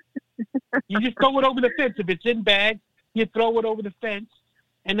 You just throw it over the fence. If it's in bags, you throw it over the fence,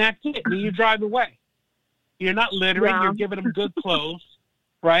 and that's it. Then you drive away. You're not littering. Yeah. You're giving them good clothes,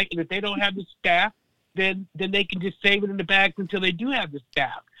 right? And if they don't have the staff, then they can just save it in the bags until they do have the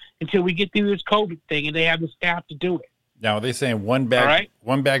staff, until we get through this COVID thing and they have the staff to do it. Now, are they saying one bag, All right.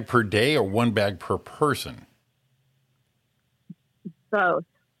 one bag per day or one bag per person? Both.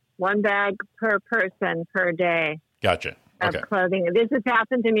 1 bag per person per day Gotcha. of Okay. clothing. This has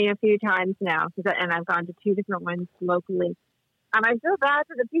happened to me a few times now, and I've gone to 2 different ones locally. And I feel bad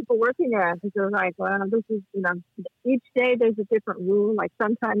for the people working there because they're like, well, this is, each day there's a different rule. Like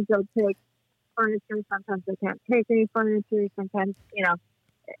sometimes they'll take furniture, sometimes they can't take any furniture, sometimes,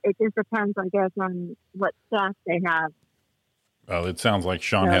 it just depends, I guess, on what staff they have. Well, it sounds like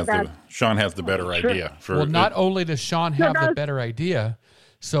Sean No, has the better idea. Well, not only does Sean have the better idea,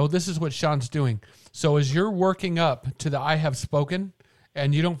 so this is what Sean's doing. So as you're working up to the I have spoken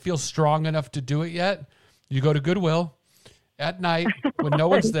and you don't feel strong enough to do it yet, you go to Goodwill at night when no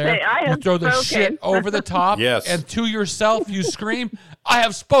one's there. Say, "I You have throw the spoken." shit over the top, Yes. and to yourself you scream, I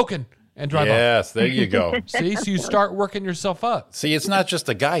have spoken, and drive off. Yes, there you go. See, so you start working yourself up. See, it's not just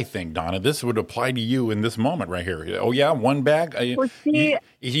a guy thing, Donna. This would apply to you in this moment right here. Oh, yeah, 1 bag? Well, see-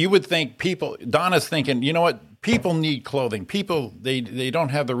 you would think people, Donna's thinking, you know what? People need clothing. People, they don't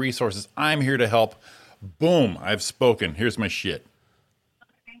have the resources. I'm here to help. Boom, I've spoken. Here's my shit.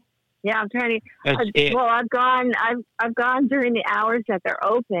 Yeah, I'm trying to. That's it. Well, I've gone during the hours that they're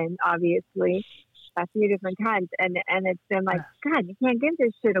open, obviously, a few different times, and it's been like, God, you can't give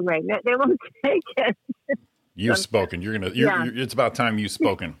this shit away. They won't take it. You've spoken. It's about time you've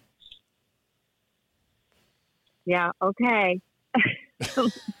spoken. Yeah. Okay.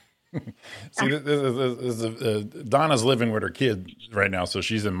 See, this is Donna's living with her kid right now, so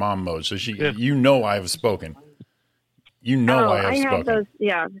she's in mom mode. So I've spoken. I have spoken. Those.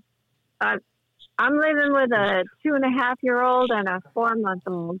 Yeah. I'm living with a 2.5-year-old and a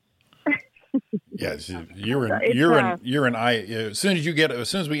 4-month-old. Yeah, you're an I. As soon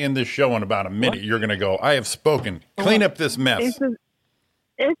as we end this show in about a minute, you're going to go. I have spoken. Clean up this mess.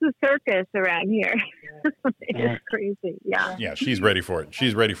 It's a circus around here. It's crazy. Yeah. Yeah, she's ready for it.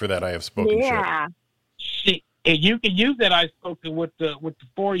 She's ready for that. I have spoken. Yeah. Shit. And you can use that I've spoken with the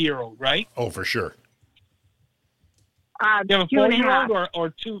 4-year-old, right? Oh, for sure. You have a 4-year-old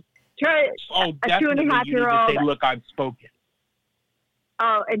or 2? A Definitely. 2.5-year-old. You need to say, look, I've spoken.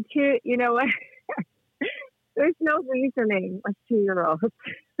 Oh, and 2, you know what? There's no reasoning with 2-year-olds.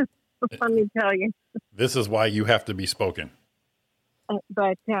 Let me tell you. This is why you have to be spoken.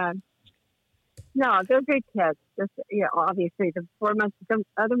 But no, they're good kids. Just, obviously the 4 months. The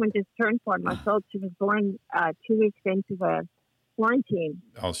other one just turned 4 months old. She was born 2 weeks into the quarantine.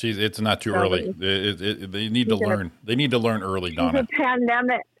 Oh, it's not too early. They need to learn. They need to learn early, She's Donna. a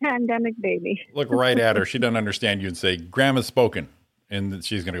pandemic baby. Look right at her. She doesn't understand you and say, "Grandma's spoken," and then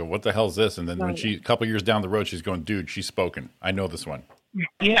she's going to go, "What the hell is this?" And then when a couple years down the road, she's going, "Dude, she's spoken. I know this one."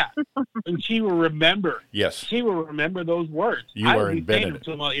 Yeah, and she will remember. Yes, she will remember those words. I will be saying it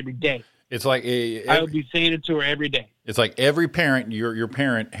to her every day. It's like I would be saying it to her every day. It's like every parent, your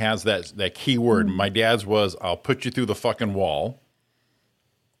parent has that key word. My dad's was, "I'll put you through the fucking wall."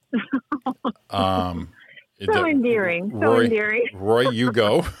 So endearing. Roy, you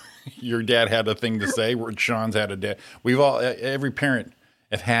go. Your dad had a thing to say. Sean's had a dad. Every parent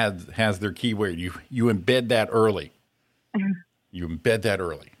has their key word. You embed that early. You embed that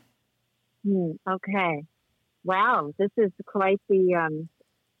early. Okay. Wow, this is quite the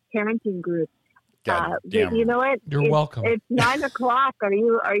parenting group. You know what? You're welcome. It's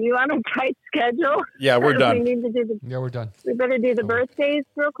 9:00. Are you on a tight schedule? Yeah, we're done. We need to do we're done. We better do the birthdays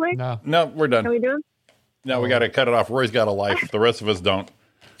real quick. No, we're done. Can we do them? No, we got to cut it off. Roy's got a life. The rest of us don't.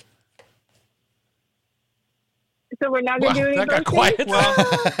 So we're not going to do any that birthdays? got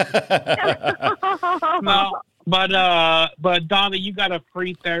quiet. No, but Donna, you got a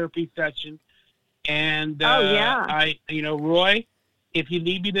free therapy session, and Roy, if you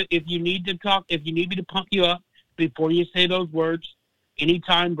need me to pump you up before you say those words,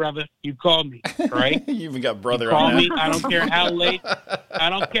 anytime, brother, you call me. Right? You even got brother. You call on me. that. I don't care how late. I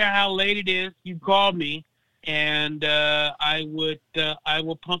don't care how late it is. You call me, and I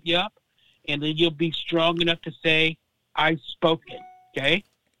will pump you up, and then you'll be strong enough to say, "I've spoken." Okay.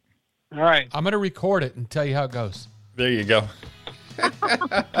 All right. I'm going to record it and tell you how it goes. There you go.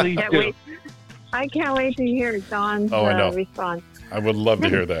 Please Can't do. wait. I can't wait to hear Don's Oh, I know. response. I would love to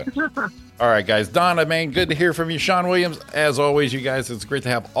hear that. All right, guys. Donna Maine, good to hear from you. Sean Williams, as always, you guys, it's great to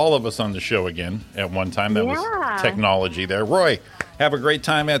have all of us on the show again at one time. That was technology there. Roy, have a great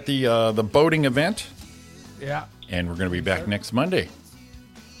time at the boating event. Yeah. And we're going to be back next Monday.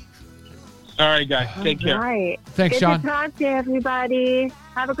 All right, guys. Take care. Right. Thanks, Good Sean. to talk to everybody.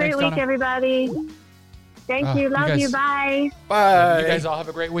 Have a great Thanks, week, Donna. everybody. Thank you. You Love guys- you. Bye. Bye. You guys all have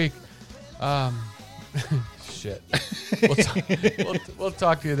a great week. Shit. We'll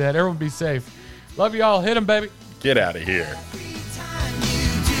talk to you then. Everyone be safe. Love you all. Hit them, baby. Get out of here.